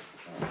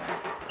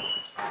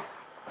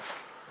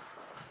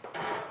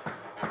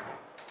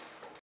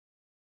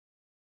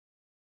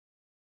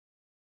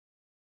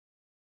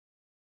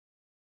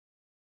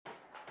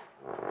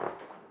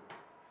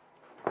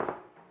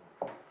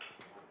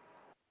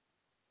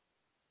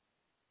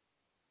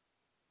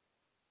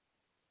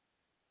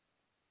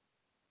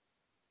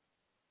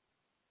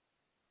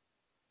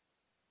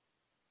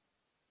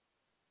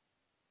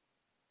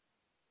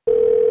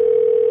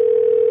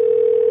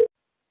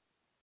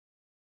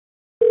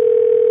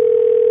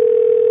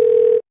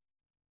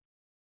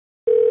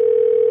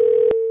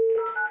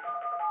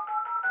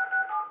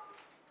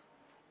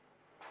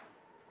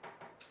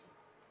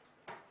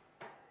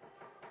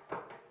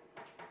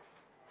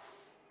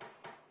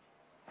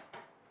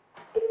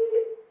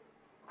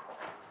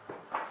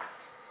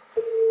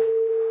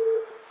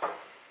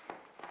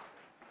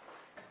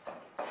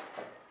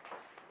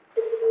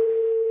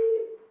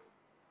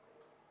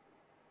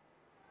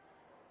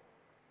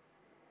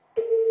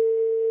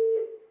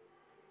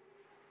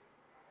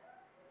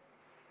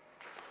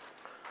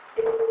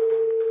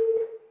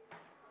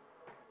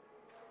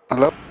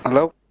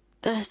 Hello?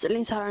 ጤና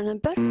ሳራ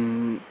ነበር።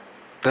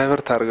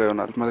 ዳይቨርት አድርገው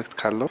ይሆናል መልእክት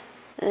ካለው።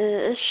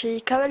 እሺ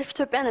ከበልፍ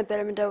ኢትዮጵያ ነበር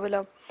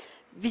የምደውለው።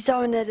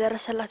 ቪዛው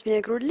እንደደረሰላት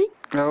ቢነግሩልኝ።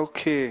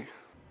 ኦኬ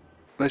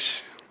እሺ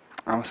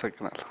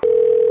አመሰግናለሁ።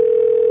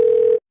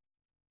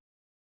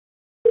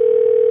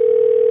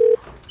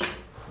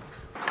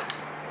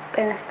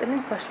 ጤና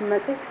ይስጥልኝ ፋሽን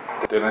መጽሔት።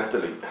 ጤና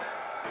ይስጥልኝ።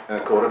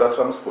 ከወረዳ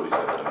 15 ፖሊስ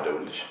ነበር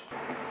የምደውልልሽ።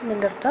 ምን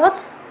ልርዳዎት?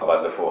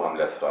 ባለፈው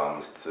ሐምሌ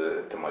 15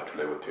 እትማችሁ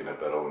ላይ ወጥቶ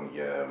የነበረውን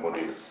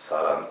የሞዴል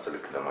ሳራን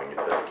ስልክ ለማግኘት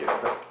ፈልጌ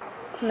ነበር።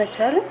 መቼ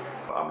አለ?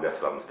 ሐምሌ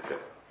 15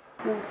 ቀን።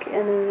 ኦኬ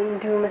እኔ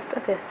እንዲሁ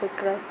መስጠት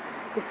ያስቸግራል።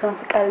 የሷን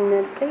ፍቃድ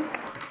እንጠይቅ።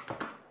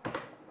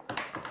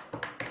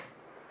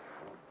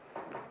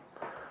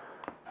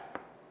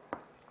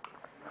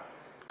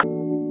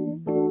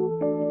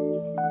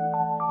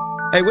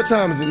 Hey, what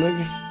time is it,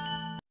 nigga?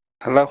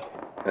 Hello?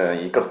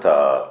 ይቅርታ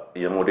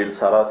የሞዴል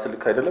ሳራ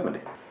ስልክ አይደለም እንዴ?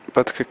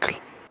 በትክክል።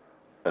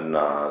 እና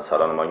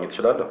ሳራን ማግኘት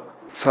እችላለሁ?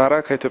 ሳራ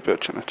ከኢትዮጵያ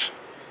ውጭ ነች።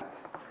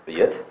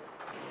 የት?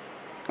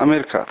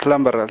 አሜሪካ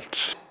ትላንት በራለች።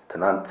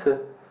 ትናንት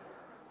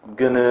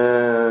ግን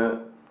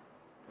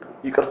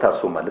ይቅርታ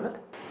እርሶ ማልበል?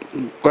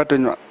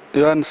 ጓደኛዋ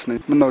ዮሐንስ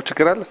ነኝ። ምን ነው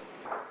ችግር አለ?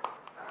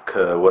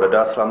 ከወረዳ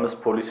 15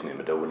 ፖሊስ ነው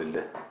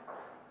የምደውልልህ።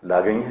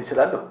 ላገኝህ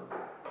እችላለሁ?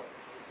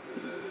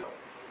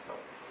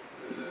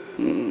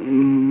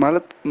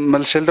 ማለት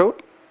መልሼ ልደውል?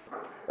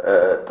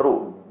 ጥሩ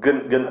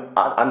ግን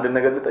አንድ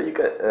ነገር ልጠይቅ።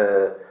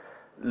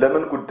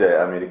 ለምን ጉዳይ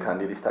አሜሪካ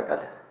እንዴት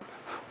ታውቃለህ?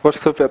 ወልፍ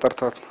ኢትዮጵያ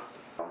ጠርቷት ነው።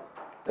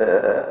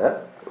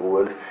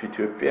 ወልፍ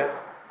ኢትዮጵያ?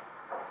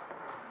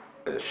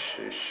 እሺ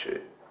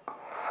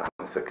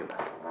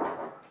አመሰግናለሁ።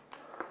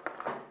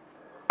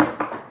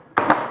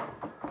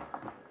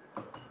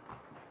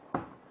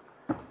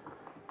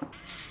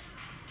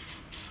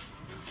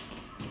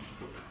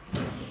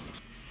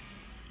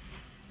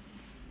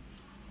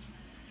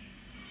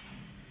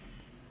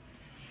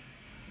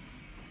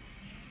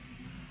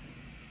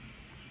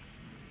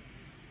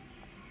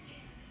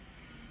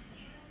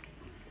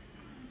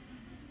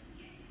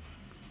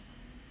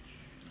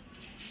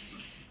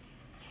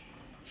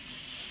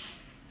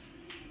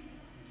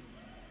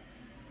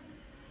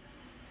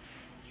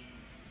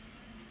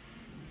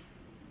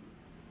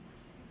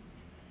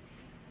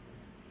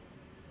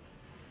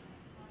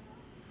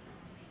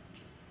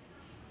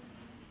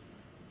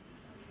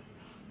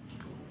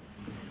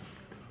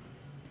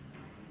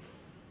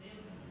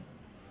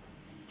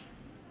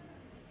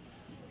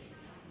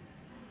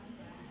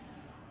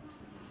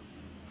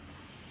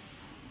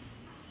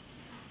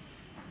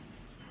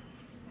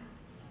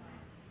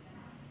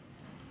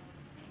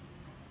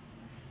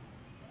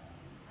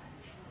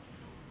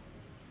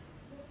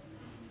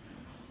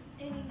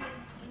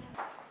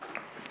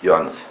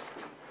 ዮሐንስ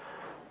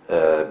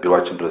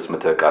ቢሮአችን ድረስ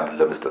መተህ ቃል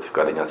ለመስጠት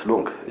ፈቃደኛ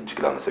ስለሆንክ እጅግ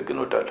ላመሰግን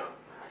እወዳለሁ።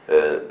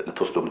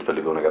 ልትወስደው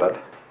የምትፈልገው ነገር አለ?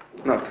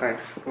 No,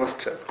 thanks.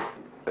 ወስጃለሁ።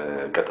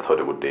 ቀጥታ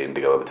ወደ ጉዳይ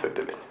እንድገባ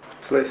ብትፈቅድልኝ።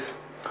 Please.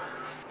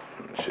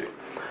 እሺ።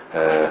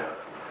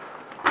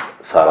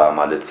 ሳራ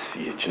ማለት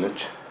ይህች ነች?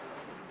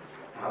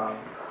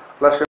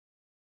 ላሸነፈው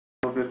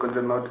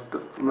ቆንጆና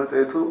ውድድር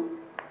መጽሔቱ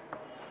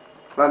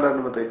ለአንዳንድ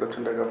መጠይቆች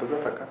እንደጋበዘ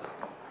ታውቃለህ።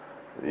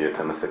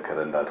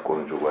 የተመሰከረላት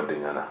ቆንጆ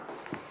ጓደኛ ናት።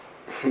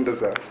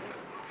 እንደዛ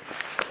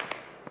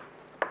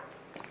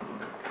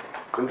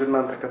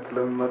ቁንጅናን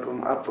ተከትለው የሚመጡ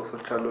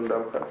አጥቶች አሉ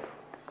እንዳልኳት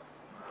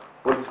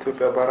ወደ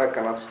ኢትዮጵያ በአራት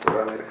ቀናት ውስጥ ወደ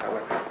አሜሪካ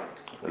ላካት።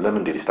 ለምን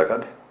እንደዚህ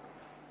ታውቃለህ?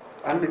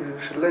 አንድ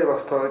ኤግዚቢሽን ላይ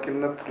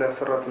በአስተዋዋቂነት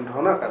ሊያሰራት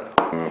እንደሆነ አውቃለሁ።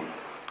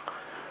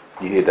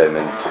 ይሄ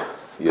ዳይመንድ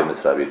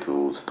የመስሪያ ቤቱ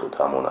ስጦታ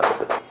መሆን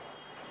አለበት።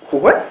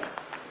 ወይ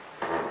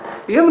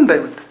የምን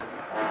ዳይመንድ?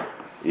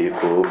 ይሄ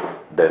እኮ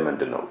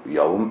ዳይመንድ ነው፣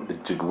 ያውም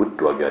እጅግ ውድ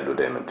ዋጋ ያለው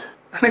ዳይመንድ።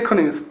 እኔ እኮ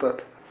ነኝ የሰጠኋት።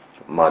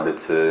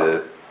 ማለት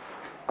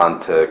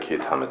አንተ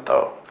ከየት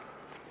አመጣው?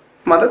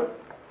 ማለት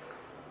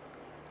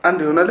አንድ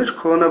የሆነ ልጅ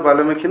ከሆነ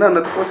ባለመኪና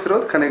ነጥቆ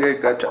ሲሮጥ ከኔ ጋር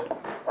ይጋጫል።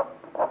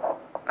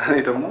 እኔ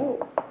ደግሞ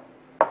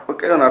በቃ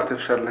የሆነ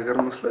አርቲፊሻል ነገር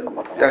መስሎኝ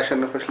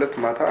ያሸነፈችለት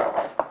ማታ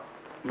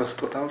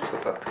በስጦታ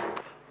ሰጣት።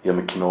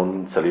 የመኪናውን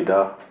ሰሌዳ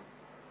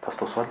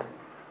ታስታውሳለህ?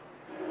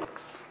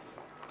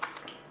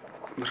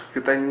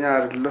 እርግጠኛ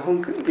አይደለሁም፣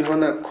 ግን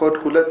የሆነ ኮድ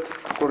 2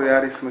 ጥቁር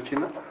ያሪስ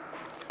መኪና።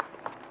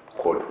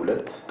 ኮድ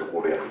 2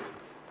 ጥቁር ያሪስ።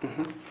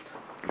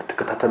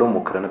 ልትከታተለው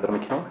ሞክረ ነበር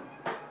መኪናውን?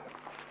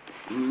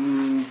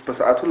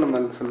 በሰዓቱ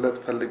ልመልስለት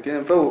ፈልጌ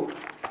ነበር፣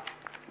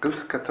 ግን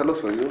ስከተለው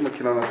ሰውየው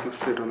መኪናውን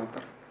አስነስቶ ሄዶ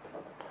ነበር።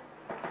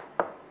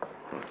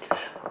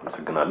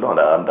 አመሰግናለሁ።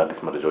 አንድ አዲስ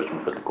መረጃዎች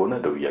የምፈልግ ከሆነ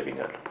ደውዬ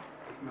አገኛለሁ።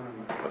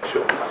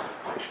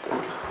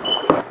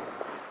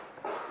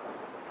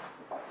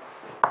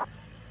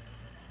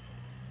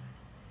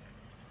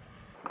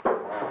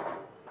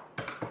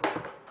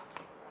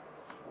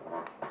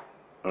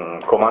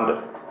 ኮማንደር፣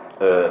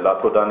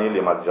 ለአቶ ዳንኤል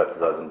የማዘዣ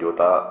ትዕዛዝ እንዲወጣ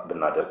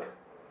ብናደርግ።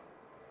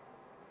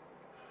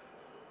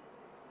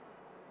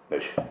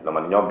 እሺ፣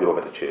 ለማንኛውም ቢሮ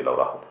መጥቼ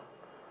ላውራ አሁን።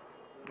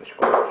 እሺ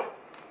ኮማንደር።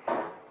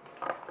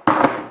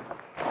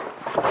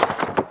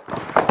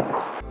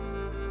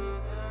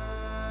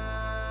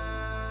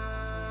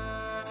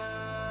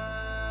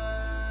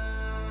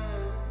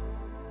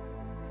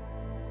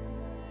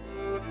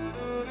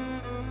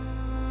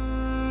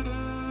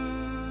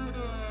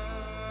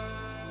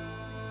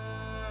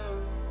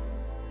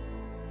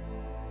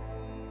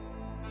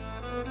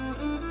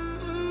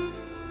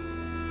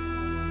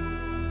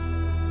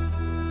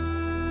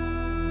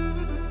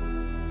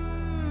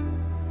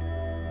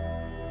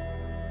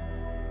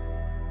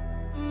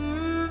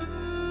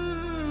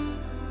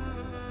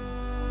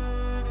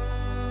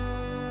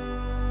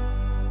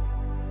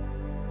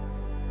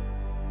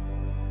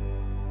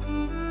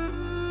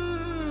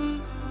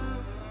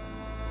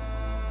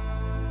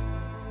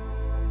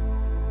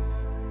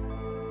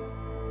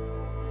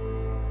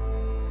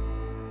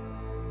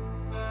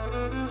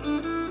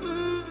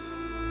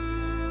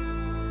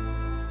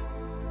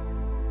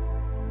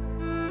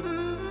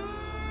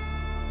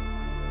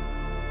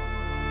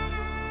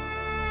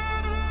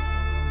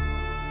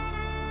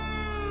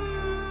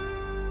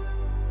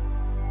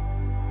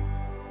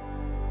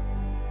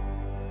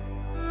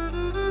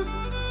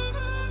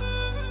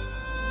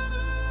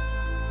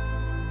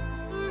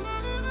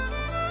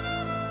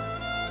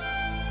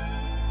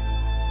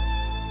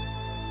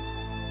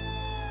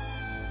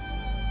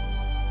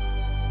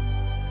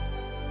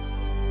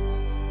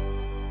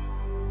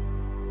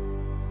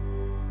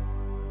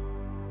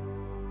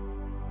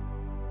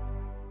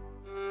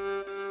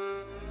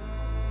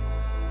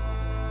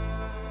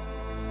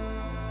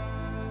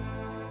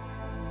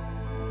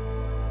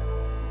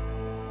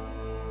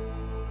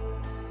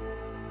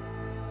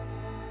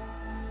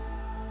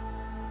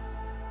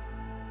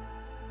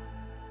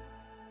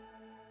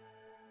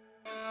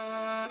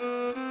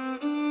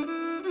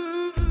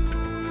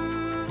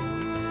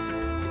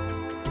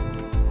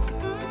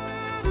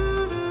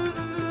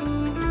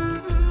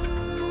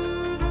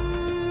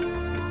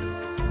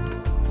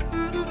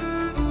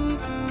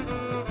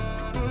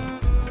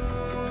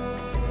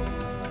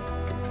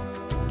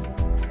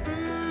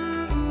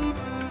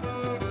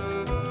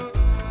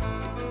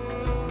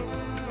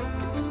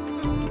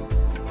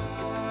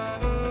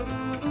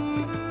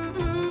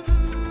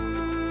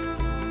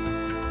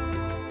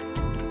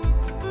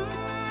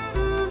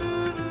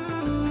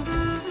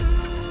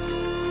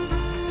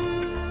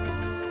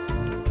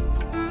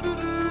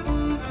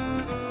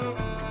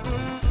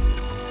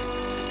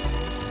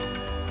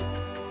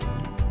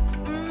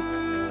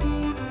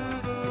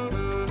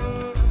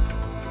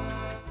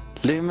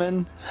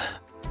 Lemon.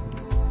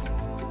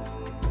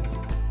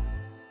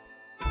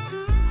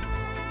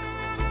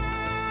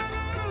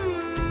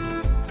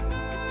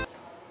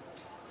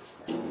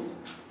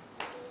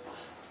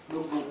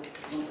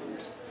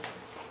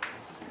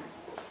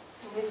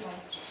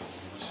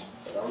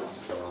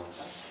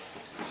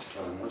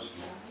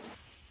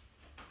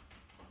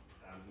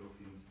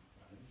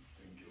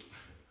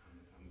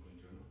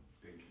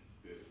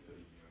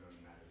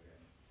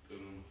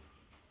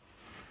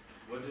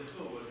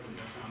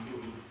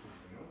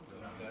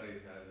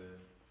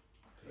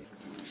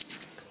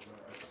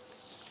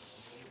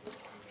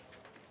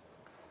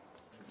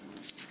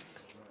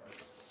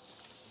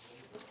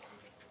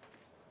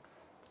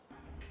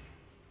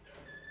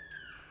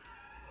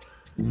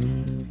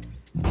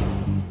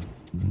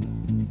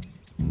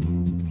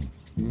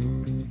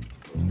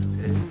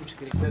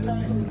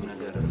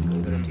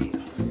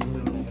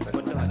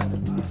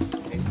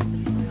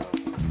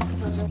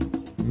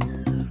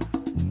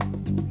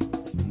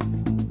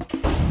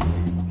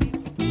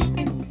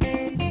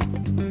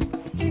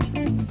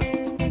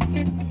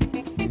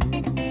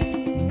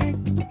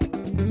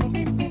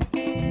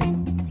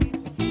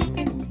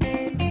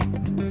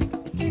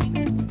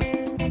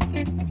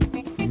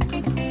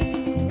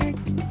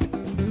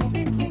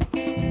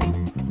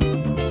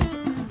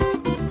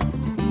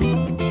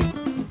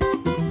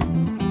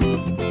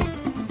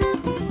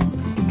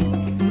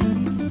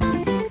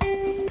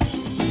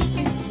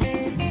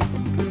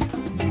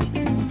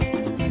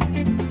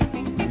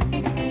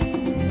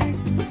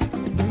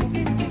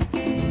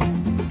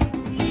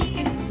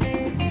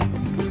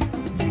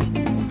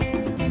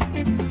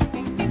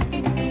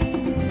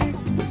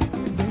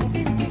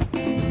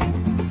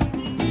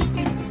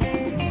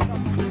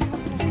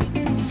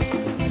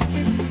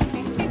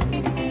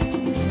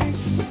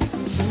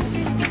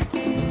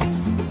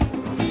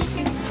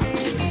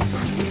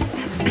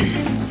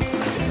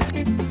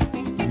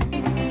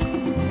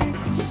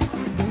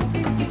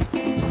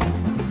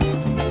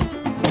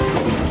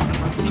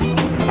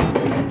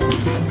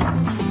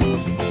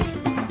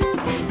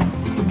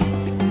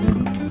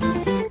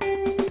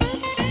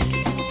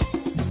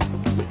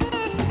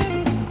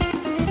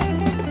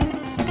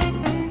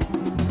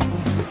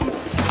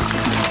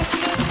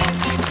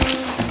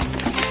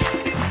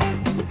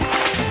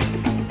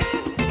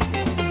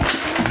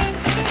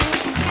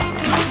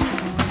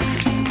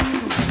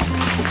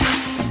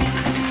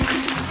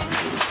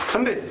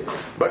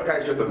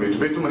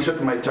 ቤቱ መሸጥ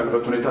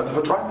የማይቻልበት ሁኔታ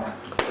ተፈጥሯል።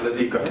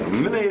 ስለዚህ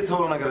ምን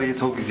የሰው ነገር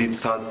የሰው ጊዜ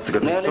ተሳት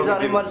ተገደለ ነው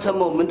ዛሬ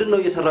ማልሰማው ምንድነው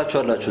እየሰራችሁ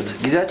ያላችሁት?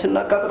 ጊዜያችንን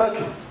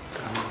አቃጥላችሁ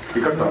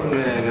ይቅርታ።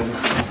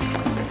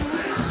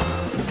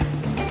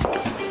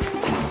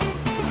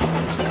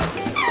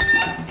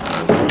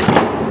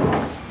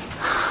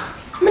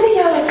 ምን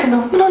እያደረክ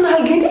ነው? ምን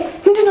ሆነሃል ጌዲ?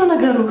 ምንድነው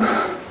ነገሩ?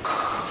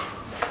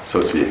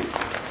 ሶስዬ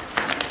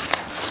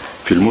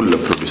ፊልሙን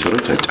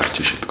ለፕሮዲውሰሮች አጫርቼ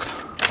ሸጥኩት።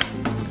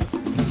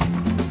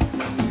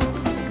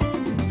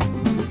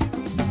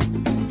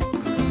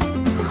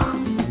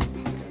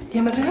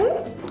 የምርህን?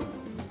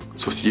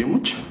 ሶስዬ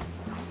ሙች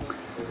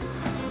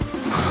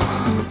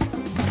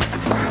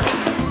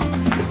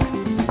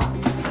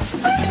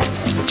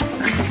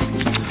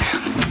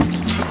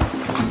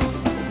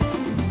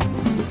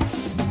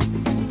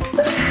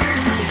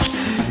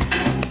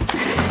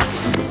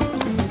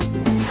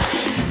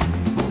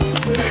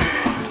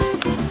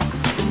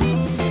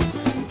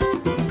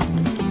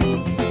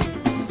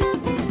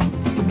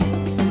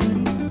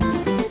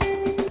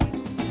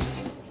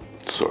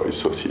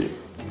ሶስዬ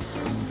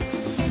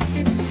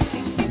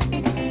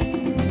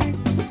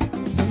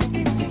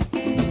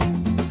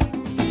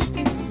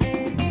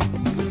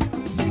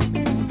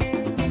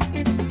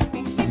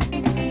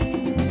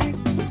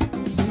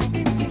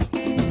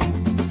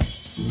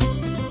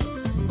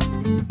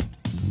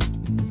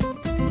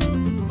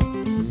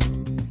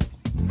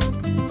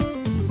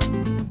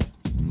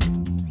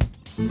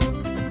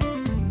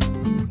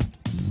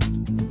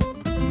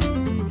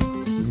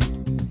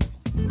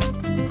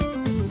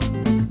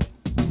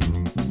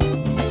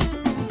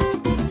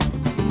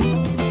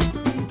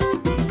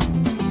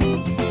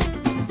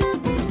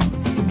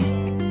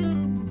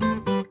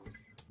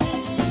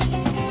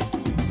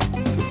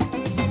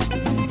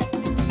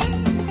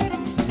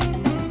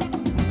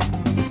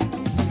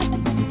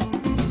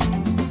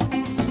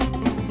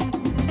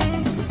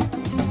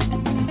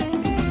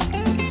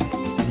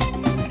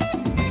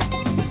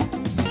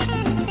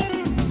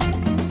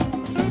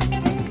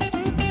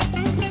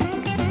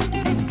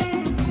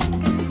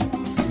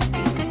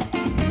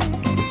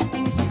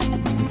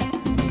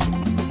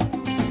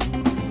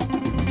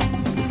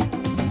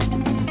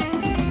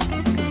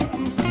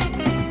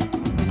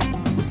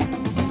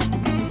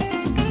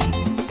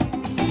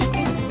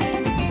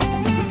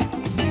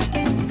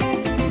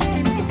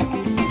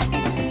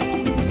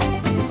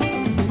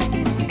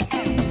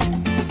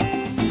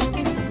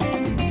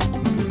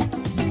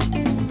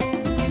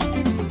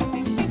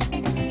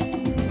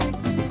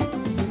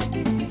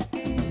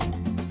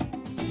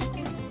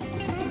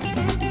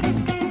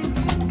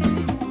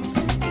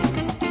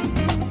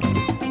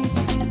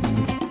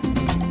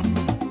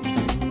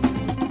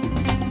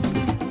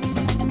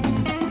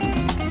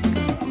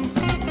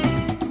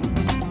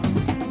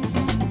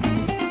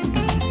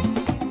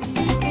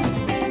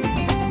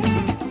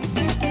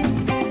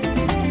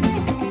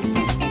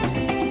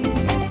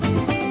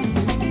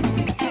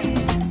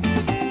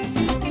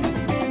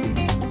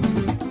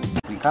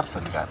ካርድ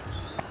ፈልጋለሁ።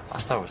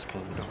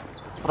 አስታወስከኝ ነው።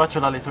 ጥራቸው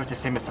ላይ ሰዎች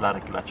ኤስኤምኤስ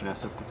ላደርግላችሁ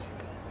ያሰብኩት።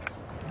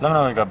 ለምን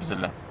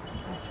አልጋብዝልህ?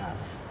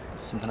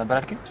 ስንት ነበር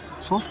ያልከኝ?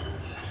 3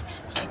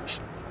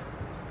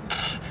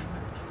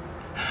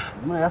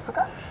 ምን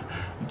ያስቃል?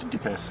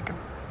 እንዴት ያስቃል?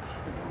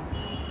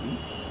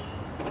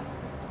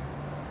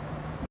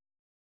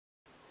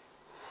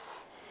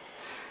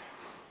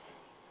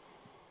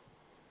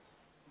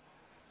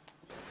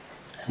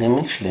 እኔ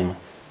ምንሽ ለምን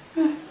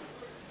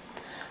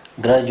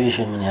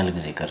ግራጁዌሽን ምን ያህል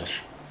ጊዜ ቀረሽ?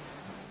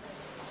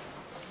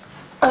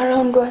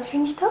 አራውንድ አንዷን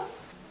ሰሚስታ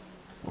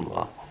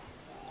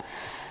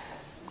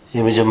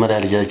የመጀመሪያ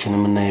ልጃችን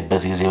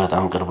የምናይበት ጊዜ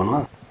በጣም ቅርብ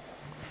ነው።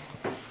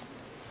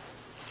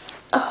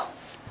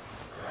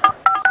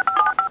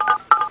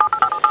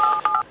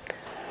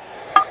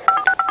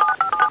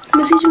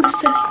 መሴጅ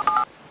መሰለኝ።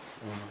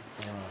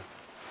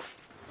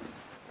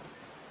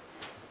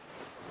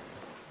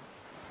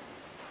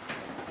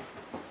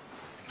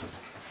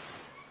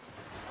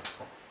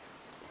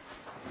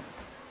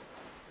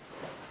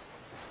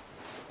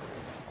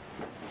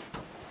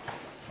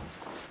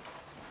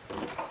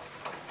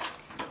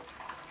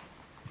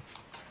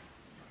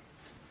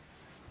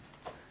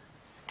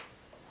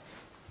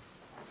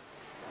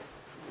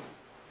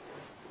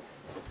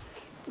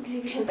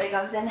 ኤግዚቢሽን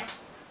ተጋብዘናል።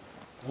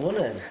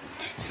 እውነት?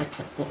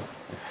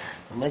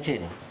 መቼ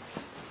ነው?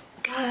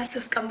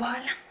 ከ3 ቀን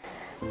በኋላ።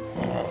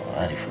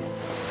 አሪፍ ነው።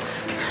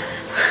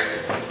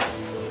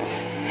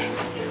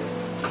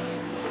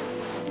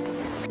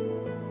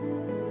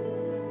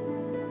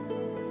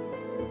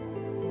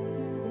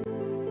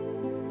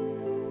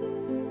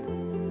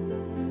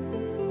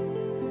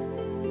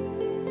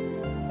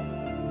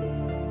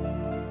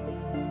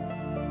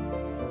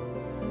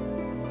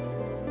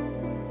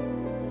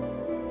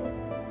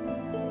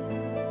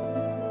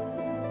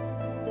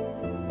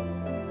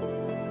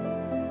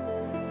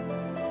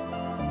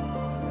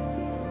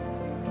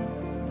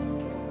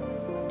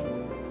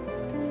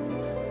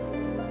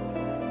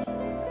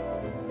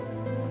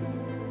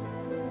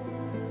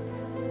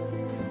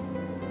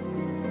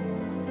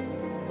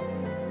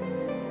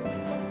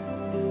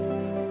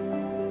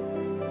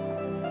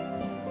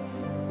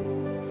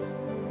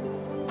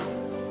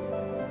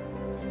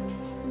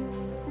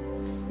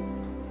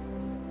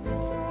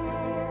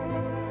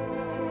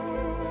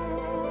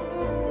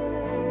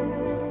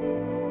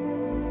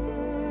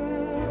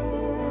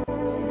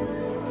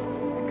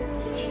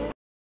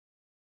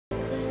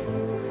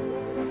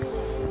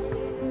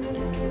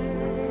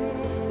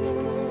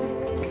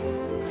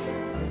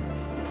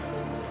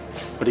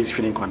 ወደ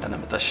ኤግዚቢሽን እንኳን ደህና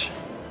መጣሽ።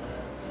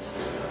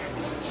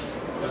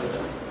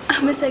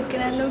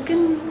 አመሰግናለሁ።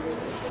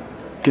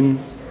 ግን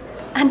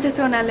አንተ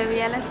ትሆናለህ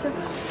ብዬ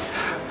አላሰብኩም።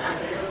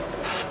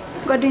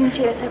 ጓደኞቼ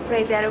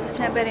ለሰርፕራይዝ ያደረጉት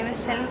ነበር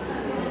የመሰለኝ።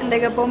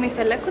 እንደገባውም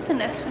የፈለግኩት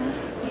እነሱ ነው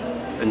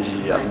እንጂ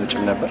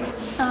አትመጭም ነበር።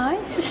 አይ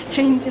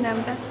ስትሬንጅ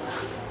ነበር።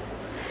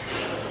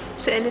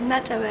 ስዕልና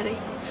ጨበሬ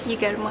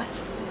ይገርማል።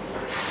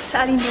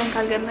 ሰዓሊ እንደሆን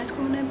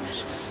ካልገመትኩም ነበር።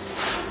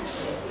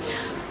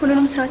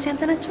 ሁሉንም ስራዎች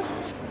ያንተ ናቸው?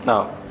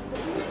 አዎ።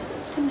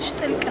 ትንሽ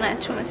ጥልቅ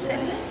ናቸው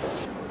መሰለኝ።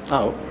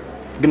 አዎ፣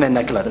 ግን ያን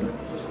ያክል አይደለም።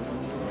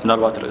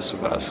 ምናልባት ርዕሱ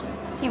በራሱ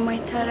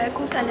የማይታረቁ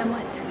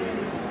ቀለማት።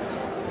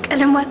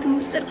 ቀለማትም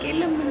ውስጥ ጥልቅ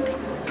የለም እንዴ?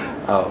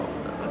 አዎ፣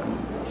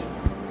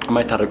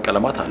 የማይታረቁ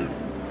ቀለማት አሉ።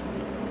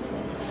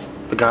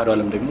 በገሃዱ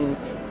ዓለም ደግሞ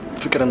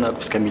ፍቅርና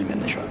ቁስ ከሚል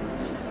መነሻ።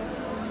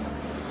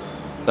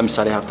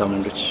 ለምሳሌ ሀብታም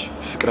ወንዶች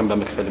ፍቅርን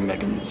በመክፈል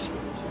የሚያገኙት፣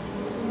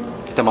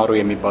 የተማሩ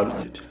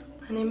የሚባሉት።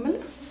 እኔ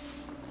የምልህ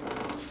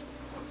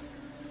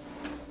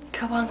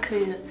ከባንክ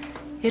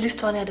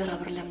የልጅቷን ያደራ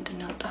ብር ለምንድን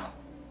ነው ያወጣው?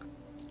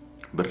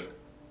 ብር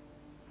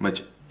መቼ?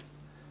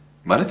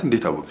 ማለት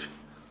እንዴት አወቅሽ?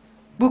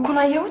 ቡኩን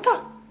አየሁታ።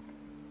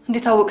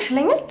 እንዴት አወቅሽ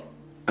ይለኛል።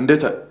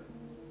 እንዴት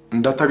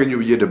እንዳታገኙ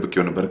ብዬ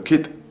ደብቄው ነበር።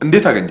 ኬት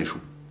እንዴት አገኘሽው?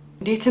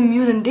 እንዴትም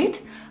ይሁን እንዴት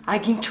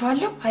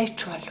አግኝቼዋለሁ፣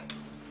 አይቼዋለሁ።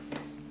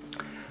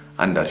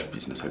 አንድ አሪፍ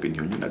ቢዝነስ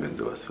አገኘሁኝና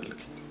ገንዘብ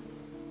አስፈልገኝ።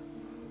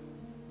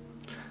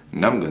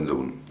 እናም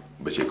ገንዘቡን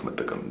በቼክ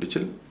መጠቀም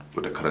እንድችል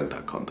ወደ ከረንት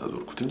አካውንት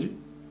አዞርኩት እንጂ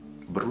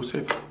ብሩ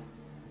ሴፍ።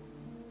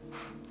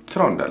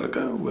 ስራው እንዳለቀ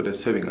ወደ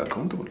ሴቪንግ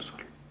አካውንት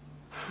መልሷል።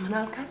 ምን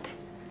አልካት?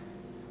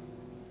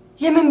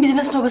 የምን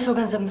ቢዝነስ ነው በሰው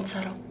ገንዘብ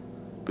የምትሰራው?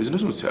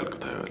 ቢዝነሱን ሲያልቅ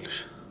ታያለሽ።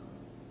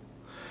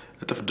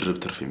 እጥፍ ድርብ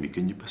ትርፍ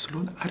የሚገኝበት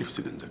ስለሆነ አሪፍ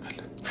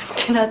ዝገንዘጋለን።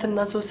 ቲናትና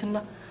ሶስና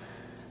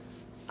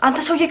አንተ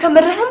ሰውዬ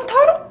ከመረህ ነው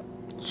የምታወራው?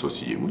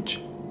 ሶስዬ ሙች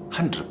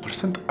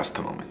 100%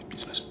 አስተማማኝ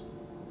ቢዝነስ ነው።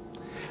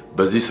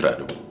 በዚህ ስራ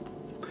ደግሞ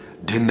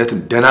ድህነትን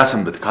ደና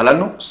ሰንበት ካላል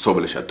ነው ሰው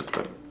ብለሽ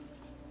አትቁጠሪ።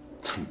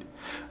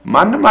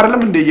 ማንም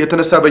አይደለም እንደ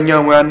የተነሳ በእኛ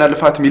ሙያና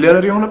ልፋት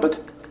ሚሊዮነር የሆነበት።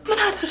 ምን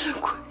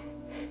አደረኩ?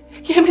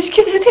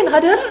 የምስኪን እህቴን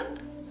አደራ፣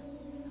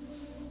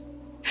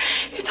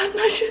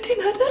 የታናሽ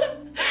እህቴን አደራ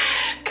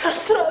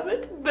ከ10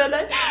 ዓመት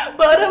በላይ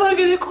በአረብ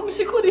ሀገር የቁም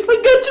ሲቆን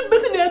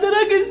የፈጋችበትን ያደራ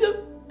ገንዘብ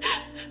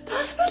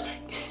ታስበላኝ።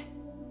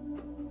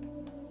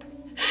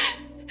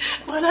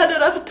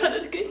 ባላደራ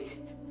ብታደርገኝ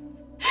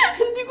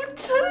እንዲህ ጉድ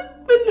ትሰራ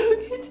ምነው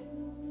ጌት?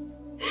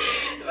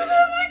 ምን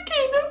አድርጌ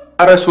ነው?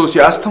 ኧረ ሶሲ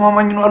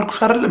አስተማማኝ ነው አልኩሽ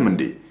አይደለም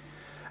እንዴ?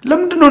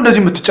 ለምንድን ነው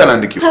እንደዚህ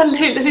የምትጨናንቂው? አለ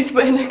ለሊት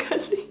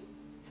ባይነጋልኝ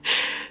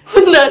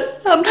ምን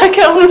አምላክ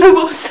አሁን ነው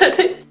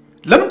በወሰደኝ።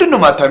 ለምንድን ነው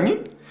ማታምኚኝ?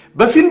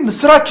 በፊልም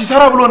ስራ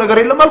ኪሳራ ብሎ ነገር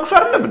የለም አልኩሽ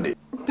አይደለም እንዴ?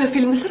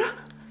 በፊልም ስራ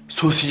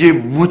ሶሲዬ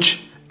ሙች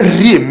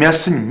እሪ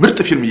የሚያሰኝ ምርጥ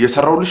ፊልም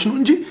እየሰራውልሽ ነው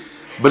እንጂ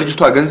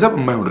በልጅቷ ገንዘብ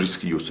የማይሆን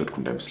ሪስክ እየወሰድኩ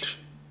እንዳይመስልሽ።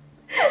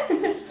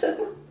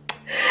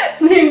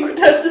 ነኝ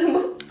ጉዳዝማ።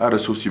 ኧረ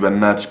ሶሲ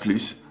በእናትሽ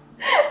ፕሊዝ።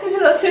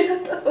 ራሴ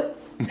ያጠፋ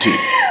እንዴ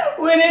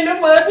ወኔ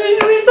ለማርሽ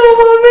ወይ ሰው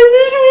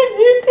ማመንሽ ወይ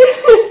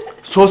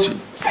ሶሲ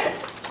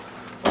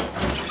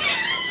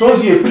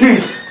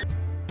ፕሊዝ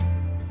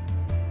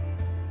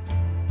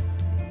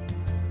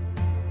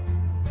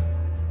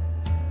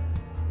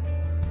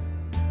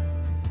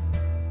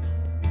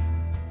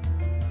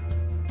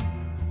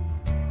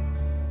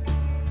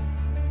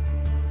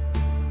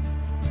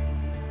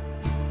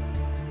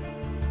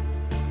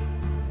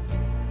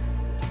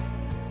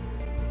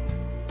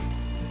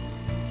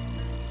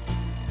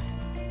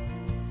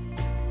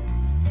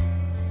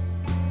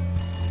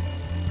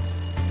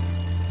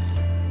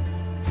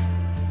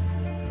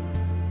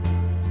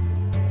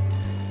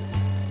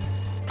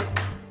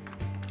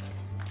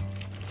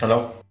ሄሎ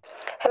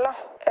ሄሎ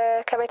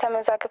ከቤተ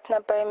መዛግብት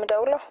ነበር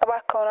የምደውለው።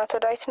 እባክዎን አቶ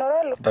ዳዊት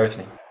ይኖራሉ? ዳዊት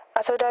ነኝ።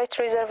 አቶ ዳዊት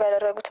ሪዘርቭ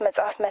ያደረጉት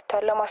መጽሐፍ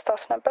መጥቷል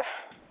ለማስታወስ ነበር።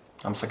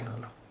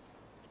 አመሰግናለሁ።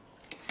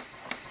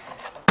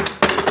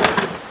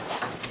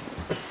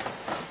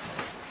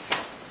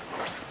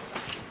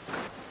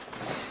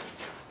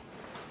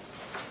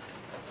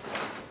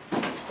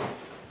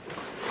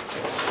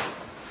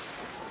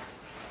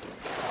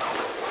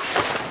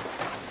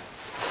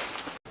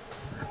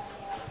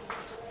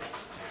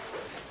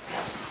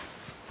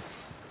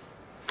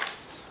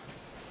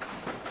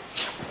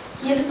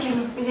 የልትሄዱ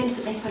ጊዜን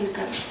ስጠኝ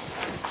እፈልጋለሁ።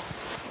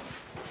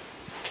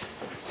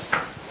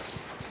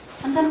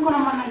 አንተን እኮ ነው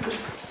የማናግርህ።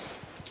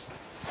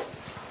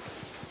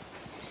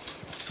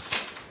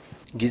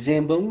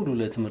 ጊዜን በሙሉ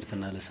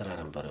ለትምህርትና ለስራ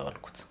ነበር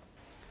ያዋልኩት።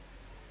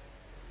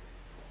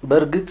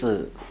 በእርግጥ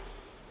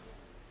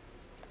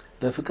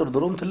ለፍቅር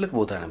ድሮም ትልቅ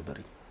ቦታ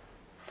ነበርኝ።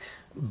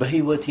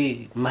 በህይወቴ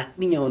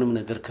ማንኛውንም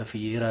ነገር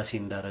ከፍዬ ራሴ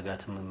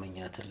እንዳረጋት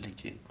መመኛትን ልጅ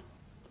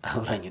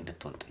አብራኝ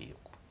እንድትሆን ጠየቁ።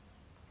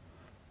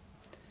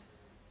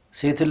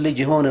 ሴት ልጅ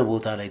የሆነ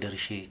ቦታ ላይ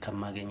ደርሼ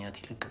ከማገኛት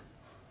ይልቅ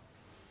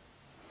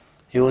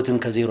ህይወትን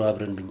ከዜሮ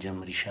አብረን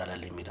ብንጀምር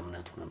ይሻላል የሚል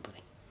እምነቱ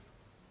ነበርኝ።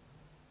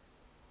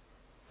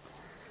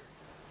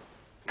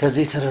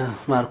 ከዚህ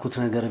የተማርኩት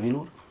ነገር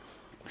ቢኖር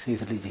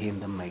ሴት ልጅ ይሄ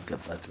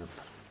እንደማይገባት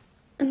ነበር።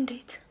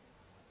 እንዴት?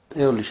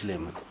 ይኸውልሽ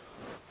ለምን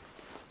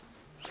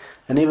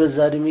እኔ በዛ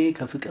እድሜ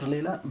ከፍቅር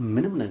ሌላ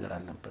ምንም ነገር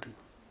አልነበረኝ።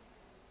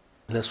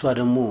 ለሷ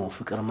ደግሞ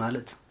ፍቅር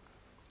ማለት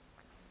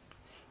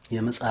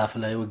የመጽሐፍ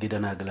ላይ ወግ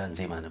ደናግላን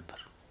ዜማ ነበር።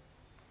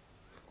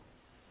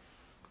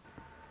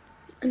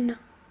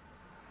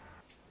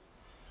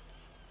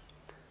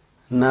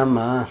 እናማ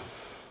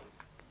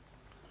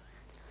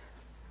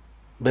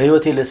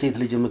በህይወቴ ለሴት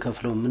ልጅ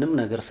የምከፍለው ምንም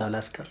ነገር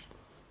ሳላስቀር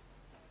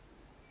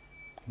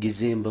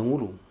ጊዜን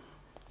በሙሉ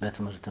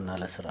ለትምህርትና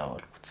ለስራ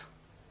አዋልኩት።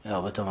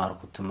 ያው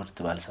በተማርኩት ትምህርት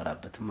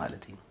ባልሰራበትም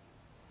ማለት ነው።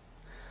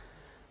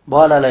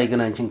 በኋላ ላይ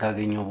ግን አንቺን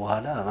ካገኘው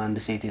በኋላ አንድ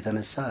ሴት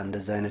የተነሳ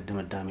እንደዛ አይነት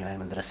ድምዳሜ ላይ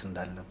መድረስ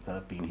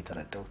እንዳልነበረብኝ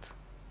የተረዳሁት።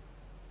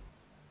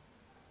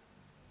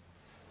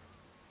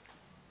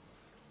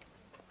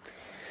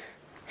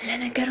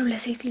 ለነገሩ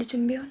ለሴት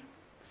ልጅም ቢሆን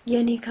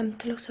የኔ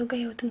ከምትለው ሰው ጋር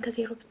ህይወትን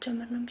ከዜሮ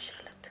ብትጀምር ነው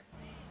የሚሻላት።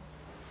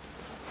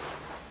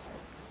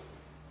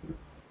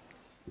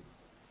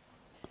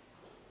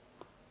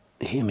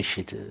 ይሄ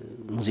ምሽት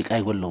ሙዚቃ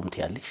አይጎለውም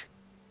ትያለሽ?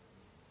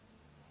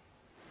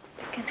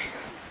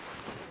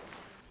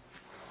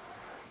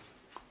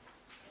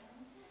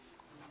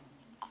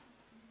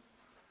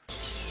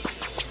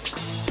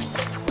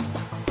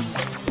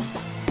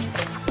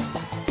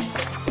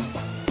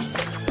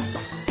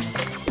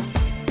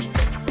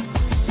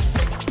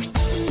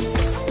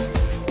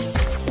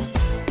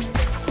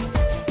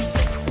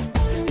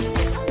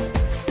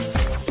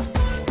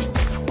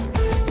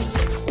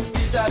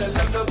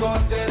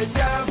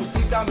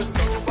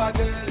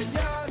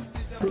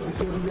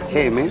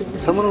 Hey man,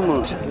 ሰሞኑን ምን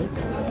ሆነሻል?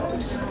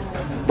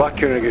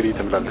 ባክዮ ነገር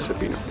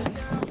እየተመላለሰብኝ ነው።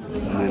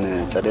 ምን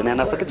ጸደኒያ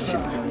ናፈቀችሽ?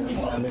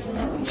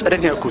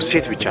 ጸደኒያ እኮ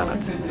ሴት ብቻ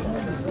ናት።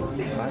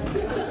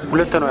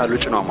 ሁለት ነው ያለው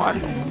ጭኗ መሀል።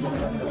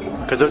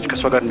 ከዛ ውጭ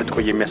ከሷ ጋር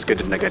እንድትቆይ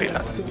የሚያስገድድ ነገር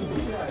የላት።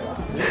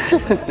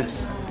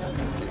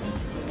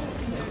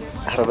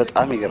 አረ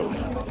በጣም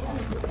ይገርማል።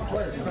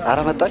 አረ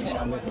መጣች።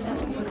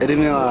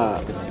 እድሜዋ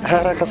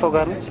አረ ከሰው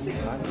ጋር ነች።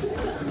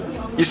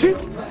 ይሲ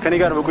ከኔ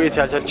ጋር መቆየት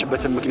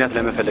ያልቻለችበትን ምክንያት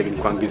ለመፈለግ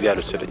እንኳን ጊዜ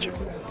አልወሰደችም።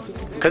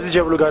 ከዚህ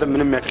ጀብሎ ጋር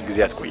ምንም ያክል ጊዜ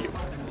አትቆይም።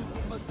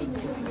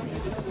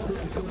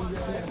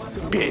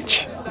 ቤች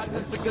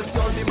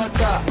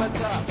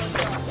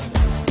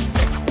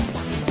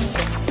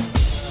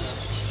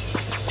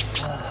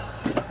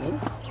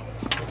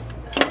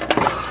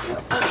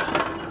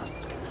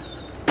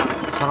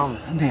ሰላም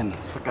እንዴት ነው?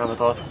 በቃ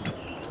በጠዋቱ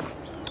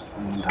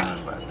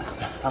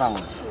ሰላም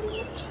ነው።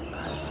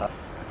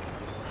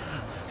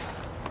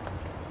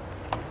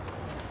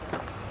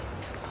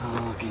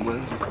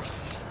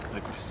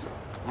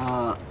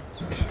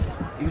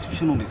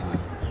 ኤግዚቢሽኑ እንዴት ነው?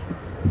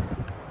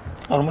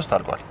 ኦልሞስት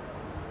አልቋል።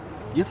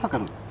 የት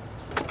ሀገር ነው?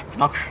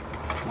 ማክሽ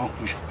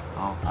ማክሽ።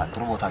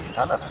 ጥሩ ቦታ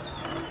አግኝታል አይደል?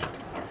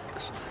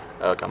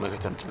 በቃ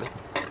መከታ እንጭለኝ።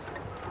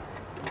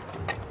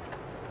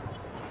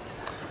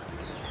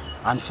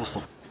 አንድ ሶስት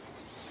ነው።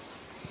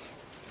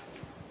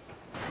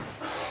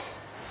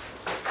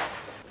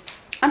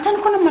 አንተን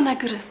እኮ ነው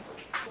የምናገርህ።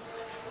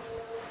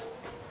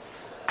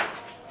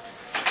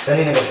 እኔ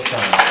ነገር ብቻ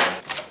ነው።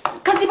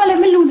 ከዚህ በላይ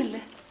ምን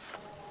ልሁንልህ?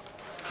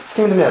 እስኪ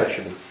ምንድን ነው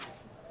ያደረግሽልኝ?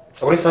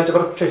 ፀጉሬን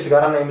ሳንጨበረር ብቻ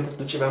ሲጋራና የመጠጥ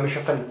ውጪ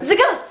በመሸፈን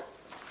ዝጋ።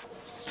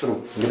 ጥሩ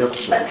እንግዲህ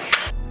ቁጭ በል።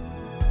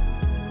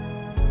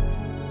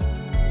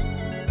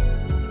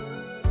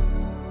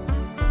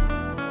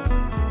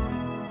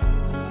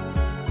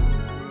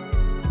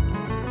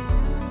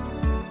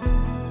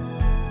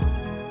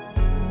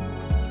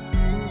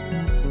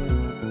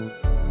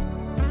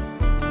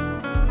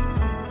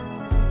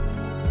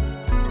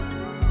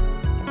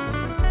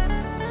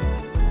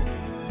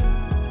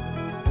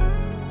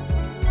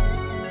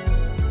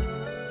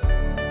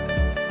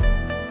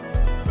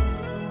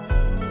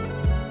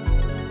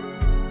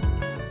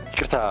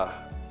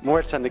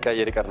 ሞባይል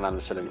ሳንቀያየር ይቀርናል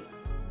መሰለኝ።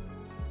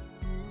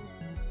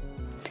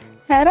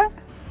 ኧረ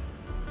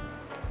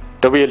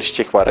ደውዬልሽ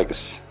ቼክ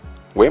ባረግስ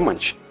ወይም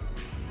አንቺ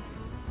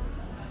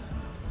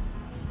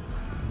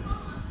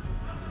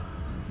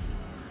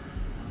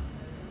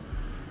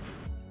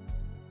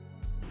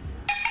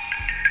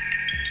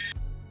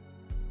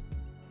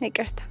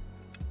ይቅርታ።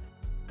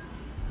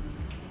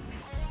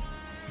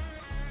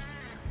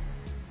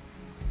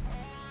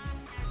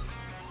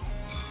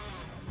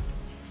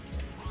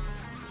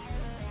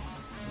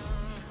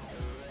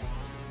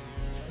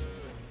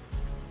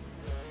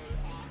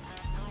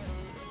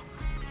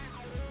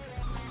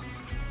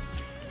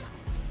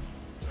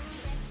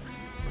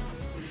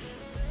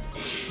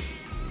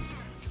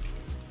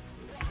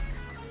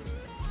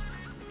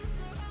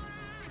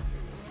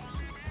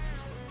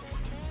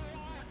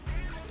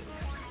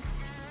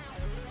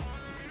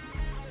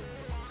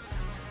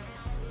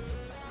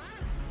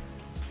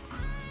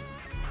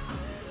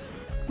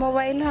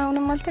 ሞባይል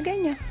አሁንም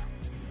አልተገኘም።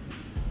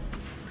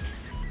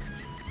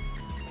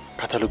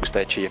 ካታሎግ ውስጥ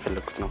አይቼ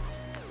እየፈለኩት ነው።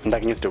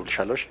 እንዳገኘት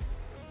ደውልሻለሁ። እሺ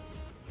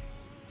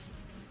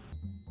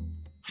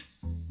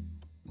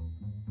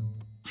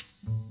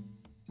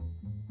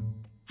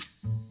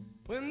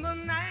When the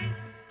night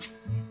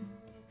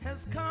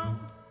has come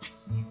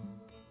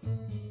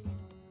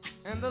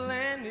and the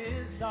land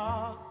is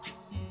dark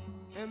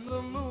and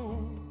the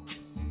moon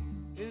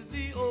is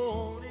the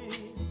only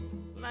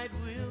light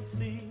we'll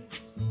see.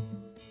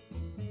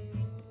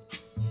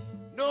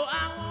 No,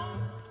 I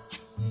won't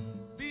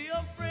be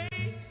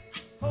afraid.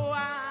 Oh,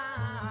 I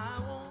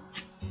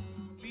won't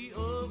be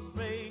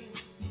afraid.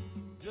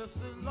 Just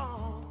as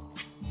long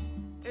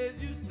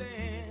as you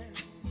stand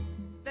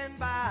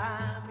by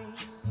me.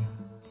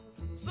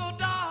 So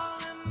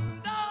darling,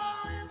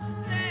 darling,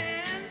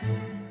 stand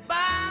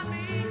by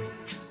me.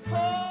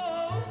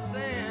 Oh,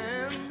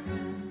 stand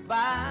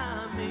by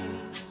me.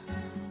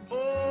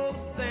 Oh,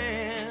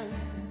 stand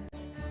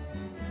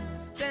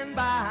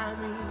by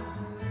me.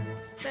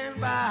 Stand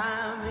by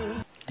me.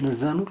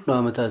 እነዛን ሁሉ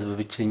አመታት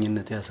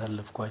በብቸኝነት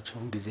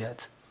ያሳለፍኳቸውን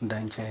ጊዜያት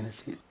እንዳንቺ አይነት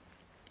ሴት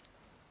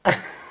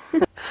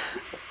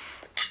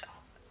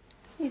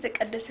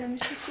የተቀደሰ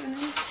ምሽት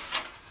ነው።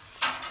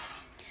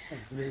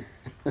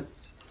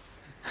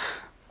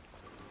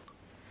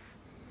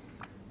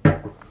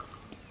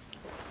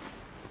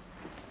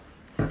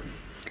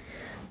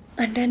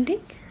 አንዳንዴ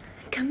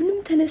ከምንም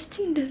ተነስቼ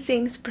እንደዚህ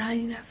አይነት ብርሃን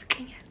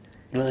ይናፍቀኛል።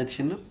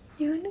 እውነትሽን ነው?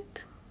 የእውነት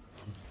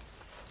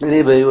እኔ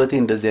በህይወቴ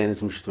እንደዚህ አይነት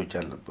ምሽቶች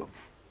አልነበሩ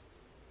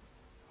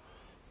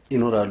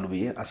ይኖራሉ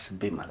ብዬ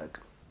አስቤም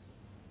አላውቅም።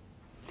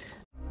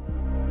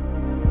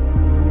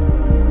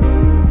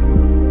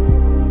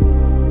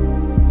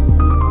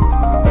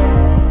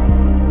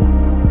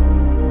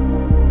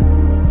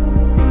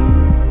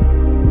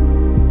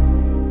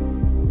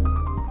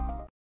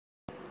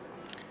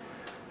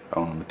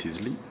 አሁን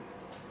የምትይዝልኝ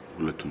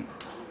ሁለቱን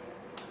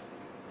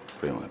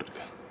ፍሬም አድርጋ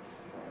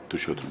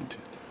ቱሾት ነው እንት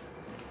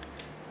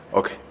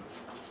ኦኬ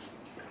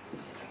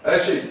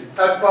እሺ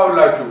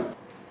ጸጥታውላችሁ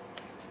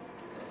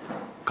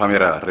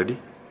ካሜራ ሬዲ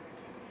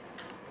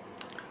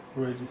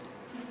ሬዲ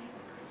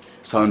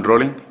ሳውንድ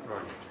ሮሊንግ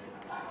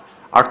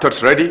አክተርስ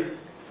ሬዲ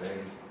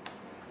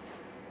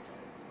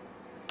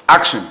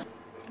አክሽን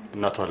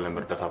እናቷን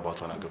ለመርዳት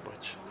አባቷን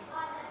አገባች።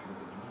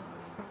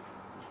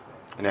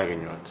 እኔ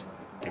ያገኘኋት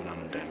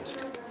ምናምን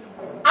እንዳይመስልክ።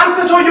 አንተ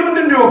ሰውዬ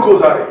ምንድነው የሆንከው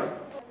ዛሬ?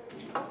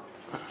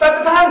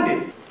 ጠጥተህ እንዴ?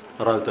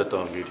 ኧረ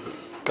አልጠጣሁም። እንግዲህ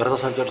ቀረጻ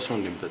ሳንጨርስ ነው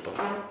እንደምጠጣው።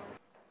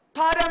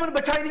 ታዲያ ምን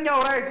በቻይንኛ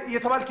ወራ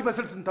እየተባልክ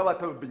ይመስል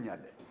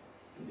ትንተባተብብኛለህ?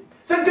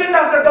 ስንት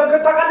እንዳስረዳው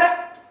ታውቃለህ?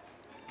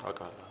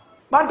 አውቃለሁ።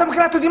 በአንተ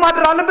ምክንያት እዚህ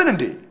ማደር አለብን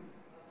እንዴ?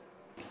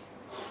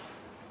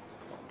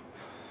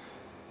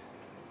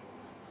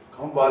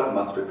 ካሁን በኋላ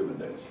ማስረግም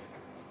እንዳይመስል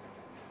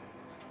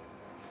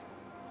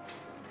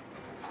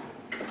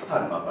ቀጥታ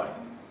ለማባል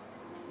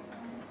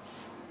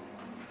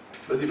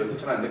በዚህ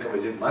በተጨናነቀ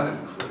በጀት ማንን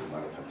ነው ሹሩ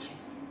ማለት አልችልም።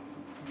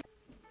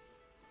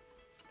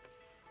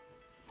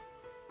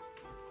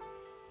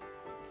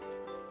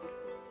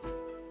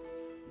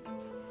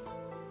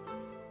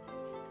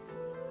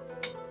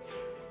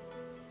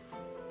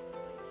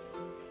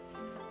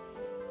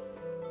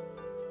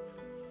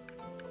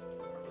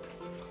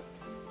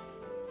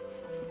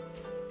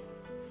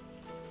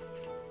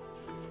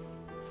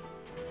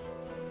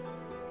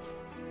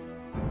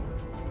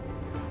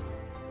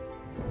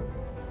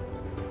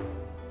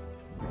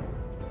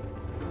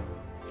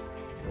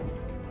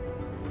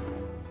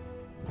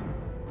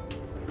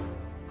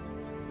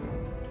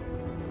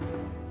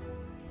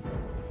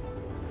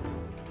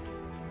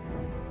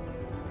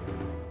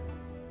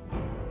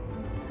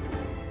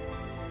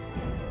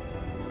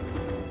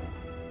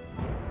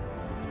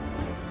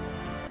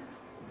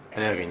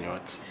 እኔ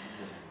ያገኘኋት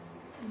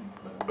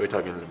ቆይታ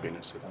ግን ልቤን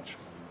ወሰደች።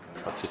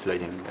 አትሴት ላይ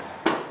የሚል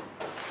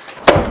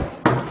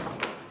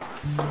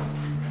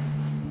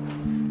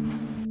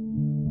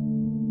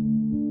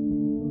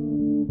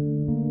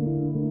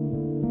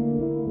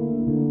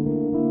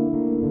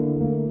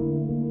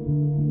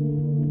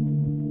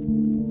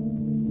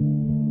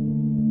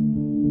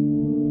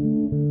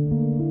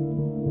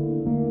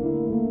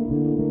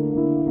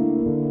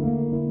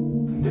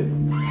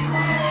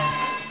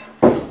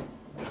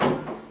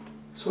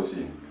ሶሲ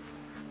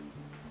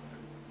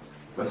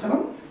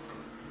በሰላም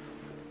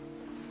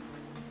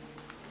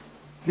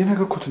ሊነጋ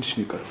እኮ ትንሽ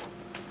ነው የቀረው።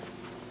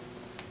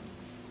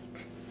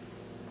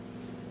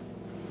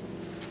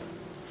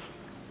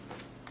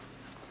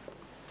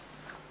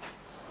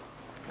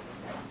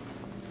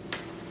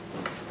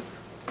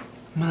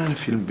 ምን አይነት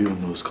ፊልም ቢሆን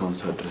ነው እስካሁን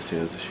ሰዓት ድረስ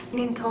የያዘሽ?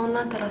 እኔን ተውና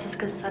አንተ ራስህ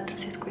እስከ ሰዓት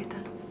ድረስ የት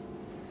ቆይተህ ነው?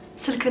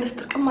 ስልክህንስ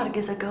ጥርቅም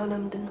አድርገህ የዘጋኸው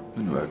ለምንድን ነው?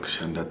 ምን እባክሽ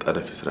አንድ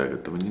አጣዳፊ ስራ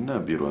ገጠመኝና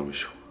ቢሮ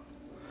አመሸሁ።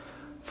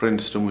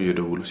 ፍሬንድስ ደግሞ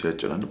እየደወሉ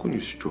ሲያጨናንቁኝ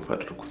ስዊች ኦፍ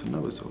አደረኩትና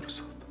በዛው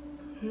ረሳሁት።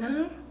 እና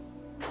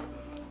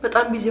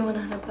በጣም ቢዚ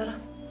ሆነህ ነበረ?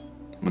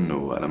 ምን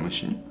ነው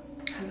አላመሽኝም?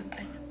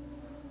 አልወጣኝም።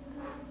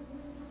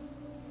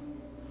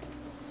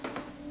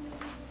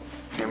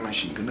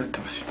 የመሽኝ ግን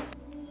አትመስይም።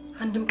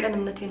 አንድም ቀን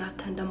እምነቴን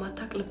አጥተህ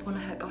እንደማታውቅ ልቦና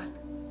ያውቀዋል።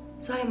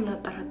 ዛሬ ምን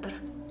አጠራጠረ?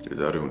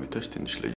 የዛሬው ሁኔታሽ ትንሽ